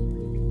truly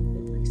believe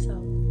in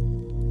myself.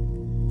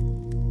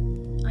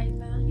 I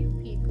value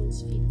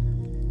people's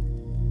feedback.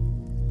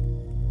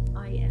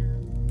 I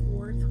am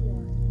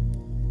worthwhile.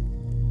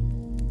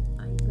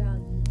 I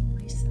value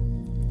myself.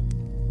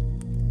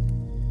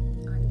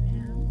 I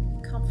am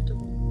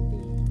comfortable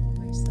being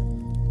myself.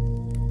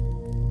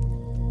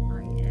 I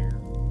am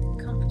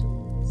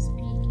comfortable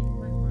speaking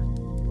my mind.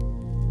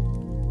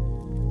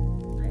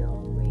 I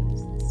always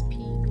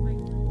speak my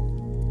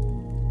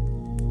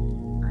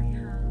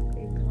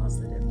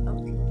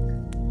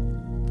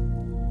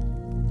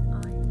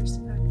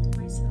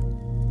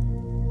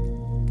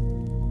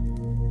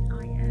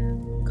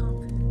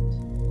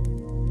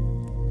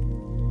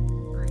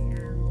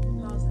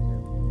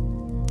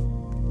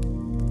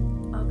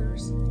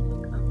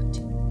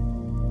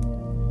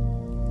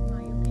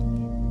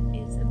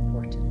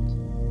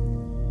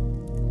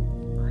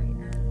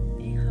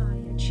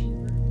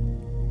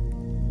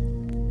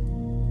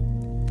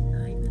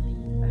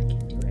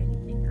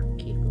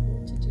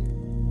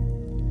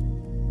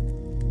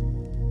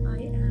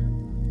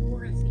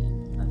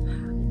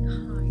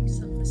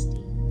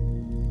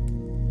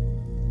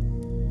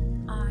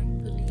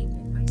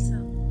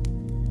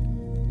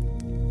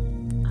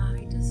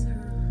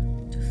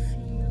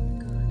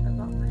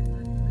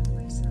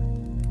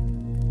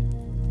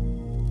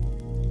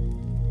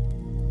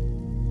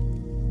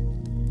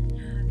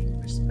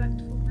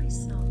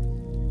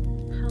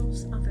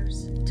allows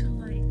others to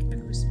like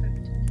and respect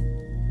me.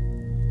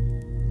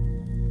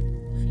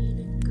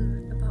 Feeling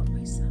good about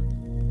myself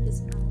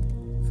is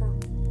normal for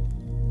me.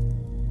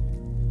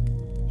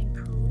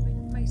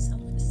 Improving my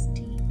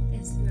self-esteem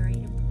is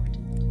very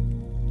important.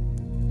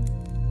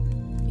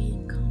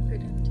 Being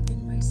confident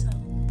in myself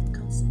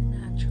comes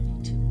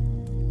naturally to me.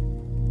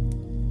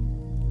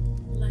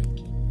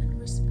 Liking and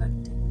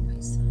respecting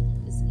myself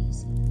is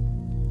easy.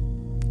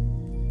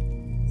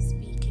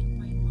 Speaking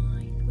my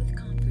mind with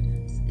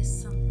confidence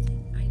is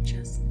something I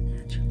just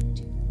naturally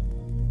do.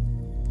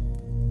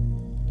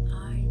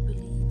 I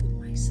believe in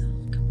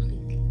myself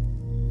completely.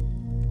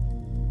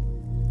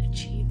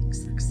 Achieving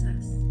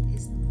success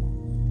is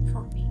normal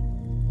for me.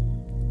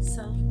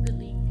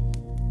 Self-belief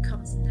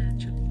comes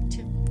naturally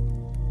to me.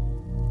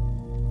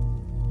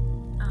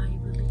 I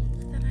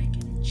believe that I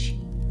can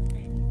achieve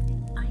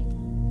anything I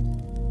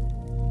want.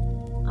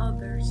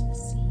 Others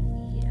see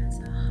me as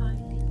a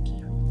highly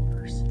capable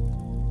person.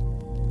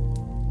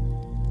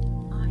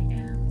 I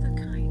am the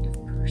kind of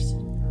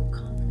person who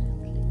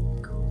confidently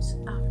goes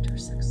after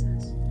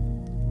success.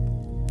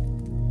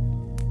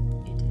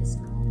 It is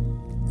normal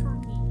for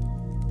me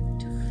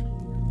to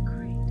feel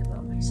great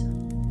about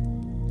myself.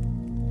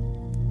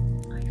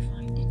 I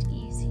find it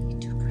easy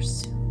to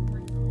pursue my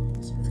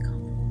goals with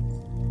confidence.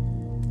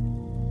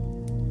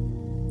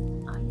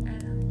 I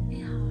am a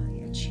high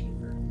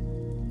achiever.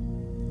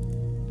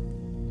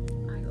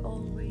 I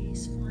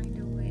always find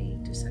a way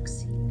to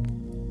succeed.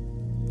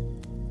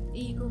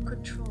 Ego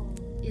control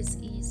is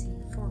easy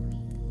for me.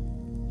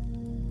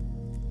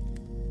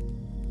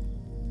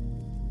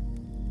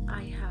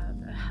 I have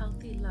a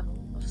healthy level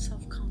of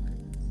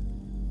self-confidence.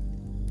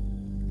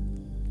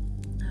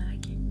 I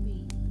can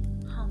be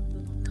humble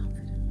and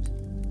confident.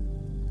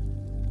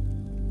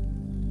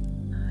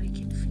 I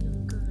can feel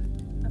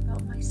good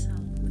about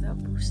myself without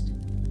boasting.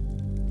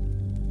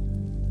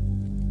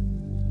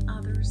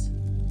 Others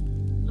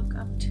look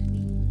up to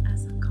me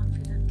as a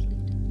confident leader.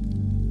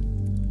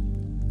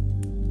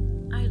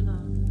 I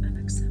love and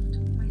accept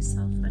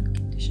myself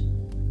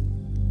unconditionally.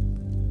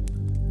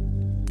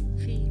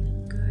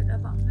 Feeling good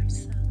about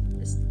myself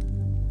is normal.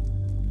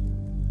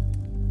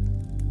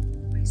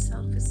 My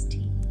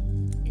self-esteem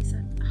is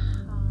at a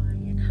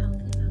high and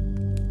healthy level.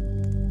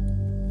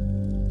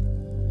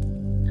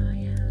 I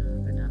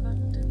have an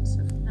abundance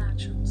of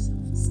natural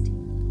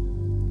self-esteem.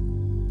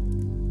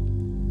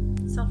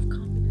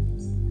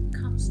 Self-confidence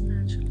comes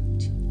naturally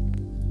to me.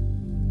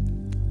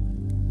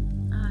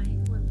 I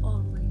will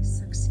always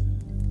succeed.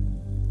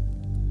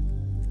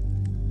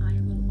 I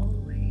will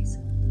always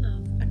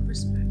love and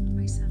respect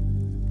myself.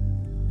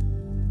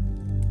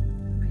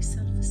 My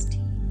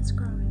self-esteem is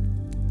growing.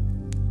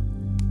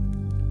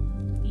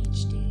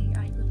 Each day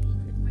I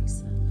believe in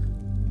myself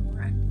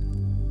more and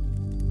more.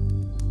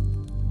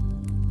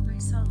 My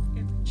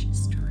self-image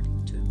is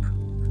starting to improve.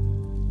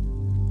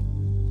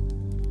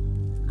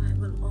 I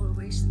will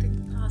always think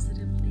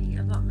positively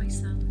about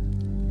myself.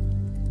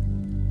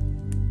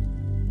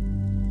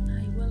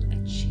 I will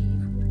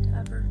achieve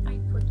whatever I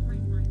put my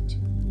mind to.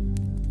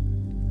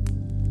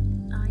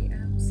 I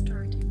am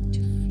starting to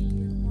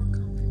feel more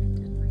confident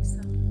in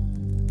myself.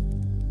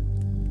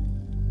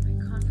 My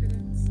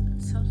confidence,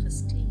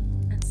 self-esteem,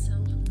 and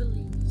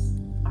self-beliefs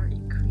are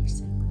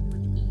increasing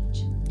with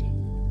each day.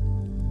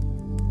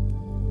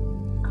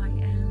 I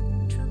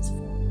am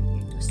transforming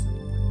into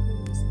someone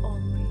who is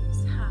always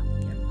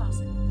happy and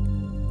positive.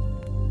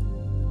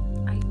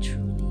 I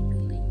truly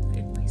believe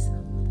in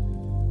myself.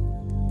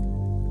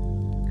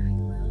 I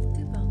will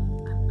develop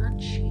an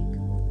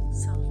unshakable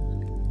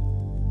self-belief.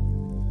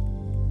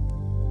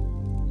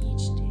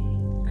 Each day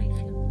I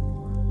feel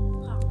more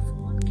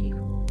powerful and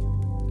capable.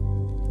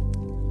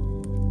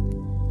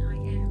 I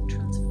am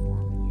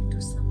transforming into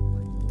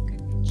someone who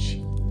can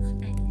achieve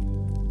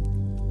anything.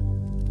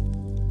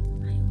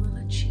 I will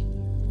achieve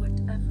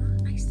whatever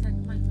I set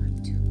my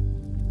mind to.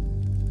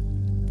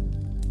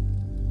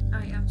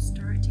 I am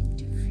starting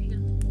to feel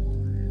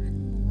more and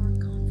more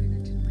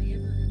confident in my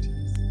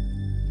abilities.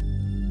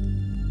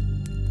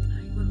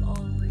 I will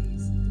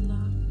always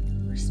love,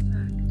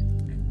 respect,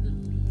 and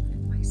believe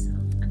in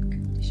myself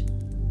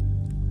unconditionally.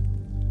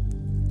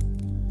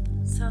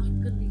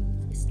 Self-belief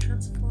is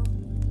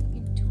transforming me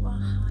into a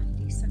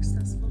highly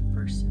successful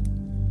person.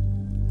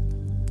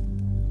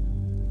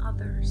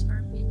 Others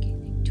are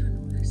beginning to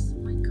notice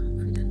my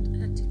confident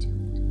attitude.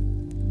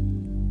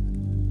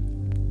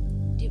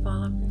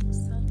 Developing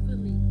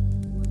self-belief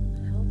will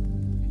help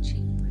me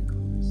achieve my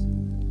goals.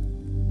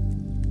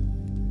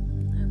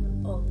 I will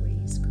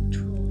always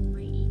control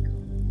my ego.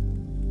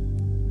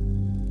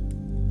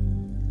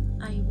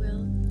 I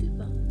will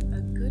develop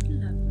a good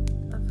level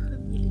of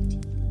humility.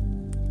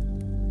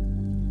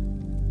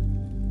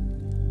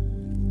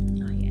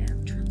 I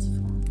am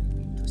transforming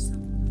into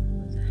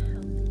someone with a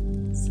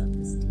healthy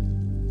self-esteem.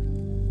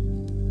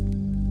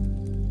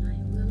 I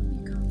will be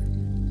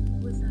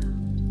confident without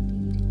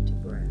needing to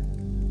brag.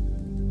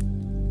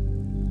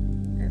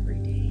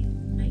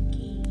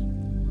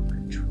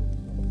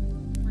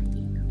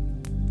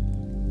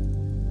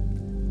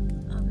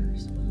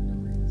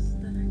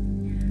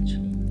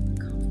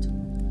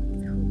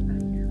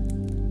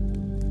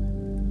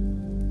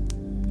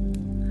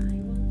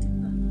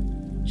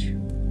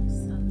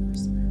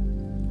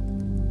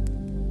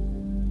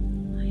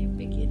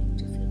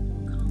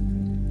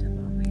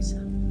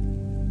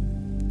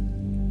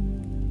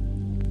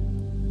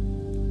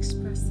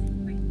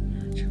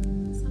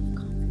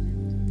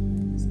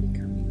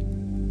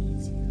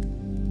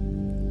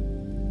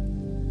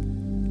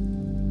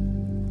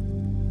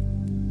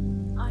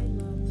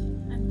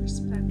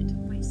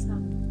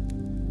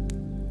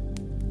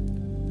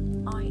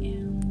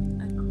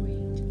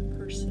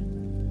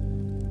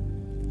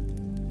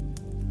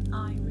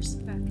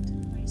 respect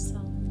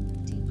myself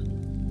deeply.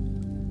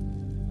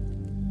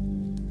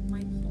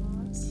 My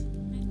thoughts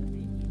and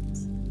opinions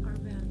are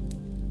valuable.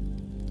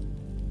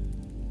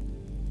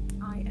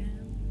 I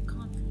am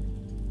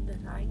confident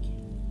that I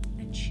can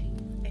achieve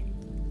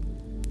anything.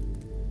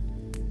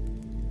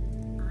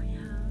 I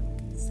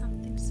have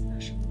something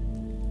special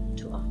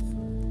to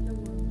offer the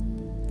world.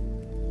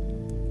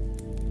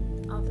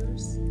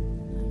 Others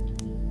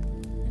like me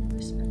and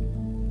respect me.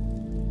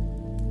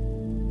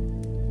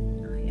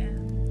 I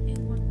am a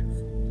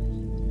wonderful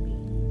human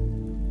being.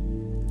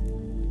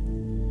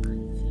 I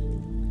feel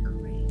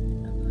great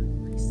about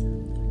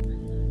myself and my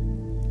life.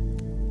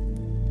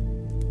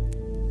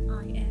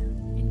 I am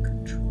in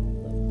control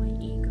of my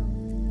ego.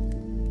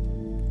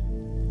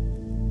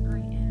 I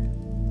am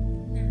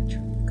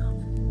naturally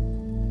confident.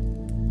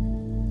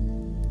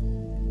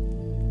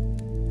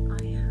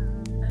 I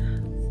have a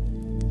healthy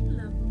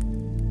level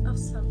of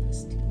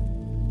self-esteem.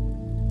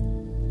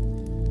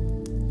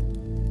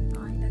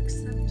 I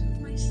accept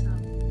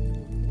myself for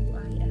who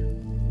I am.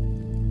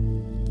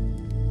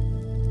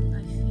 I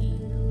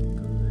feel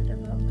good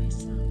about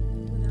myself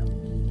without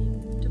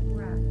needing to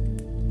brag.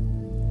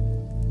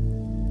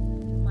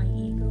 My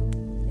ego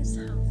is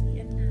healthy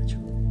and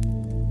natural.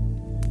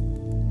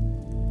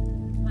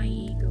 My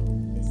ego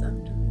is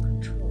under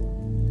control.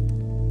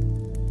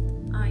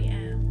 I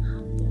am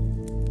humble.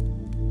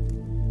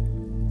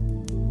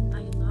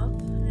 I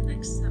love and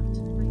accept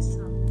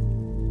myself.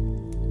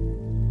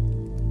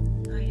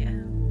 I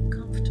am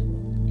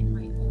comfortable in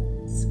my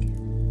own skin.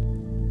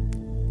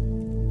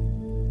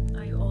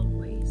 I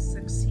always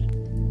succeed.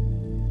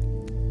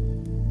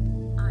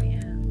 I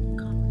am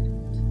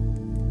confident.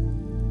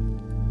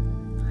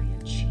 I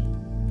achieve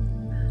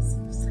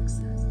massive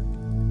success.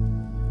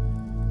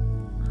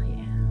 I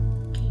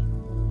am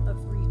capable of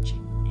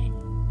reaching any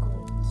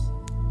goals.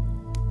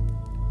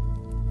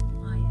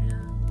 I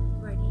am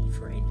ready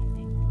for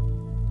anything.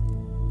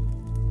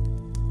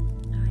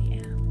 I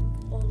am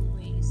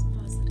always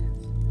positive.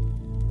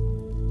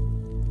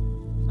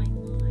 My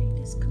mind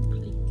is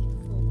completely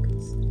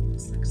focused on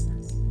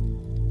success.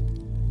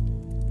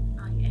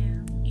 I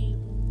am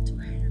able to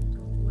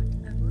handle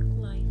whatever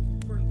life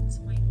brings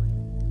my way.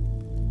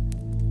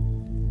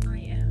 I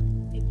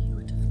am a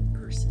beautiful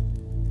person.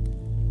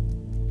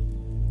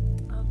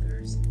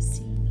 Others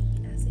see me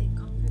as a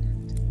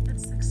confident and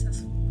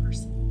successful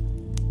person.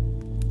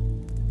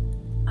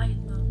 I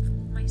love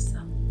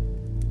myself.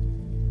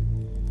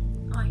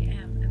 I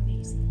am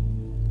amazing.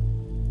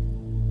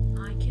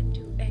 I can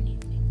do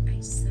anything I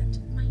set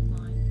my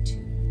mind to.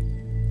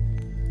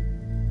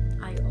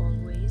 I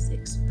always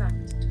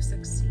expect to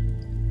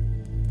succeed.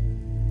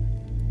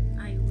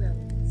 I will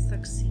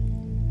succeed.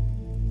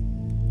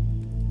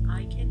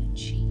 I can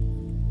achieve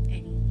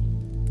anything.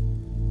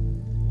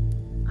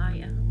 I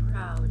am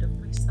proud of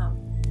myself.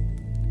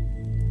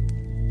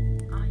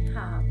 I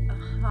have a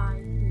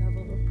high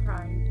level of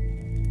pride.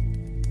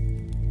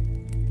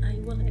 I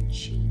will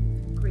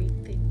achieve great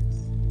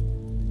things.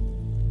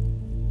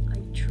 I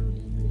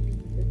truly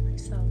believe in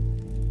myself.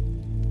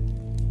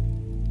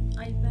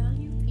 I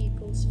value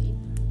people's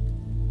feedback.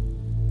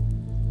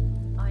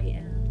 I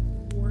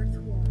am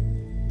worthwhile.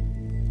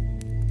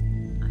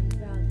 I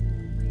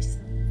value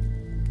myself.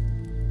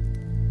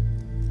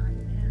 I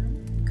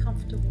am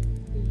comfortable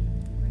being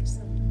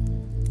myself.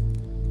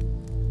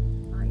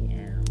 I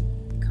am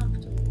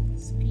comfortable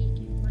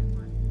speaking my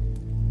mind.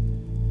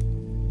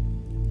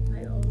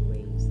 I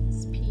always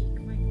speak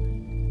my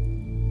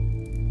mind.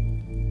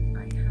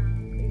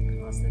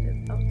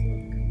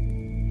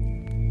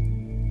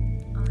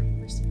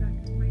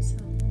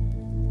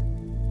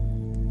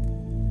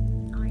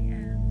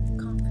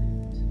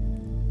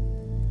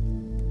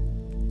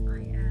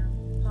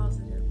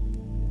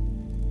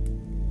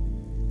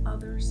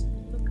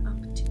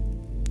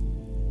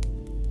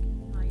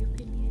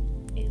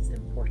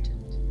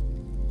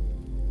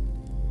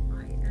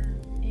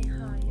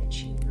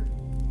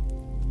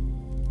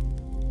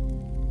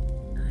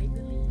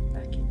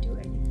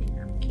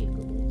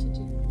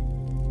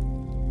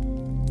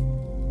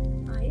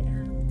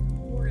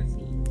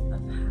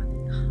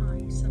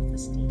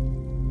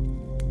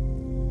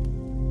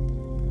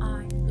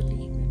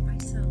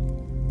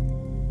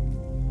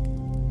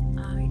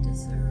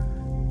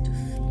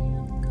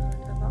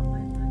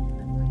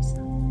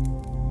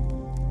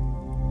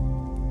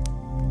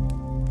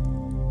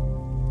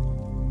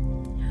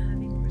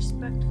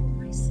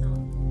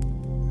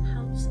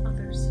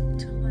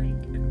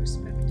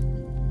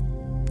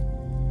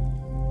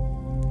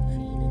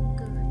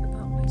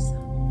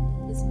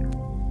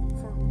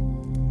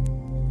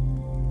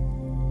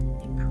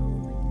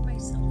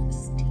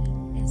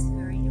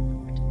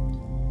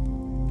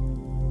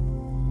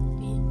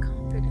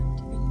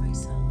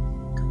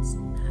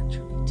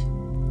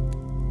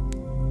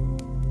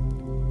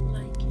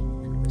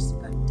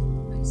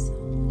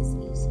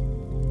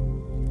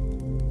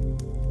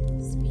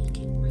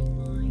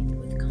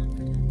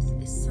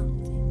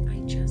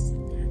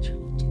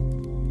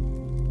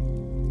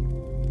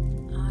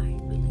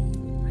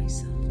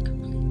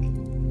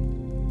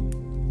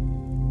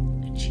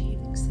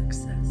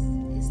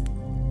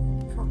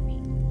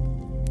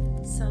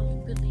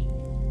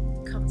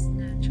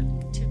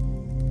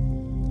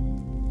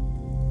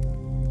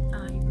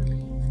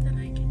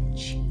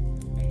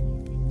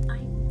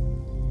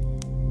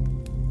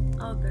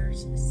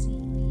 Others see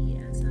me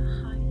as a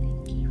highly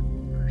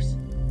capable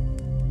person.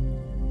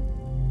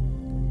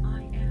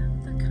 I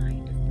am the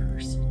kind of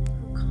person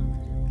who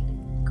confidently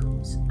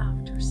goes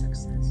after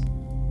success.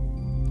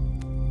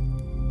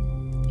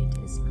 It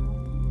is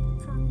normal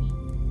for me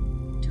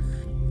to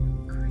feel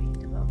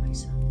great about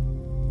myself.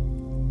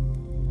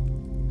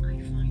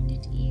 I find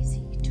it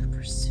easy to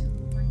pursue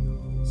my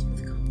goals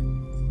with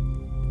confidence.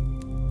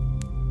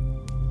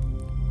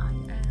 I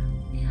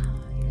am a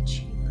high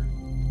achiever.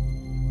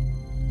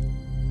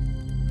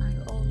 I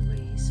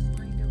always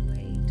find a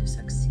way to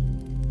succeed.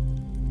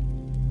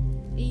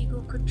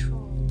 Ego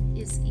control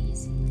is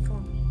easy for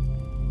me.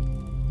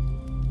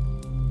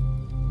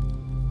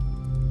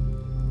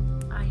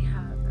 I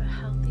have a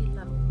healthy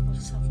level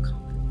of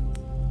self-confidence.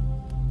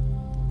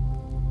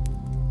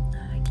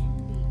 I can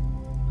be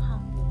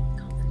humble and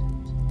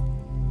confident.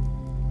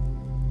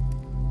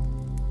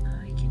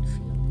 I can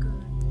feel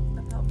good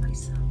about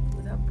myself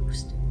without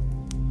boasting.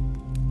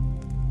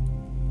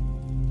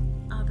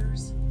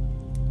 Others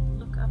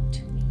look up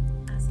to me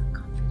as a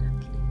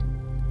confident leader.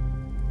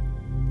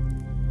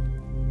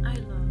 I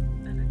love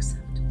and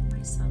accept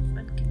myself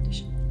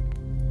unconditionally.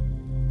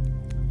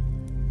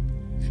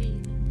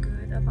 Feeling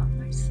good about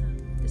myself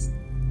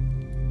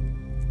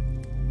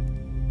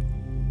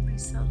my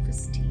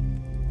self-esteem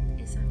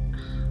is at a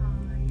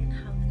high and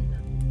healthy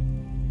level.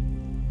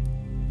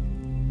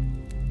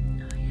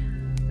 I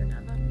have an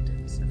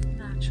abundance of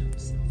natural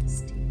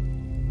self-esteem.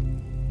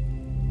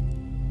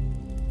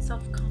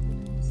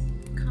 Self-confidence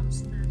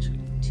comes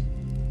naturally to me.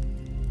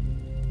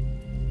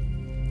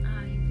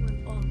 I will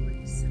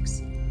always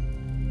succeed.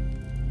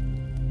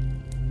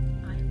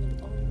 I will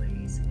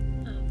always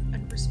love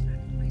and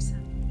respect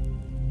myself.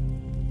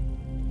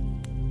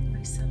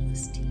 My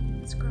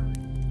self-esteem is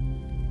growing.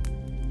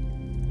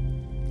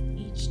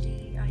 Each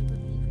day I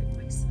believe in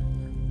myself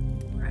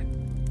more and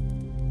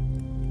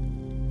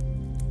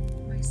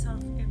more. My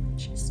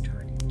self-image is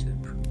starting to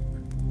improve.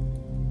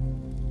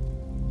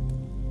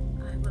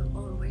 I will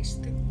always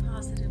think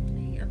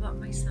positively about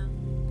myself.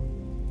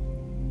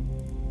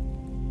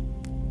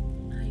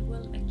 I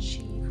will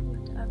achieve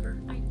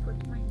whatever I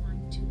put my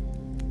mind to.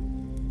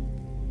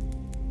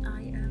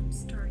 I am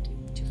starting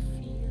to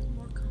feel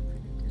more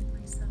confident in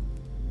myself.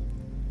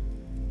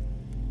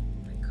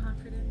 My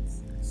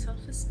confidence,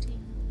 self-esteem,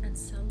 and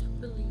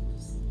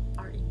self-beliefs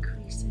are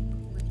increasing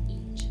with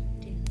each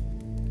day.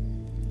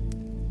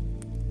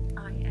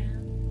 I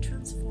am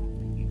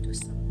transforming into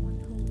someone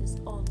who is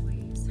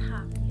always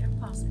happy and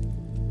positive.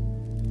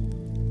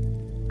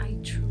 I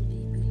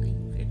truly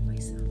believe in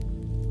myself.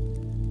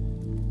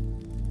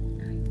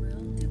 I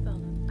will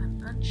develop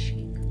an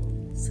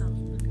unshakable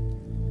self-belief.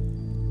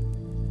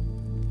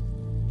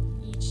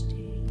 Each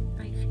day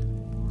I feel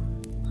more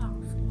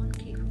powerful and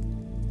capable.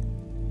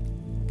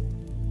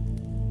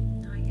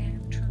 I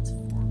am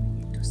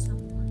transforming into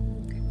someone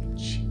who can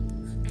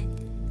achieve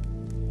anything.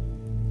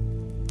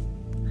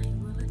 I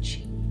will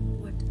achieve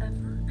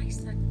whatever I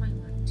set my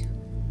mind to.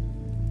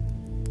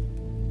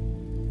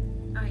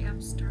 I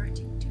am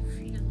starting to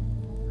feel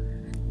more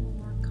and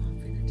more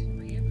confident in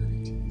my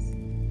abilities.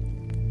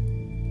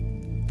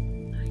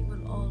 I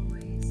will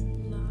always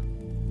love,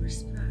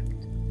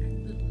 respect,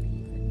 and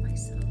believe in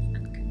myself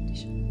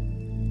unconditionally.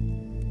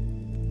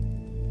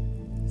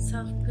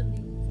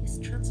 Self-belief is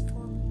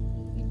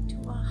transforming me into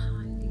a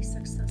highly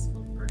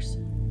successful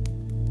person.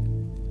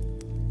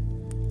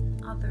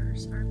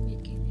 Others are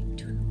beginning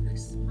to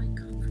notice my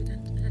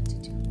confident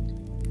attitude.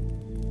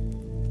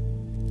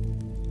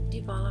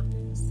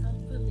 Developing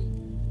self-belief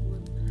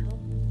will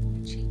help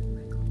me achieve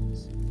my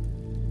goals.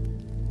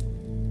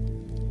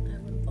 I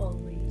will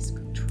always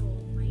control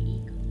my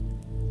ego.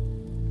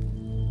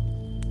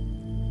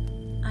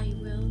 I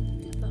will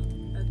develop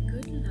a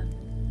good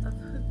level of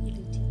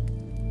humility